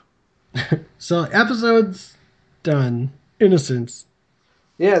itself. so episodes done. Innocence.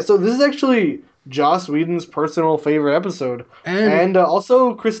 Yeah, so this is actually Joss Whedon's personal favorite episode, And and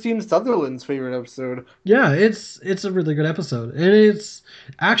also Christine Sutherland's favorite episode. yeah, it's a really good episode. And it's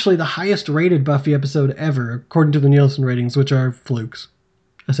actually the highest rated Buffy episode ever, according to the Nielsen ratings, which are flukes,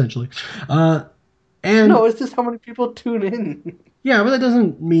 essentially. And No, it's just how many people tune in. yeah, but that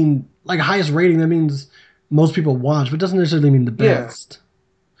doesn't mean like highest rating, that means most people watch, but it doesn't necessarily mean the Yeah. best.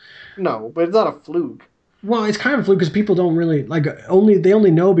 No, but it's not a fluke. Well, it's kind of a fluke because people don't really like they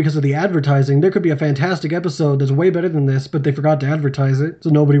only know because of the advertising. There could be a fantastic episode that's way better than this, but they forgot to advertise it, so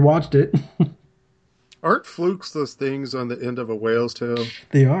nobody watched it. Aren't flukes those things on the end of a whale's tail?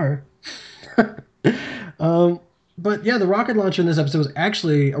 They are. But yeah, the rocket launcher in this episode was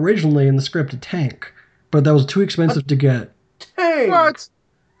actually originally in the script a tank, but that was too expensive to get. Hey, What?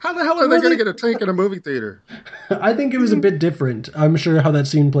 How the hell are they Well, going to they- get a tank in a movie theater? I think it was a bit different. I'm sure how that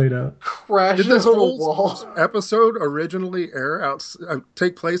scene played out. crash Did into this the whole wall. episode originally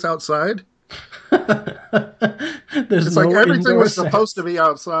take place outside? There's It's no like everything indoor was set. supposed to be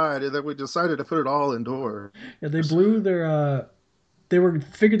outside, and then we decided to put it all indoor. Yeah, they blew their.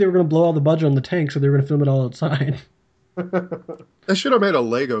 Figured they were going to blow all the budget on the tank, so they were going to film it all outside. They should have made a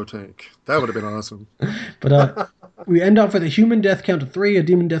Lego tank. That would have been awesome. But we end off with a human death count of 3, a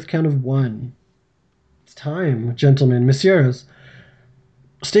demon death count of 1. It's time, gentlemen, messieurs.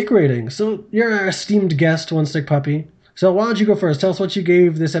 Steak rating. So you're our esteemed guest, One Stick Puppy. So why don't you go first? Tell us what you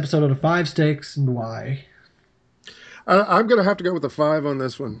gave this episode out of 5 steaks and why. I'm going to have to go with a 5 on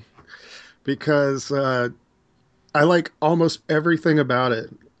this one because I like almost everything about it.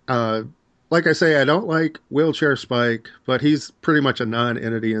 Like I say, I don't like Wheelchair Spike, but he's pretty much a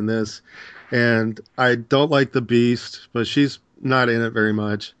non-entity in this. And I don't like the Beast, but she's not in it very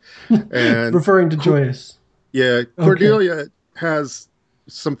much. And Referring to Joyce. yeah, Cordelia has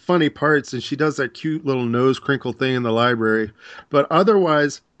some funny parts, and she does that cute little nose crinkle thing in the library. But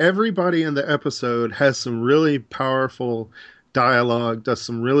otherwise, everybody in the episode has some really powerful dialogue, does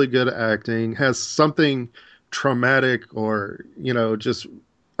some really good acting, has something traumatic or, just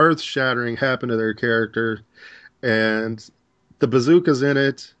earth-shattering happen to their character. And the bazooka's in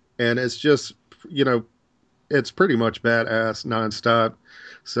it, and it's just, it's pretty much badass nonstop.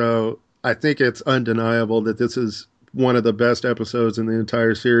 So I think it's undeniable that this is one of the best episodes in the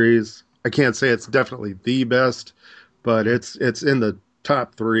entire series. I can't say it's definitely the best, but it's in the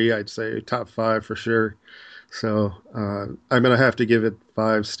top 3, I'd say top 5 for sure. So I'm gonna have to give it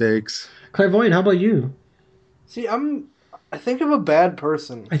 5 steaks. Clairvoyant, how about you? See, I think I'm a bad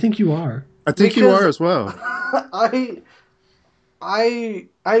person. I think you are. I think you Because- are as well. I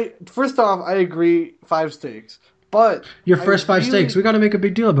first off, I agree 5 steaks, but Your first 5 really- steaks. We got to make a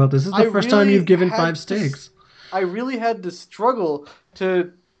big deal about this. This is the I first time really you've given had 5 to steaks. I really had to struggle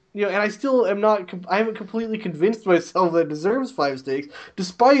to, and I still am not, I haven't completely convinced myself that it deserves 5 steaks,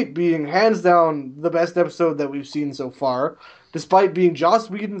 despite being hands down the best episode that we've seen so far, despite being Joss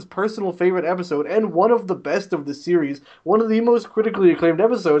Whedon's personal favorite episode, and one of the best of the series, one of the most critically acclaimed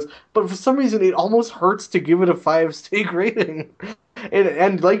episodes, but for some reason it almost hurts to give it a 5 steak rating.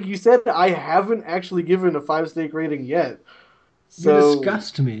 And like you said, I haven't actually given a 5 steak rating yet. You So,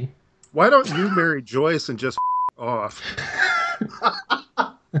 disgust me. Why don't you marry Joyce and just off?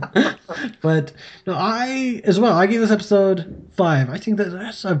 But no, I gave this episode 5. I think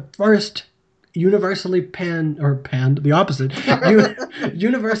that's a first universally the opposite,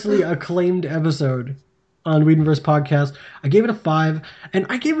 universally acclaimed episode on Whedonverse podcast. I gave it a 5, and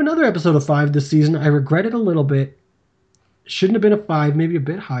I gave another episode a 5 this season. I regret it a little bit. Shouldn't have been a 5, maybe a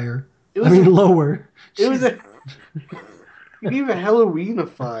bit higher. Lower. It was a. You gave a Halloween a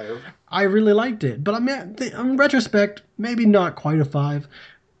 5. I really liked it, but I mean, in retrospect, maybe not quite a 5,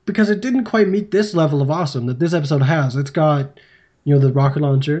 because it didn't quite meet this level of awesome that this episode has. It's got, the rocket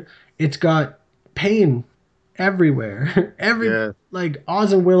launcher. It's got pain everywhere. Like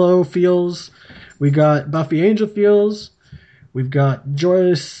Oz and Willow feels. We got Buffy Angel feels. We've got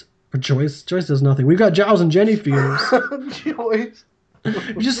Joyce does nothing. We've got Giles and Jenny feels. Joyce.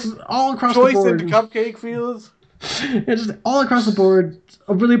 Just all across Joyce the board. and Cupcake feels. It's just all across the board,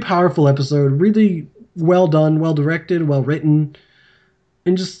 a really powerful episode, really well done, well directed, well written,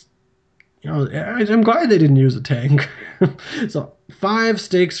 and just I'm glad they didn't use a tank. So 5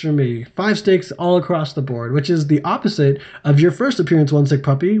 stakes for me. 5 stakes all across the board, which is the opposite of your first appearance, One Sick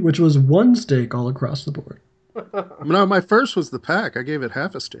Puppy, which was 1 stake all across the board. No, my first was the pack. I gave it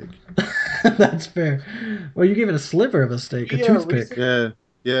half a steak. That's fair. Well, you gave it a sliver of a steak, a toothpick.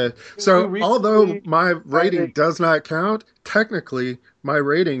 Yeah. So We although recently my rating decided- does not count, technically my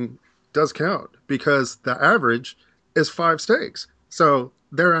rating does count because the average is 5 steaks. So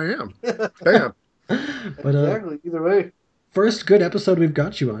there I am. Bam. But Exactly. Either way. first good episode we've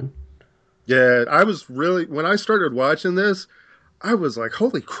got you on. Yeah, I was really when I started watching this, I was like,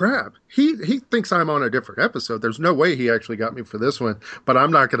 holy crap. He thinks I'm on a different episode. There's no way he actually got me for this one, but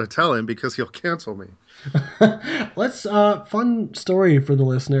I'm not going to tell him because he'll cancel me. Let's fun story for the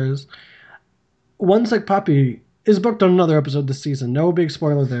listeners. One Sick Puppy is booked on another episode this season. No big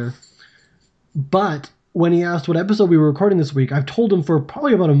spoiler there. But when he asked what episode we were recording this week, I've told him for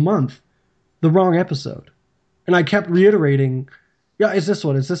probably about a month the wrong episode. And I kept reiterating, yeah, it's this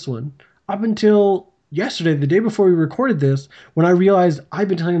one, it's this one. Up until yesterday, the day before we recorded this, when I realized I've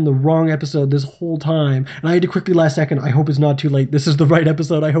been telling him the wrong episode this whole time. And I had to quickly last second, I hope it's not too late. This is the right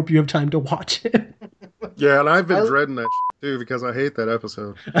episode. I hope you have time to watch it. Yeah, and I've been dreading that too because I hate that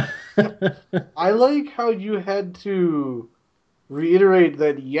episode. I like how you had to reiterate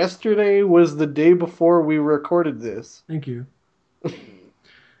that yesterday was the day before we recorded this. Thank you.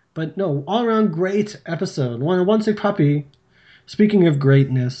 But no, all around great episode. One Sick Puppy. Speaking of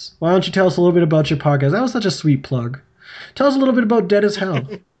greatness, why don't you tell us a little bit about your podcast? That was such a sweet plug. Tell us a little bit about Dead as Hell.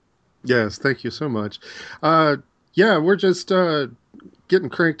 Yes, thank you so much. Yeah, we're just getting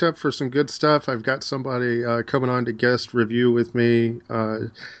cranked up for some good stuff. I've got somebody coming on to guest review with me.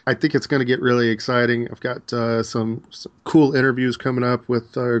 I think it's going to get really exciting. I've got some cool interviews coming up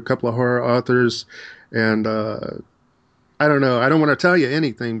with a couple of horror authors, and I don't know. I don't want to tell you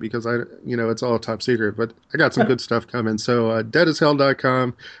anything because it's all top secret, but I got some good stuff coming. So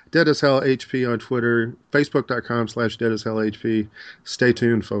deadashell.com, deadashellhp on Twitter, facebook.com/deadashellhp. Stay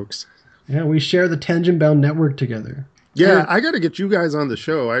tuned, folks. Yeah, we share the Tangent Bound network together. Yeah, I got to get you guys on the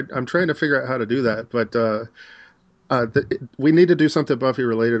show. I'm trying to figure out how to do that, but we need to do something Buffy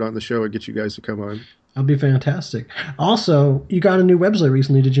related on the show and get you guys to come on. That'll be fantastic. Also, you got a new website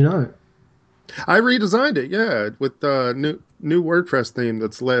recently, did you not? I redesigned it, yeah, with new WordPress theme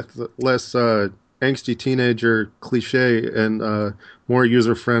that's less angsty teenager cliche and more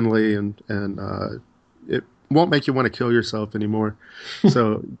user friendly, and it won't make you want to kill yourself anymore.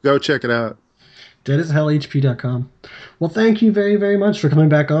 So go check it out. deadashellhp.com. Well, thank you very, very much for coming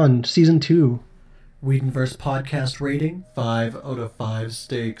back on Season 2. Whedonverse podcast rating, 5 out of 5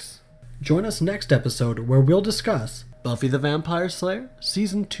 stakes. Join us next episode where we'll discuss Buffy the Vampire Slayer,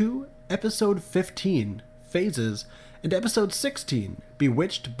 Season 2, Episode 15, Phases, and Episode 16,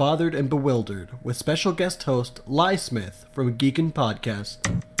 Bewitched, Bothered, and Bewildered, with special guest host Ly Smith from Geekin' Podcast.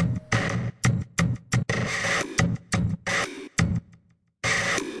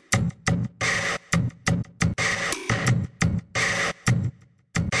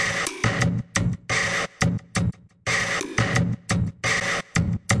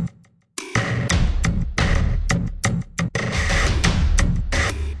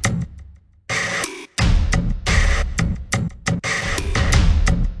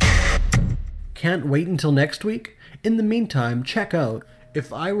 Can't wait until next week? In the meantime, check out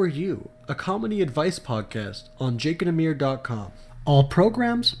If I Were You, a comedy advice podcast on jakeandamir.com. All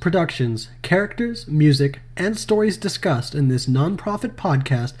programs, productions, characters, music, and stories discussed in this non-profit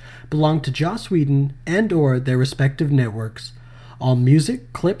podcast belong to Joss Whedon and or their respective networks. All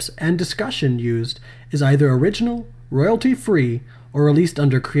music, clips, and discussion used is either original, royalty-free, or released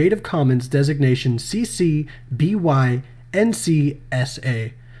under Creative Commons designation CC BY NC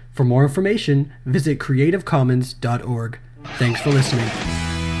SA. For more information, visit creativecommons.org. Thanks for listening.